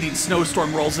blinding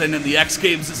snowstorm rolls in and the X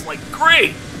Games is like,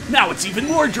 great, now it's even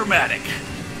more dramatic.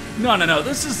 No, no, no.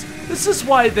 This is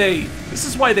why they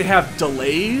have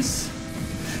delays.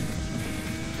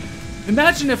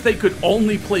 Imagine if they could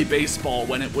only play baseball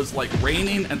when it was like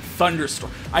raining and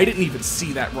thunderstorm. I didn't even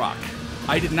see that rock.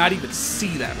 I did not even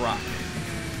see that rock.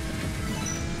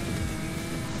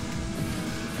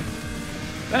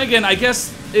 Then again, I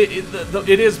guess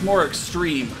it is more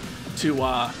extreme to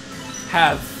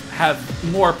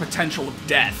have more potential of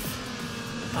death.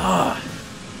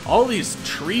 All these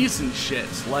trees and shit,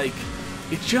 like,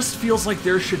 it just feels like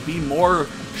there should be more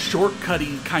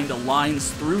shortcutting kind of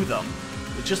lines through them.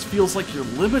 It just feels like you're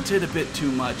limited a bit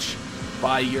too much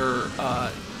by your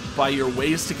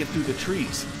ways to get through the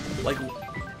trees. Like,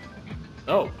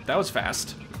 oh, that was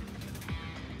fast.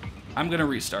 I'm gonna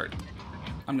restart.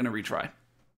 I'm gonna retry.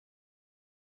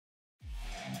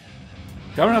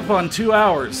 Coming up on 2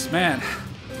 hours, man.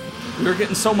 We were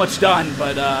getting so much done,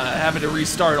 but having to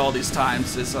restart all these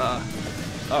times is, oh,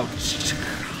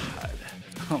 God.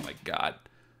 Oh my God.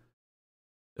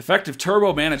 Effective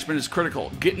turbo management is critical.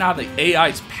 Getting out of the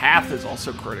AI's path is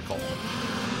also critical.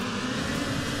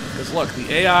 Because look,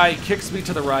 the AI kicks me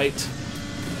to the right,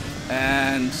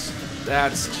 and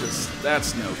that's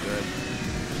no good.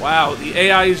 Wow, the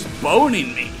AI is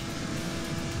boning me.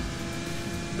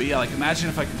 But yeah, like, imagine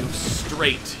if I could go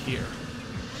straight here.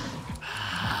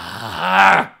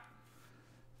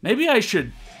 Maybe I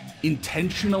should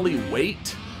intentionally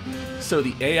wait so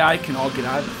the AI can all get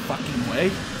out of the fucking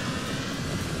way.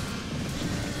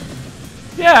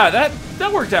 Yeah,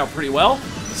 that worked out pretty well.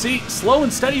 See, slow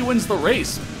and steady wins the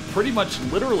race. Pretty much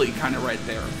literally kind of right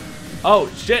there. Oh,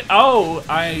 shit. Oh,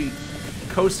 I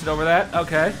coasted over that.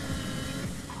 Okay.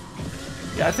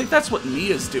 Yeah, I think that's what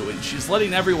Mia's doing. She's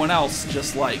letting everyone else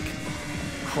just, like,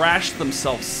 crash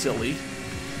themselves silly.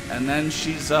 And then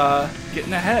she's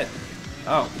getting ahead.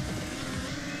 Oh.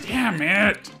 Damn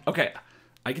it. Okay,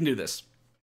 I can do this.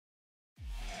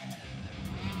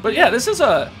 But yeah, this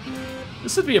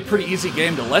would be a pretty easy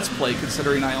game to let's play,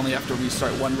 considering I only have to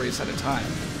restart one race at a time.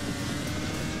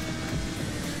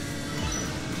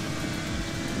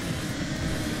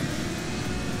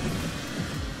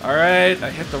 Alright,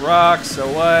 I hit the rock, so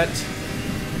what?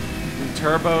 Do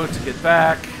turbo to get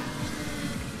back.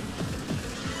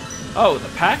 Oh, the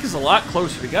pack is a lot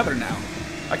closer together now.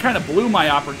 I kind of blew my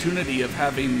opportunity of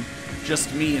having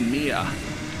just me and Mia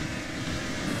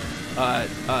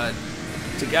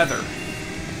together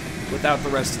without the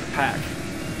rest of the pack.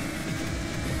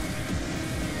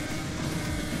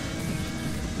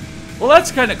 Well,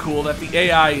 that's kind of cool that the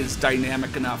AI is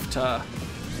dynamic enough to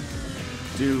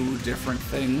do different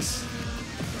things.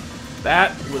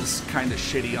 That was kind of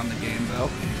shitty on the game, though.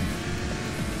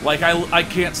 Like, I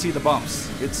can't see the bumps.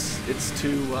 It's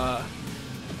too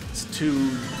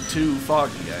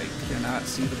foggy. I cannot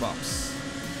see the bumps.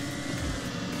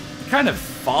 You kind of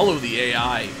follow the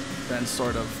AI, then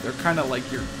sort of. They're kind of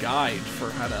like your guide for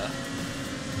how to.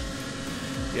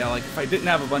 Yeah, like if I didn't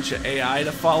have a bunch of AI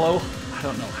to follow, I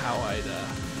don't know how I'd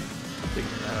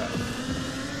figure that out.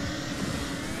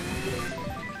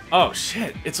 Oh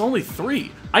shit! It's only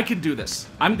 3. I can do this.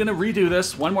 I'm gonna redo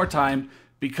this one more time.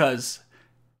 because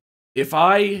if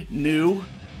I knew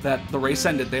that the race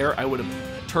ended there, I would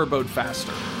have turboed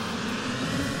faster.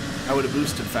 I would have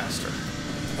boosted faster.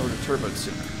 I would have turboed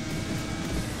sooner.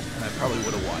 And I probably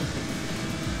would have won.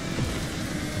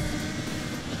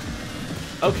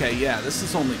 Okay, yeah, this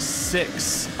is only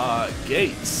 6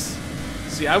 gates.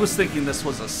 See, I was thinking this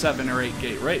was a 7 or 8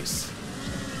 gate race.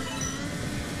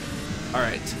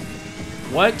 Alright.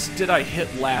 What did I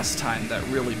hit last time that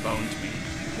really boned me?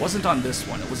 It wasn't on this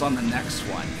one, it was on the next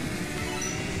one.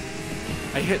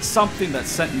 I hit something that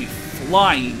sent me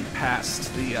flying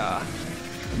past the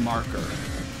marker.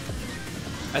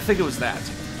 I think it was that.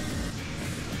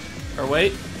 Or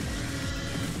wait.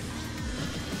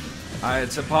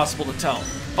 It's impossible to tell.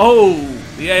 Oh!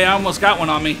 The AI almost got one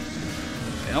on me.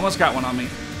 It almost got one on me.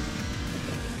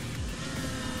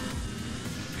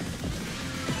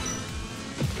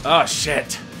 Oh,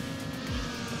 shit.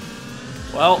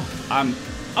 Well,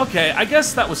 okay, I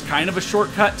guess that was kind of a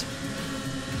shortcut.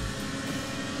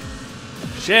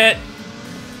 Shit!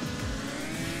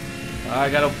 I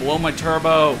gotta blow my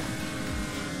turbo.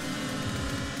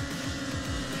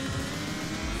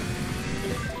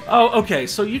 Oh, okay,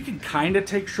 so you can kind of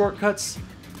take shortcuts.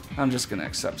 I'm just gonna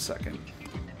accept second.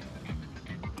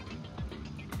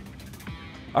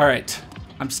 Alright,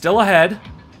 I'm still ahead.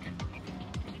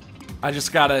 I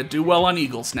just gotta do well on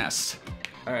Eagle's Nest.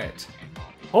 Alright.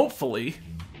 Hopefully...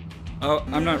 Oh,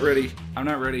 I'm not ready. I'm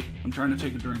not ready. I'm trying to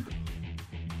take a drink.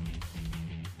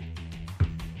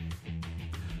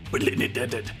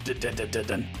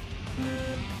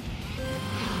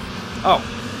 Oh.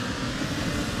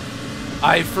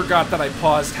 I forgot that I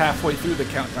paused halfway through the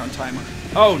countdown timer.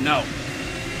 Oh, no.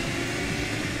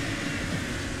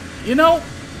 You know,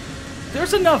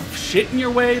 there's enough shit in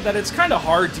your way that it's kind of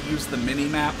hard to use the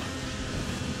mini-map.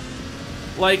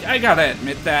 Like, I gotta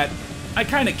admit that. I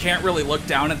kind of can't really look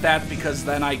down at that because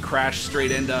then I crash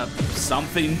straight into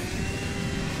something.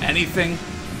 Anything.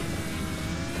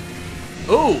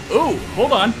 Ooh, ooh,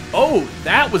 hold on. Oh,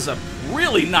 that was a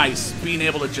really nice being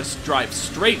able to just drive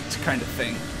straight kind of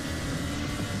thing.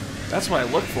 That's what I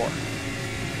look for.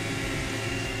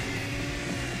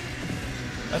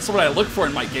 That's what I look for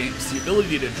in my games, the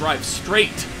ability to drive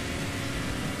straight.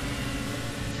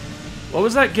 What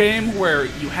was that game where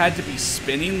you had to be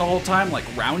spinning the whole time, like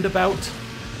Roundabout?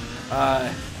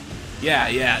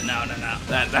 Yeah, no.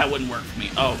 That wouldn't work for me.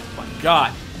 Oh my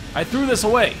god. I threw this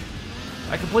away.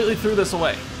 I completely threw this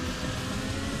away.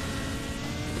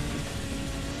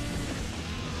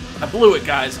 I blew it,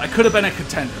 guys. I could have been a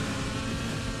contender.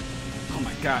 Oh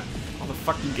my god. All the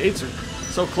fucking gates are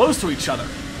so close to each other.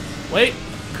 Wait.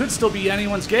 Could still be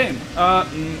anyone's game.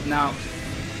 No.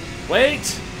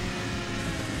 Wait.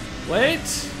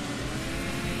 Wait.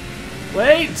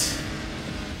 Wait.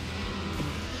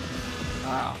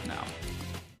 Oh, no.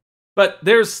 But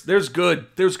there's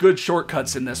good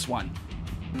shortcuts in this one.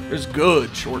 There's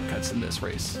good shortcuts in this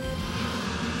race.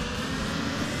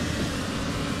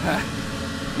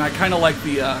 And I kind of like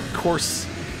the course.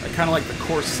 I kind of like the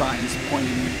course signs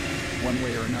pointing one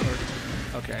way or another.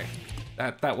 Okay,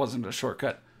 that wasn't a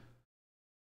shortcut.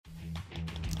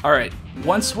 All right,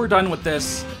 once we're done with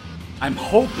this, I'm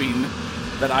hoping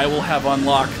that I will have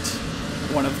unlocked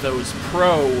one of those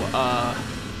pro.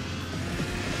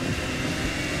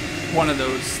 One of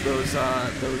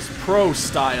those pro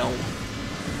style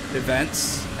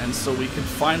events, and so we can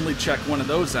finally check one of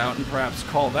those out and perhaps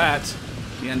call that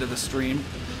the end of the stream.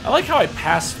 I like how I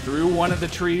passed through one of the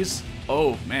trees.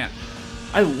 Oh man,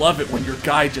 I love it when your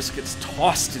guy just gets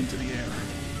tossed into the air.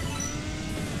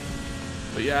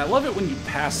 But yeah, I love it when you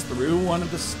pass through one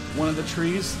of the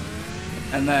trees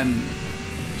and then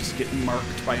just get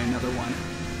marked by another one.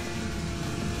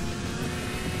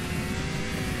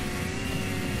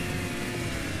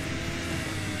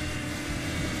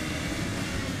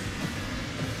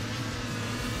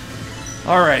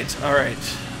 Alright.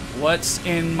 What's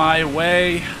in my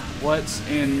way? What's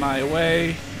in my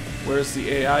way? Where's the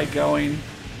AI going?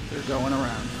 They're going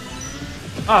around.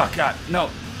 Oh, God. No,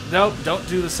 don't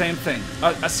do the same thing.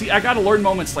 See, I gotta learn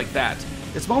moments like that.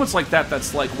 It's moments like that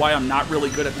that's like why I'm not really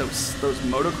good at those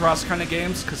motocross kind of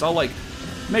games, because I'll like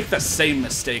make the same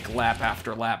mistake lap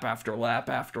after lap after lap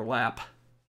after lap.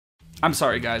 I'm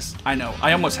sorry, guys. I know.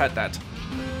 I almost had that.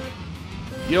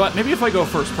 You know what? Maybe if I go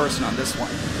first person on this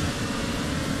one.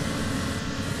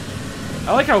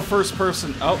 I like how first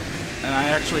person... Oh, and I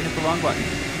actually hit the wrong button.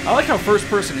 I like how first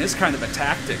person is kind of a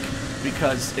tactic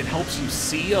because it helps you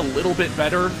see a little bit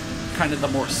better, kind of the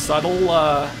more subtle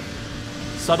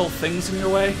things in your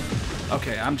way.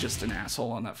 Okay, I'm just an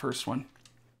asshole on that first one.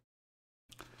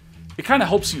 It kind of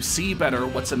helps you see better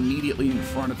what's immediately in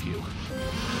front of you.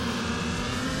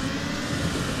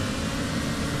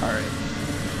 Alright.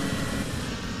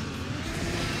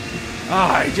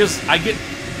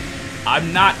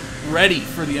 I'm not ready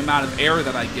for the amount of air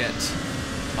that I get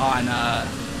on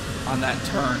that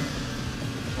turn.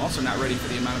 I'm also not ready for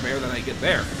the amount of air that I get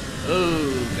there.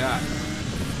 Oh, God.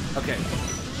 Okay.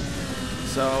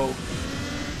 So,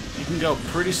 you can go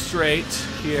pretty straight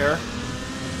here.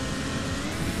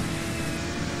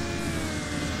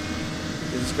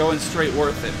 Is going straight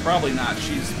worth it? Probably not.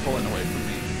 She's pulling away from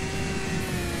me.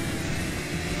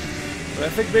 But I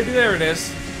think maybe there it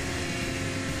is.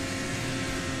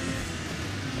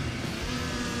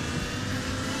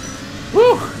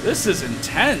 Whew! This is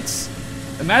intense.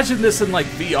 Imagine this in like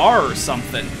VR or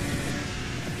something.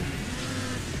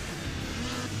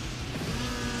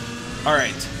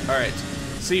 Alright, alright.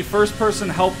 See, first person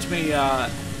helped me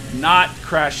not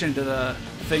crash into the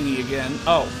thingy again.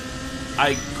 Oh,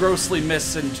 I grossly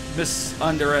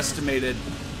underestimated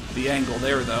the angle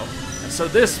there, though. And so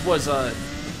this was a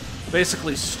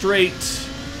basically straight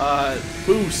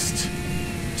boost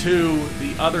to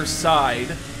the other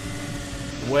side,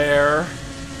 where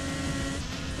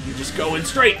you just go in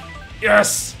straight.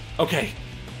 Yes! Okay.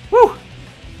 Woo!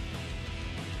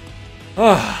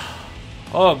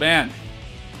 Oh, man.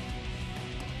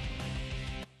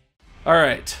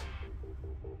 Alright.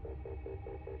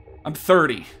 I'm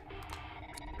 30.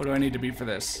 What do I need to be for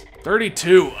this?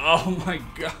 32. Oh my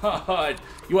god.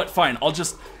 You know what? Fine. I'll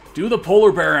just do the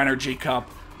Polar Bear Energy Cup.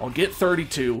 I'll get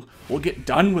 32. We'll get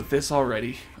done with this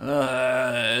already.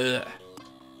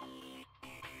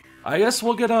 I guess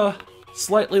we'll get a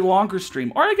slightly longer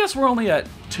stream. Or I guess we're only at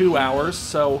 2 hours,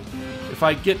 so if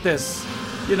I get this,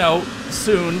 you know,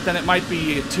 soon, then it might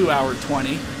be a 2 hour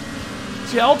 20.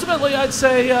 So yeah, ultimately I'd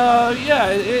say, yeah,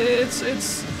 it's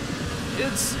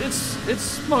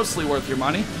mostly worth your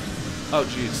money. Oh,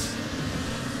 jeez.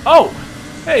 Oh!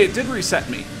 Hey, it did reset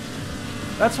me.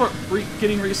 That's what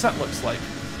getting reset looks like.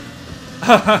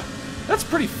 That's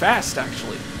pretty fast,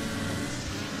 actually.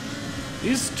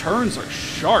 These turns are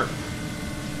sharp.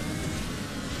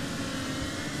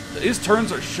 These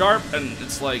turns are sharp, and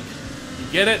it's like, you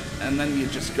get it, and then you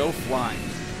just go flying.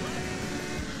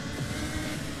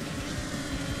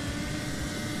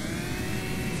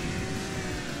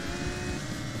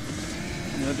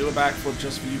 I'm gonna do a backflip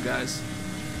just for you guys.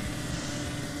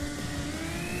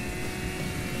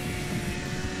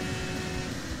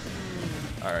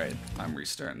 Alright, I'm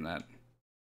restarting that.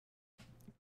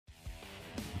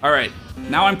 Alright,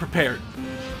 now I'm prepared.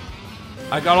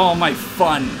 I got all my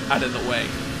fun out of the way.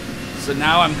 So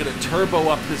now I'm gonna turbo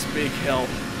up this big hill.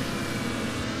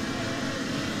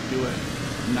 Do a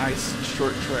nice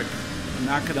short trick. I'm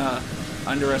not gonna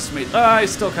underestimate. I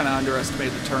still kind of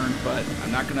underestimate the turn, but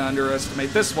I'm not gonna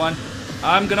underestimate this one.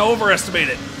 I'm gonna overestimate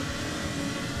it.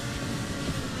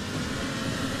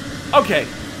 Okay,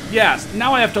 yes,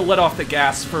 now I have to let off the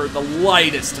gas for the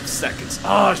lightest of seconds.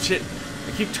 Oh shit,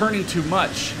 I keep turning too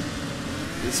much.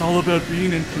 It's all about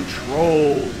being in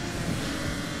control.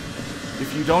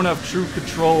 If you don't have true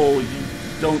control, you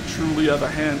don't truly have a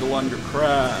handle on your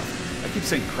craft. I keep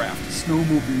saying craft,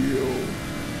 snowmobile.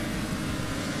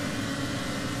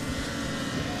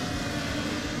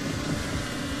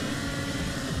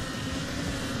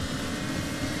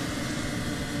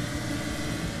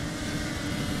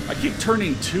 I keep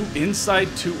turning too inside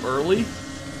too early.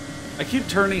 I keep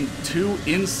turning too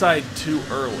inside too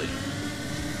early.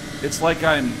 It's like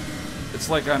I'm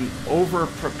over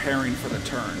preparing for the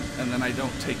turn, and then I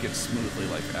don't take it smoothly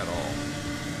like at all.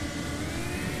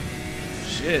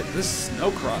 Shit, this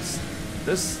snowcross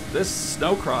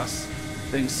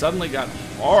thing suddenly got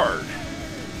hard.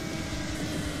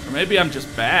 Or maybe I'm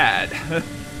just bad.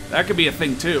 That could be a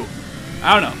thing too.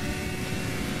 I don't know.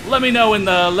 Let me know in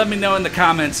the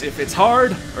comments if it's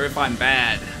hard or if I'm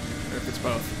bad, or if it's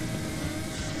both.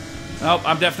 Nope,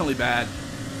 I'm definitely bad.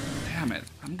 Damn it,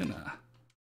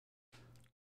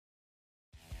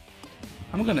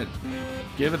 I'm gonna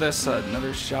give this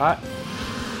another shot.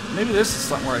 Maybe this is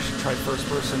something where I should try first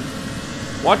person.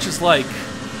 Watch is like,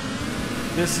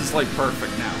 this is like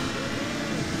perfect now.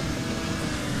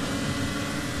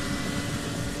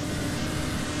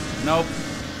 Nope.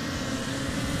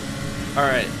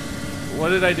 Alright, what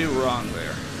did I do wrong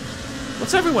there?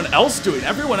 What's everyone else doing?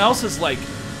 Everyone else is like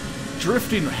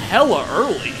drifting hella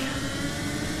early.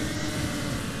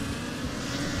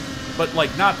 But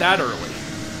like not that early.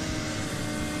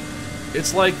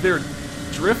 It's like they're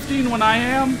drifting when I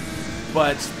am,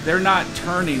 but they're not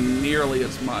turning nearly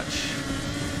as much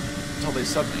until they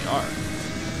suddenly are.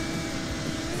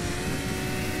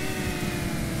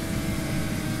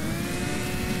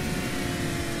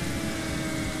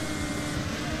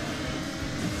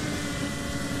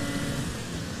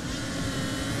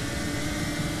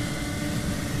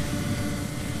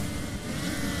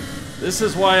 This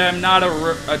is why I'm not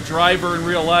a driver in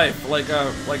real life, like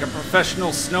a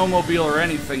professional snowmobile or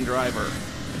anything driver.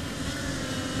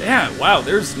 Yeah, wow,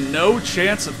 there's no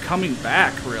chance of coming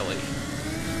back, really.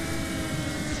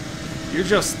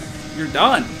 You're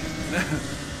done.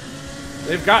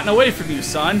 They've gotten away from you,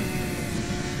 son.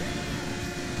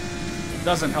 It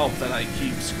doesn't help that I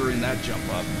keep screwing that jump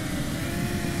up.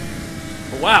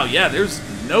 But wow, yeah, there's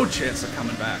no chance of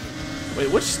coming back. Wait,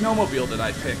 which snowmobile did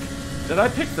I pick? Did I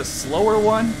pick the slower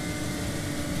one?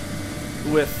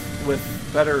 With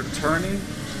better turning?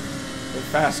 The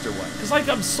faster one? Because, like,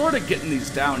 I'm sort of getting these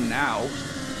down now.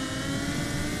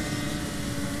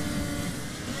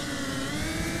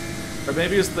 Or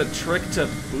maybe it's the trick to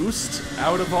boost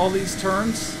out of all these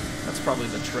turns? That's probably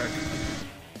the trick.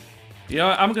 You know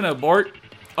what? I'm gonna abort.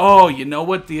 Oh, you know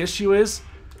what the issue is?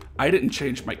 I didn't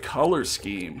change my color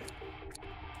scheme.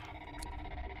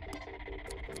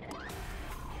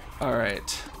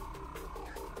 Alright.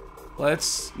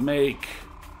 Let's make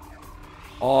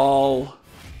all...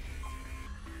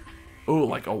 Ooh,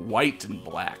 like a white and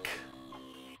black.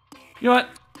 You know what?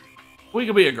 We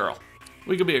could be a girl.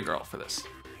 We could be a girl for this.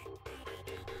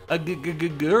 A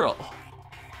girl.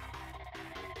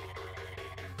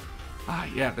 Ah,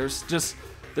 yeah. There's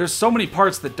so many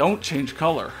parts that don't change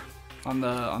color on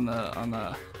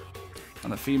the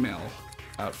female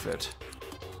outfit.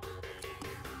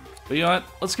 But you know what?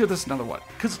 Let's give this another one,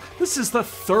 because this is the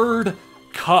third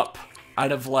cup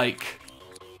out of like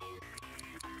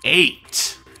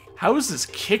 8. How is this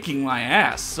kicking my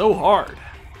ass so hard?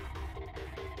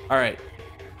 Alright.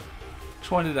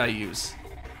 Which one did I use?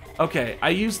 Okay, I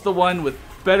used the one with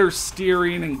better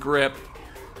steering and grip.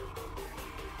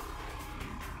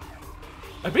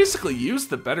 I basically used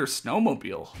the better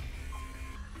snowmobile.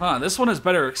 Huh, this one has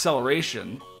better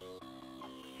acceleration.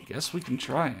 I guess we can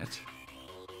try it.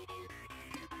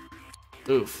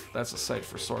 Oof, that's a sight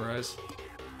for sore eyes.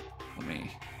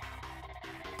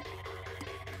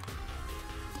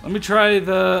 Let me try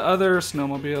the other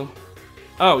snowmobile.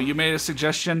 Oh, you made a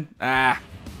suggestion? Ah.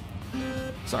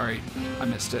 Sorry, I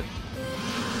missed it.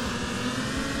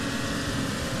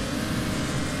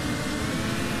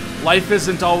 Life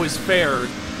isn't always fair,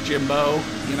 Jimbo,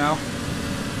 you know?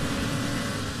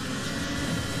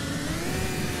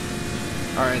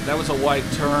 Alright, that was a wide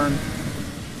turn.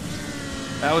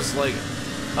 That was like...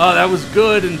 Oh, that was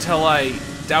good until I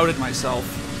doubted myself.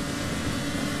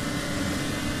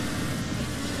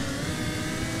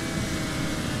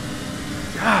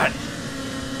 God,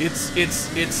 it's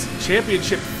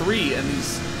Championship 3 and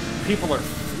these people are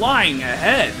flying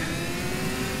ahead.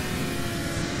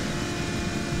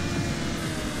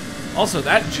 Also,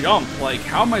 that jump, like,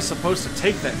 how am I supposed to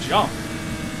take that jump?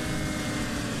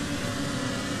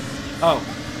 Oh,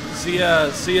 see ya,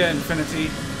 Infinity.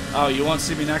 Oh, you won't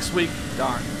see me next week?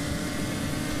 Darn.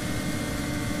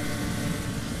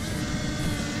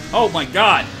 Oh my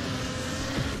god!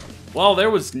 Well, there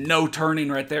was no turning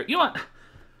right there. You know what?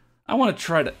 I want to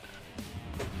try to...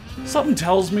 Something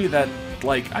tells me that,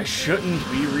 like, I shouldn't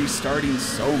be restarting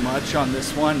so much on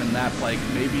this one, and that, like,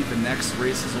 maybe the next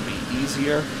races will be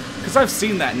easier. Because I've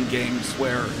seen that in games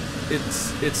where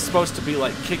it's supposed to be,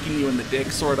 like, kicking you in the dick,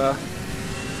 sorta.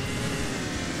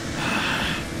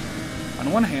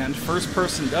 On one hand, first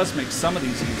person does make some of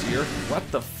these easier.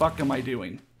 What the fuck am I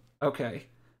doing? Okay.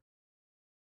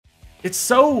 It's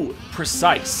so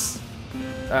precise.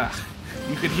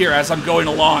 You could hear as I'm going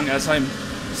along, as I'm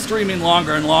streaming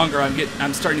longer and longer,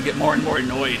 I'm starting to get more and more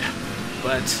annoyed.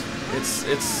 But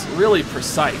it's really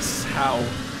precise how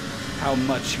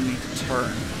much you need to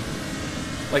turn.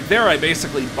 Like there, I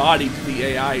basically bodied the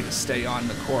AI to stay on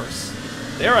the course.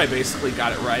 There, I basically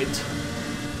got it right.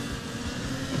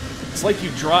 It's like you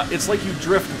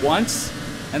drift once,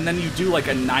 and then you do like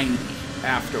a 90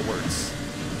 afterwards.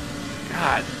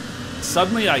 God,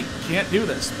 suddenly I can't do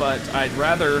this, but I'd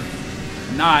rather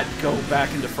not go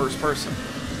back into first person.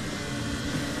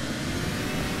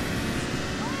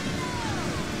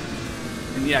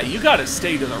 And yeah, you gotta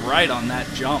stay to the right on that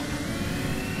jump.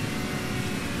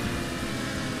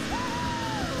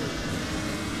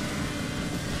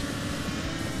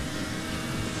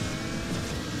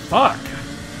 Fuck.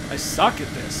 I suck at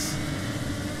this.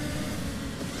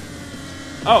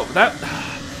 Oh, that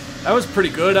was pretty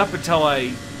good up until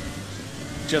I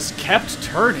just kept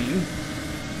turning.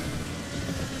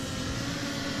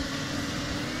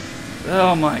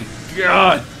 Oh my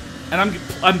god. And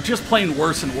I'm just playing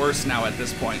worse and worse now at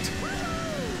this point.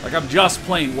 Like I'm just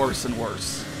playing worse and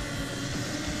worse.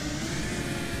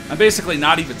 I'm basically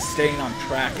not even staying on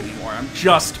track anymore. I'm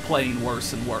just playing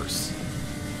worse and worse.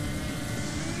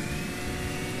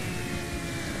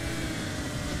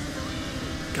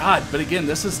 God, but again,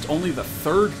 this is only the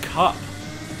 3rd cup.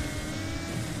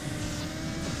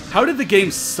 How did the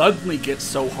game suddenly get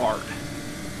so hard?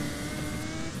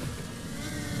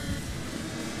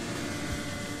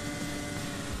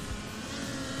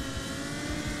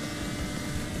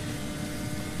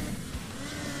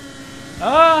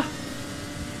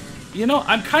 You know,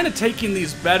 I'm kind of taking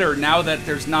these better now that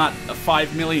there's not a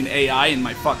 5 million AI in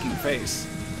my fucking face.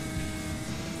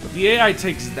 But the AI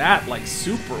takes that, like,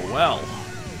 super well.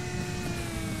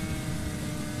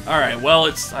 Alright, well,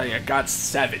 I got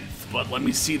 7th, but let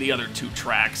me see the other 2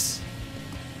 tracks.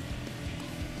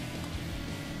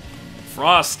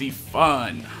 Frosty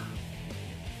Fun.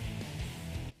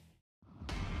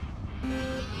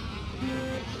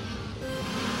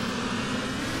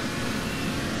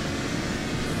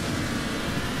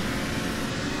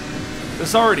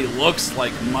 This already looks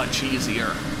like much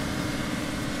easier.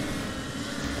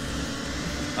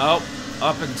 Oh,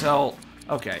 up until...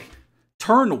 Okay.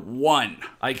 Turn 1.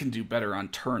 I can do better on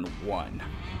turn 1.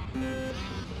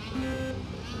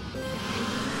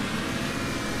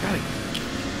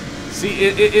 See,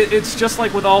 it's just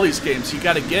like with all these games. You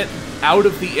gotta get out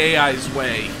of the AI's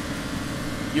way.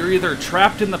 You're either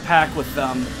trapped in the pack with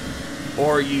them,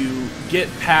 or you get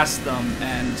past them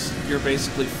and you're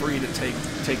basically free to take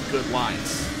good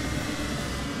lines.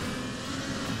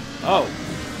 Oh,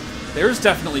 there's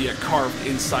definitely a carved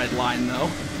inside line though.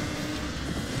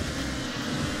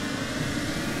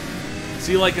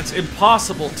 See, like, it's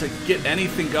impossible to get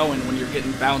anything going when you're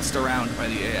getting bounced around by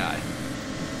the AI.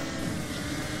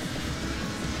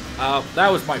 That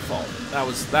was my fault. That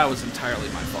was entirely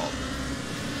my fault.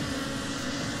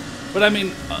 But I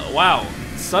mean, wow.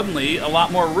 Suddenly, a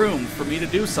lot more room for me to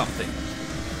do something.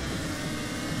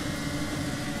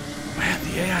 Man,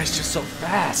 the AI is just so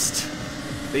fast.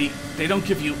 They don't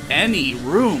give you any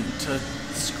room to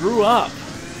screw up.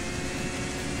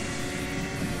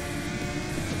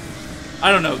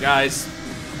 I don't know, guys.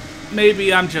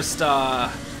 Maybe I'm just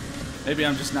not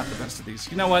the best at these.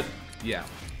 You know what? Yeah,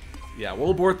 we'll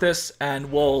abort this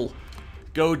and we'll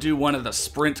go do one of the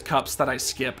sprint cups that I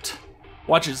skipped.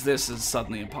 Watch as this is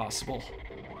suddenly impossible.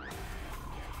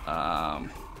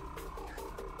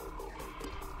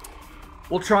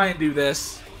 We'll try and do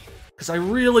this, because I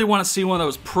really want to see one of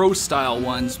those pro-style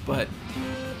ones, but,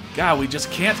 God, we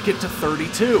just can't get to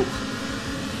 32.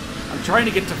 I'm trying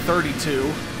to get to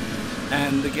 32,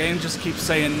 and the game just keeps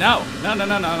saying, no.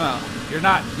 You're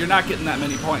not getting that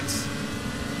many points.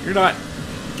 You're not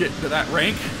getting to that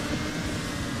rank.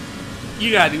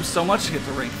 You gotta do so much to get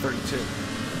to rank 32.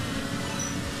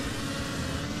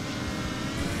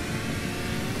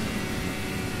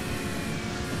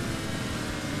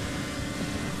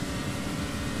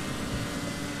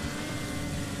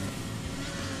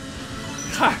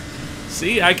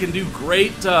 See, I can do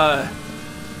great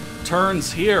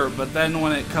turns here, but then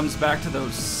when it comes back to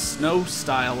those snow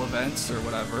style events or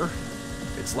whatever,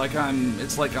 it's like I'm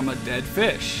a dead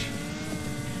fish.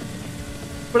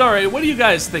 But all right, what do you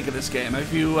guys think of this game?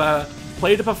 Have you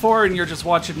played it before and you're just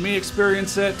watching me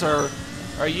experience it, or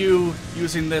are you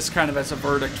using this kind of as a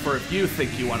verdict for if you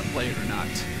think you want to play it or not?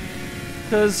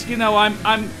 Because, you know,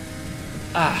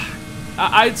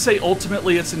 I'd say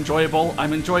ultimately it's enjoyable.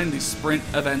 I'm enjoying these sprint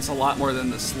events a lot more than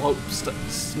the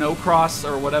snowcross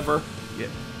or whatever. Yeah.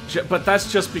 But that's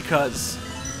just because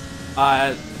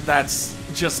that's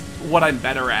just what I'm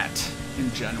better at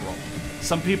in general.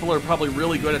 Some people are probably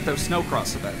really good at those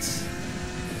snowcross events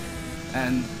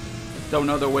and don't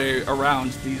know their way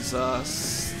around these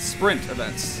sprint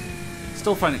events.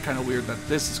 Still find it kind of weird that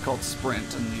this is called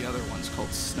sprint and the other one's called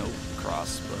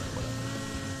snowcross, but whatever.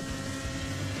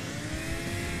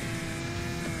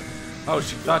 Oh,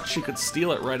 she thought she could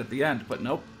steal it right at the end, but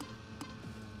nope.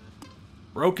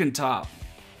 Broken top.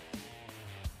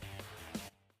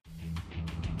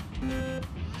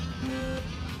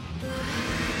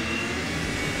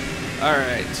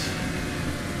 Alright.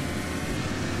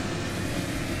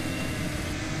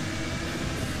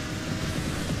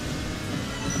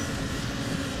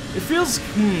 It feels,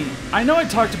 I know I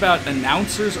talked about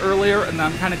announcers earlier, and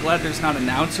I'm kind of glad there's not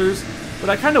announcers, but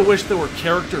I kind of wish there were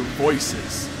character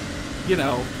voices. You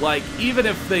know, like, even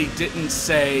if they didn't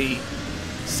say,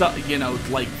 you know,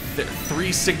 like,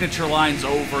 3 signature lines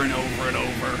over and over and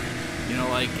over. You know,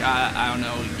 like, I don't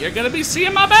know, you're gonna be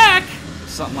seeing my back!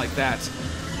 Something like that.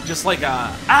 Just like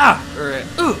a, or a,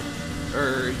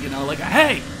 or, you know, like a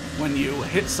hey, when you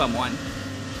hit someone.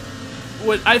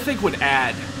 I think would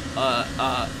add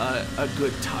a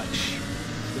good touch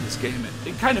to this game.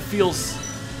 It kind of feels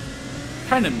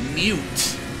kind of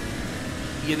mute.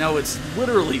 You know, it's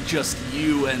literally just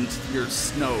you and your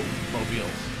snowmobile.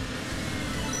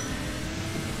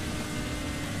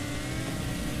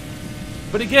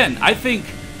 But again, I think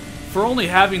for only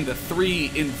having the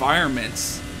 3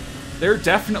 environments, they're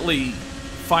definitely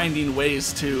finding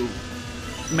ways to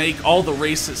make all the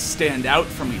races stand out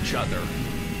from each other.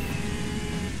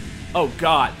 Oh,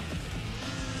 God.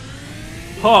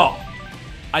 Oh,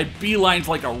 I beelined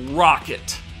like a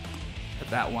rocket at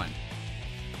that one.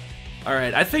 All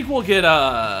right, I think we'll get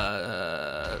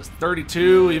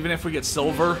 32, even if we get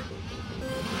silver.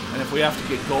 And if we have to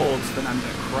get golds, then I'm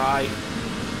gonna cry.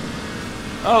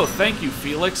 Oh, thank you,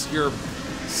 Felix. You're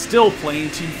still playing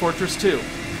Team Fortress 2.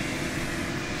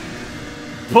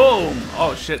 Boom!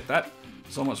 Oh, shit, that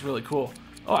was almost really cool.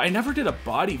 Oh, I never did a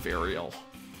body varial.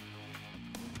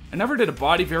 I never did a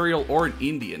body varial or an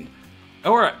Indian.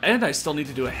 And I still need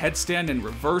to do a headstand and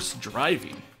reverse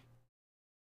driving.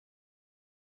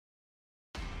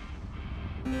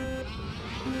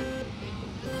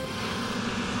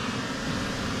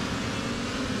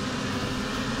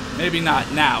 Maybe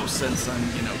not now, since I'm,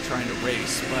 you know, trying to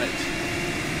race,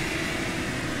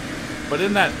 but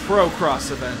in that Pro Cross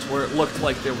event where it looked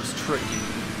like there was tricking.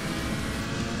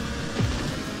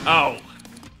 Oh.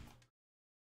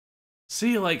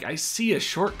 See, like, I see a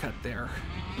shortcut there.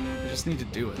 I just need to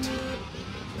do it.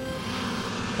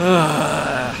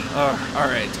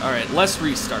 Alright. Less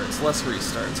restarts.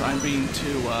 I'm being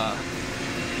too,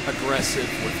 aggressive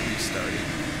with restarting.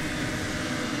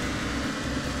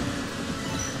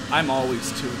 I'm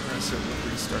always too aggressive with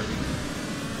restarting.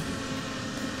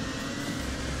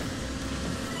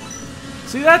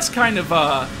 See, that's kind of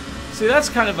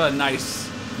a nice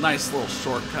little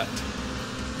shortcut.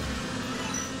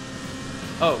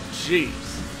 Oh, jeez.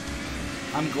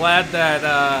 I'm glad that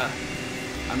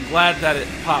it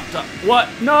popped up. What?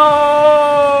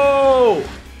 No!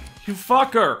 You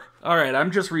fucker! Alright,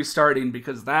 I'm just restarting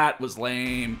because that was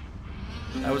lame.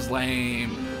 That was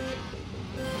lame.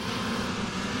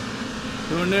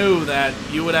 Who knew that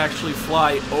you would actually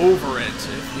fly over it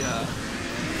if you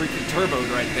freaking turboed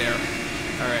right there.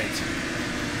 Alright.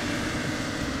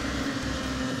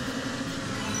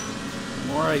 The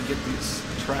more I get these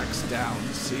tracks down,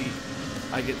 see,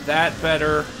 I get that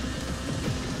better.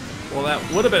 Well, that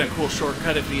would have been a cool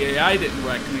shortcut if the AI didn't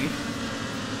wreck me.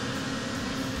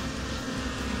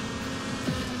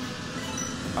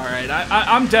 Alright,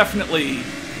 I'm definitely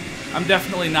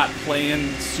not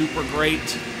playing super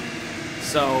great.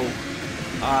 So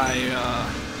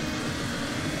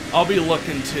I'll be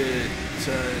looking to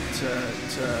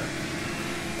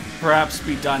perhaps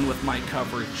be done with my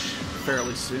coverage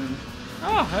fairly soon.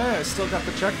 Oh, hey, I still got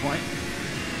the checkpoint.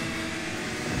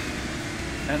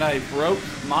 And I broke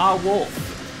my wolf.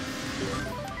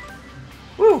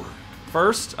 Woo!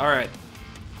 First, alright.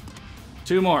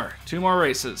 Two more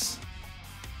races.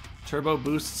 Turbo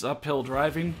boosts uphill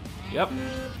driving. Yep.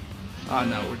 Oh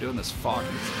no, we're doing this fog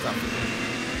stuff again.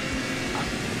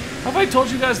 Have I told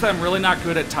you guys that I'm really not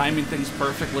good at timing things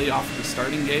perfectly off the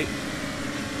starting gate?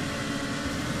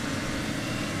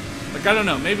 Like, I don't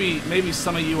know, maybe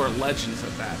some of you are legends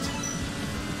at that.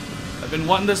 I've been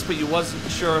wanting this, but you wasn't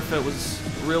sure if it was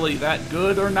really that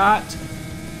good or not.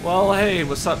 Well, hey,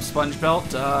 what's up,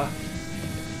 SpongeBelt?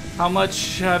 How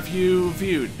much have you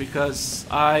viewed? Because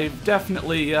I've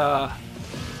definitely,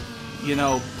 you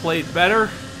know, played better.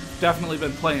 Definitely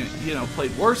been playing, you know,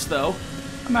 played worse, though.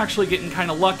 I'm actually getting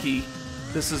kind of lucky.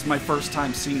 This is my first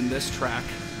time seeing this track.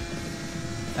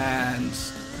 And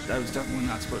I was definitely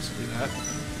not supposed to do that.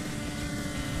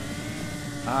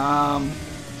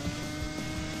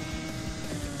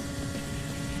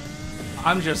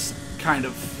 I'm just kind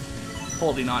of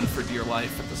holding on for dear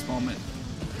life at this moment.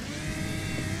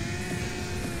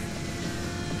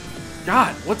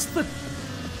 God, what's the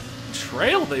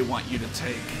trail they want you to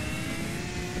take?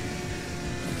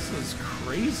 This is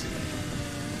crazy.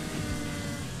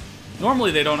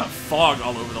 Normally they don't have fog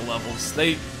all over the levels.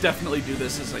 They definitely do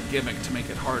this as a gimmick to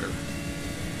make it harder.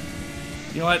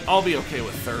 You know what? I'll be okay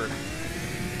with third.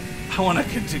 I want to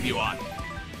continue on.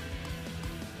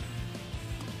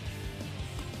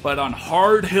 But on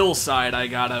hard hillside, I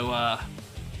gotta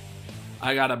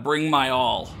bring my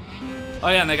all. Oh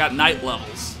yeah, and they got night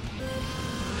levels.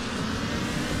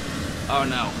 Oh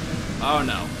no. Oh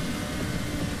no.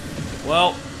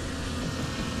 Well,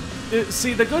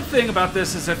 see, the good thing about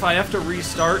this is if I have to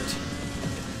restart,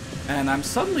 and I'm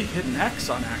suddenly hitting X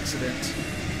on accident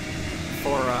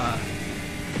for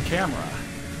camera.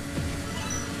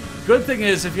 Good thing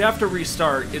is, if you have to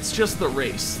restart, it's just the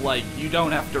race. Like, you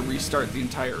don't have to restart the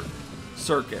entire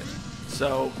circuit.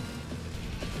 So,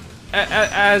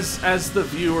 as the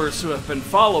viewers who have been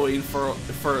following for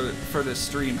this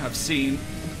stream have seen,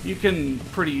 you can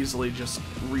pretty easily just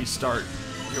restart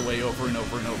your way over and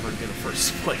over and over and get a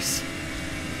first place.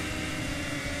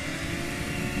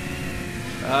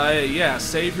 Yeah,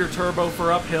 save your turbo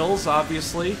for up hills,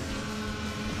 obviously.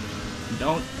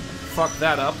 Don't fuck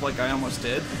that up like I almost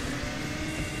did.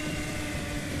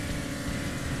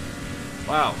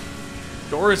 Wow.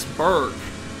 Doris Berg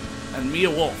and Mia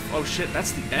Wolf. Oh shit,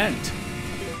 that's the end.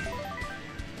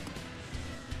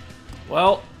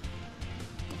 Well.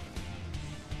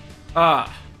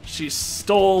 She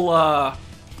stole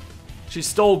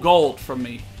gold from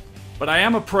me. But I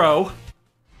am a pro.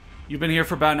 You've been here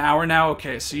for about an hour now?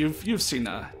 Okay, so you've seen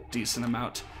a decent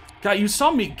amount. God, you saw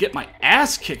me get my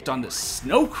ass kicked on this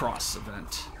snowcross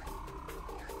event.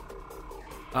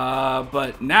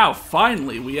 But now,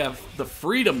 finally, we have the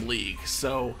Freedom League.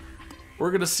 So,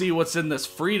 we're gonna see what's in this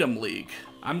Freedom League.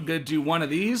 I'm gonna do one of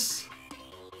these.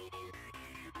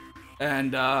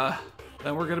 And,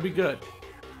 then we're gonna be good.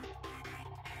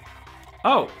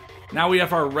 Oh, now we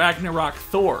have our Ragnarok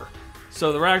Thor.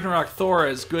 So the Ragnarok Thor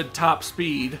has good top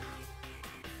speed,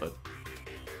 but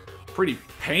pretty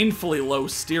painfully low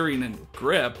steering and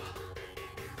grip.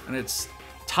 And it's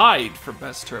tied for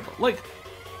best turbo. Like,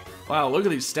 wow, look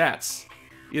at these stats.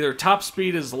 Either top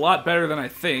speed is a lot better than I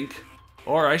think,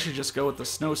 or I should just go with the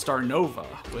Snowstar Nova,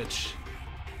 which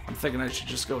I'm thinking I should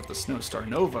just go with the Snowstar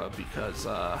Nova because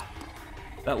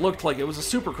that looked like it was a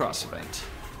Supercross event.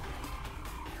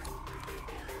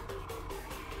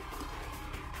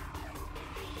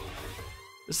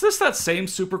 Is this that same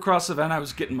Supercross event I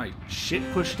was getting my shit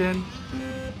pushed in?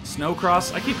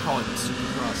 Snowcross? I keep calling it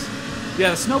Supercross. Yeah,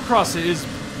 the Snowcross is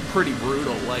pretty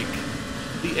brutal. Like,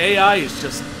 the AI is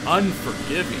just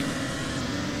unforgiving.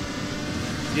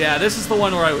 Yeah, this is the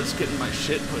one where I was getting my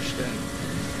shit pushed in.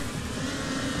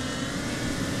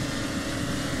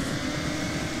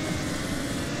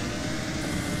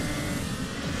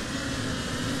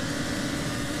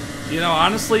 You know,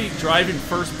 honestly, driving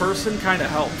first person kind of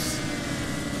helps.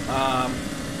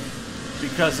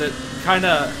 Because it kind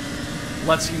of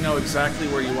lets you know exactly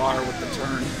where you are with the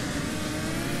turn.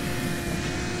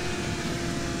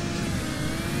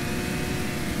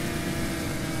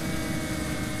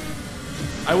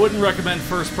 I wouldn't recommend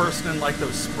first person in like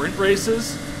those sprint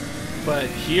races, but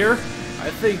here, I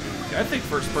think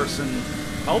first person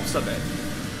helps a bit.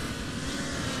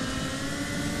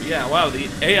 Yeah, wow, the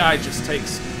AI just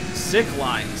takes sick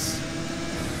lines.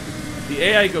 The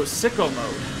AI goes sicko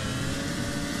mode.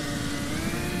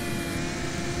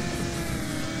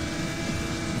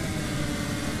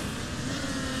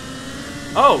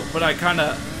 Oh, but I kind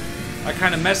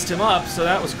of messed him up, so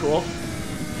that was cool.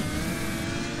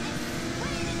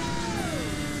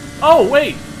 Oh,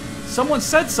 wait! Someone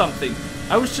said something.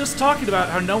 I was just talking about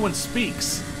how no one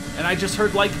speaks, and I just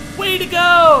heard, like, way to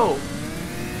go!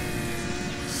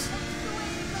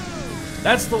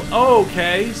 That's the... Oh,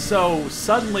 okay, so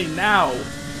suddenly now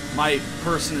my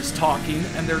person is talking,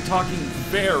 and they're talking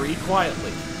very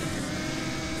quietly.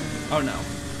 Oh, no.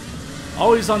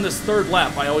 Always on this third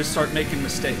lap, I always start making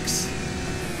mistakes.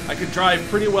 I could drive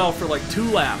pretty well for like 2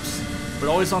 laps, but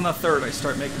always on the third, I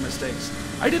start making mistakes.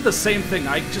 I did the same thing.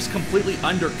 I just completely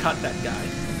undercut that guy.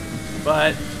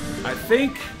 But I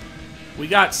think we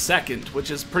got second,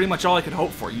 which is pretty much all I could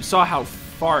hope for. You saw how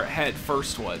far ahead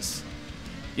first was.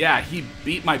 Yeah, he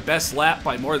beat my best lap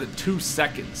by more than 2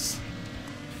 seconds.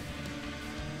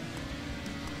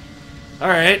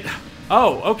 Alright.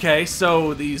 Oh, okay,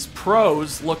 so these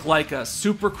pros look like a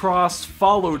Supercross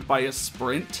followed by a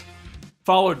sprint,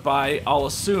 followed by, I'll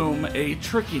assume, a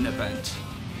tricking event.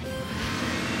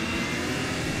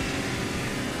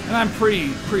 And I'm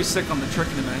pretty sick on the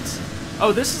tricking events.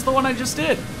 Oh, this is the one I just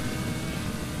did.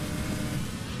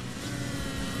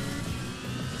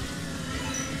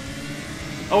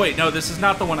 Oh wait, no, this is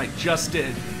not the one I just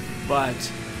did,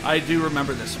 but I do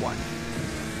remember this one.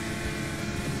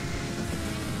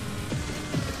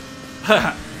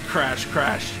 Crash,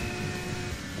 crash.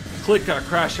 Clicka,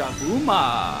 crasha,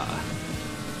 booma.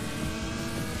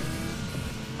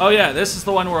 Oh yeah, this is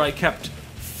the one where I kept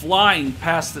flying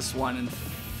past this one, and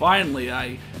finally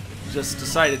I just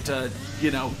decided to,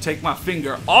 you know, take my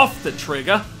finger off the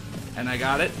trigger, and I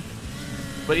got it.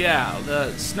 But yeah,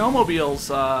 the snowmobiles,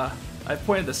 I've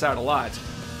pointed this out a lot,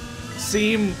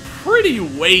 seem pretty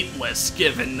weightless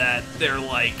given that they're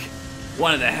like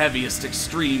one of the heaviest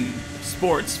extreme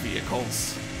sports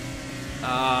vehicles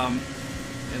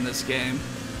in this game.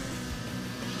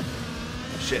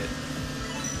 Shit.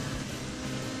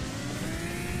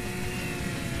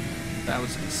 That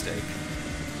was a mistake.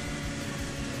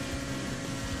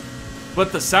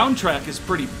 But the soundtrack is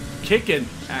pretty kickin',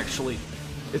 actually.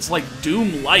 It's like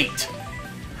Doom Light.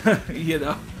 You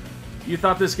know? You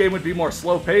thought this game would be more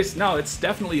slow-paced? No, it's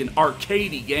definitely an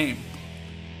arcadey game.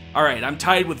 Alright, I'm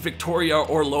tied with Victoria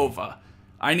Orlova.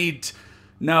 I need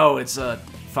No, it's a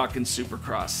fucking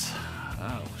Supercross.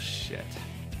 Oh, shit.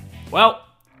 Well,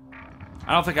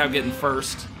 I don't think I'm getting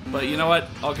first, but you know what?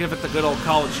 I'll give it the good old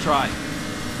college try.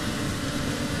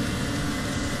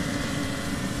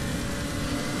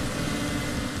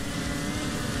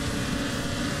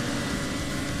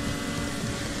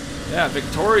 Yeah,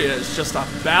 Victoria is just a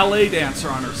ballet dancer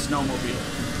on her snowmobile.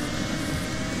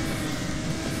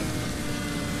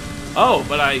 Oh,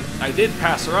 but I did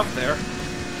pass her up there.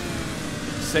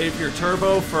 Save your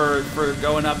turbo for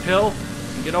going uphill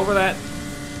and get over that.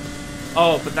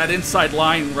 Oh, but that inside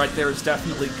line right there is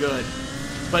definitely good.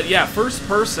 But yeah, first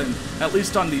person, at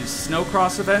least on these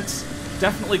snowcross events,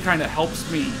 definitely kind of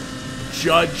helps me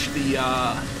judge the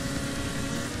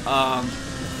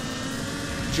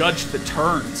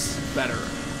turns better.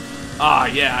 Ah,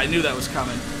 yeah, I knew that was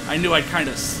coming. I knew I'd kind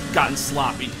of gotten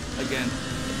sloppy again.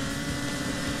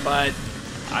 But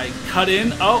I cut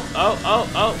in.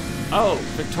 Oh,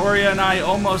 Victoria and I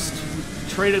almost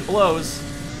traded blows.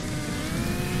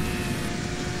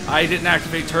 I didn't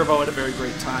activate turbo at a very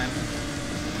great time.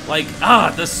 Like,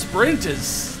 the sprint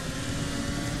is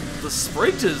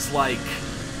like,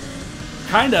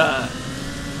 kinda,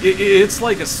 it's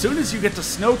like as soon as you get to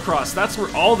snowcross, that's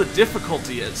where all the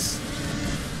difficulty is.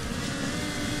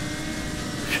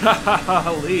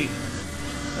 Golly.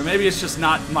 Or maybe it's just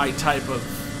not my type of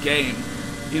game.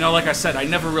 You know, like I said, I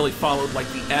never really followed like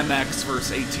the MX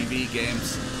versus ATV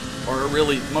games, or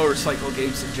really motorcycle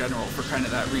games in general for kind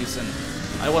of that reason.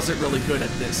 I wasn't really good at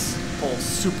this whole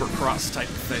supercross type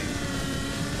of thing.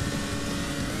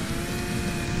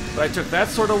 But I took that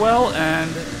sort of well, and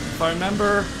if I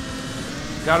remember,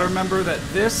 gotta remember that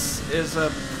this is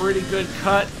a pretty good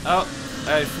cut. Oh,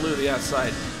 I flew the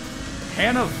outside.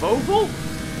 Hannah Vogel?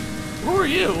 Who are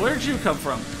you? Where'd you come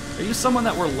from? Are you someone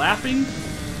that we're lapping?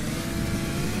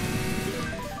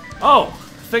 Oh,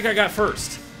 I think I got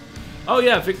first. Oh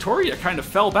yeah, Victoria kind of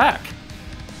fell back.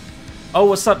 Oh,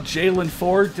 what's up, Jalen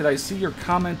Ford? Did I see your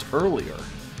comment earlier?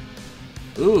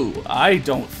 Ooh, I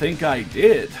don't think I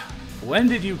did. When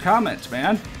did you comment,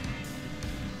 man?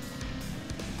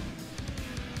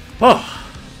 Oh.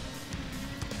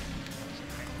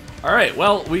 Alright,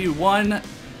 well, we won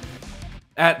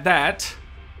at that.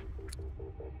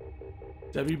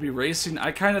 WB Racing.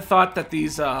 I kind of thought that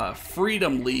these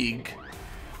Freedom League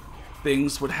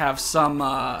things would have some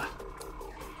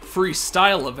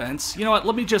freestyle events. You know what?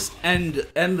 Let me just end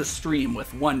the stream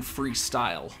with one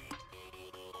freestyle.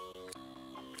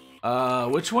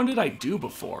 Which one did I do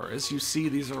before? As you see,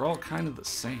 these are all kind of the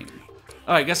same.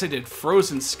 Oh, I guess I did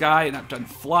Frozen Sky, and I've done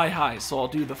Fly High, so I'll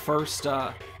do the first,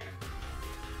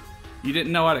 You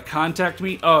didn't know how to contact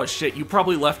me? Oh, shit, you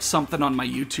probably left something on my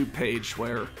YouTube page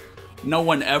where no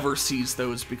one ever sees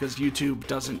those because YouTube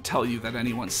doesn't tell you that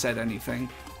anyone said anything.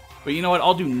 But you know what?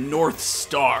 I'll do North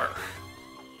Star.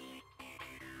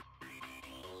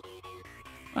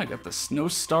 I got the Snow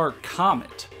Star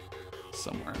Comet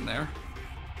somewhere in there.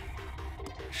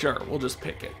 Sure, we'll just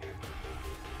pick it.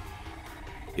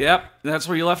 Yep, that's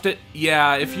where you left it.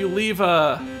 Yeah, if you leave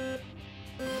a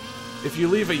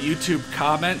YouTube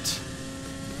comment,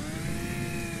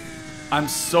 I'm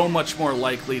so much more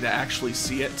likely to actually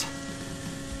see it.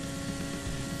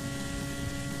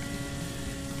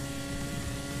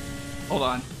 Hold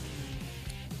on.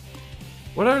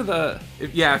 What are the...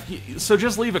 so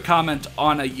just leave a comment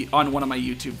on one of my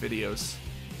YouTube videos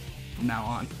from now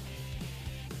on.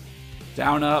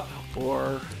 Down, up,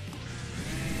 or...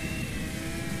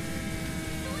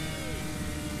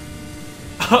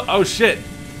 Oh shit.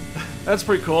 That's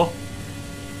pretty cool.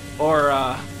 Or,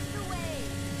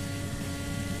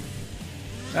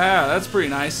 that's pretty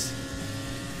nice.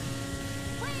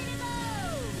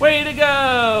 Way to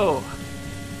go!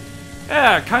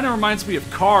 Yeah, it kind of reminds me of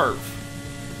Carve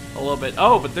a little bit.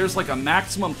 Oh, but there's like a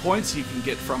maximum points you can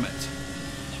get from it.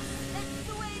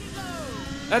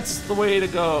 That's the way to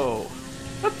go.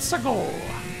 Let's go.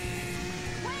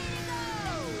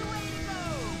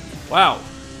 Wow.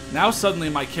 Now suddenly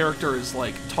my character is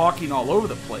like talking all over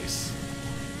the place.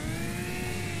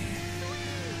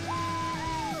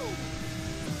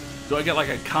 Do I get like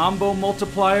a combo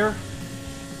multiplier?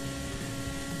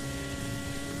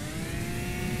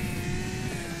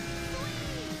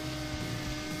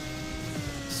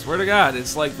 Swear to God,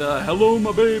 it's like the hello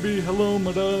my baby, hello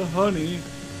my honey.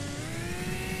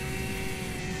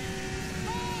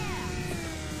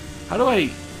 How do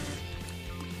I...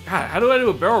 God, how do I do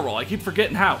a barrel roll? I keep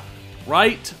forgetting how.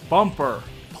 Right bumper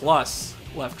plus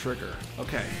left trigger.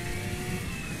 Okay.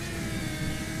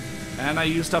 And I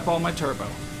used up all my turbo.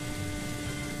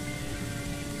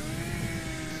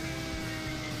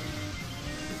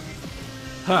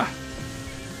 Huh.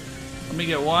 Let me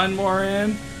get one more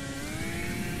in.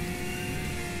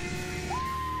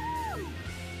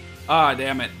 Ah,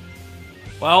 damn it.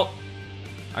 Well,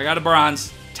 I got a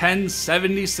bronze.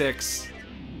 1076.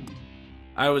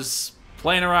 I was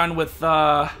playing around with,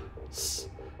 I was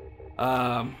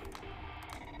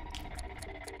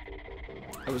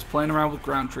playing around with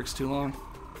ground tricks too long.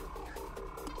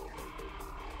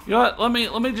 You know what?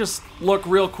 Let me just look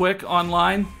real quick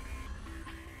online.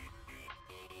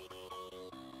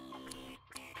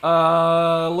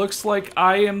 Looks like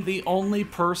I am the only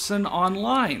person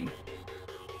online.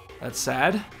 That's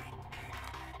sad.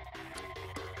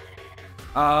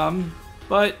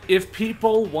 But if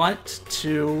people want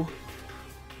to,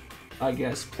 I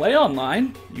guess, play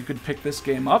online, you could pick this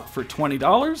game up for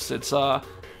 $20. It's a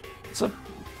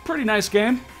pretty nice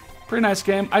game. Pretty nice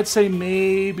game. I'd say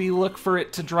maybe look for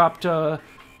it to drop to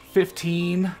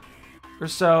 15 or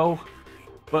so.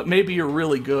 But maybe you're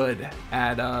really good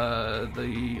at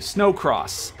the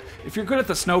snowcross. If you're good at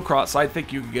the snowcross, I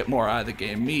think you can get more out of the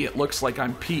game. Me, it looks like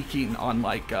I'm peaking on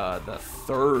like the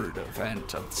third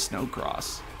event of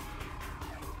snowcross.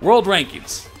 World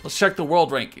rankings. Let's check the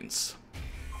world rankings.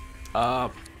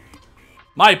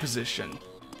 My position.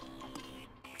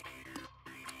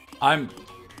 I'm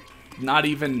not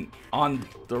even on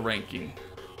the ranking.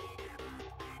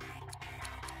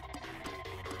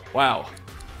 Wow.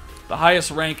 The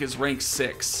highest rank is rank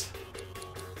 6.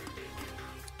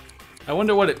 I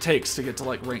wonder what it takes to get to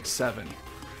like rank 7.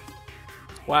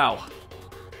 Wow.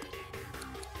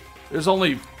 There's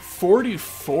only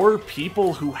 44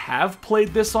 people who have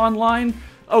played this online.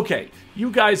 Okay, you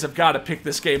guys have got to pick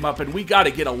this game up and we got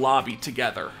to get a lobby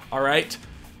together, alright?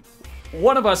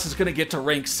 One of us is going to get to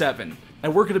rank 7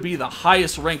 and we're going to be the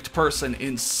highest ranked person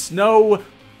in Snow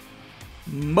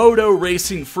Moto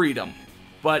Racing Freedom.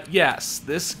 But yes,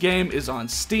 this game is on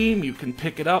Steam. You can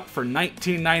pick it up for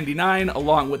 $19.99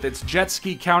 along with its jet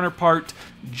ski counterpart,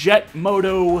 Jet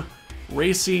Moto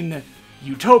Racing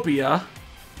Utopia.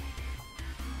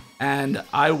 And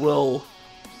I will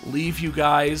leave you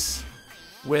guys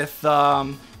with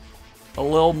a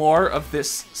little more of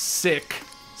this sick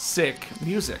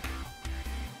music.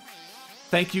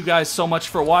 Thank you guys so much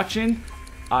for watching.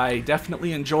 I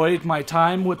definitely enjoyed my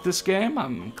time with this game.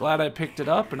 I'm glad I picked it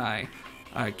up, and I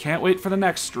can't wait for the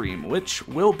next stream, which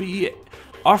will be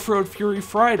Off-Road Fury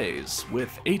Fridays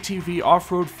with ATV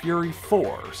Off-Road Fury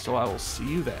 4. So I will see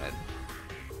you then.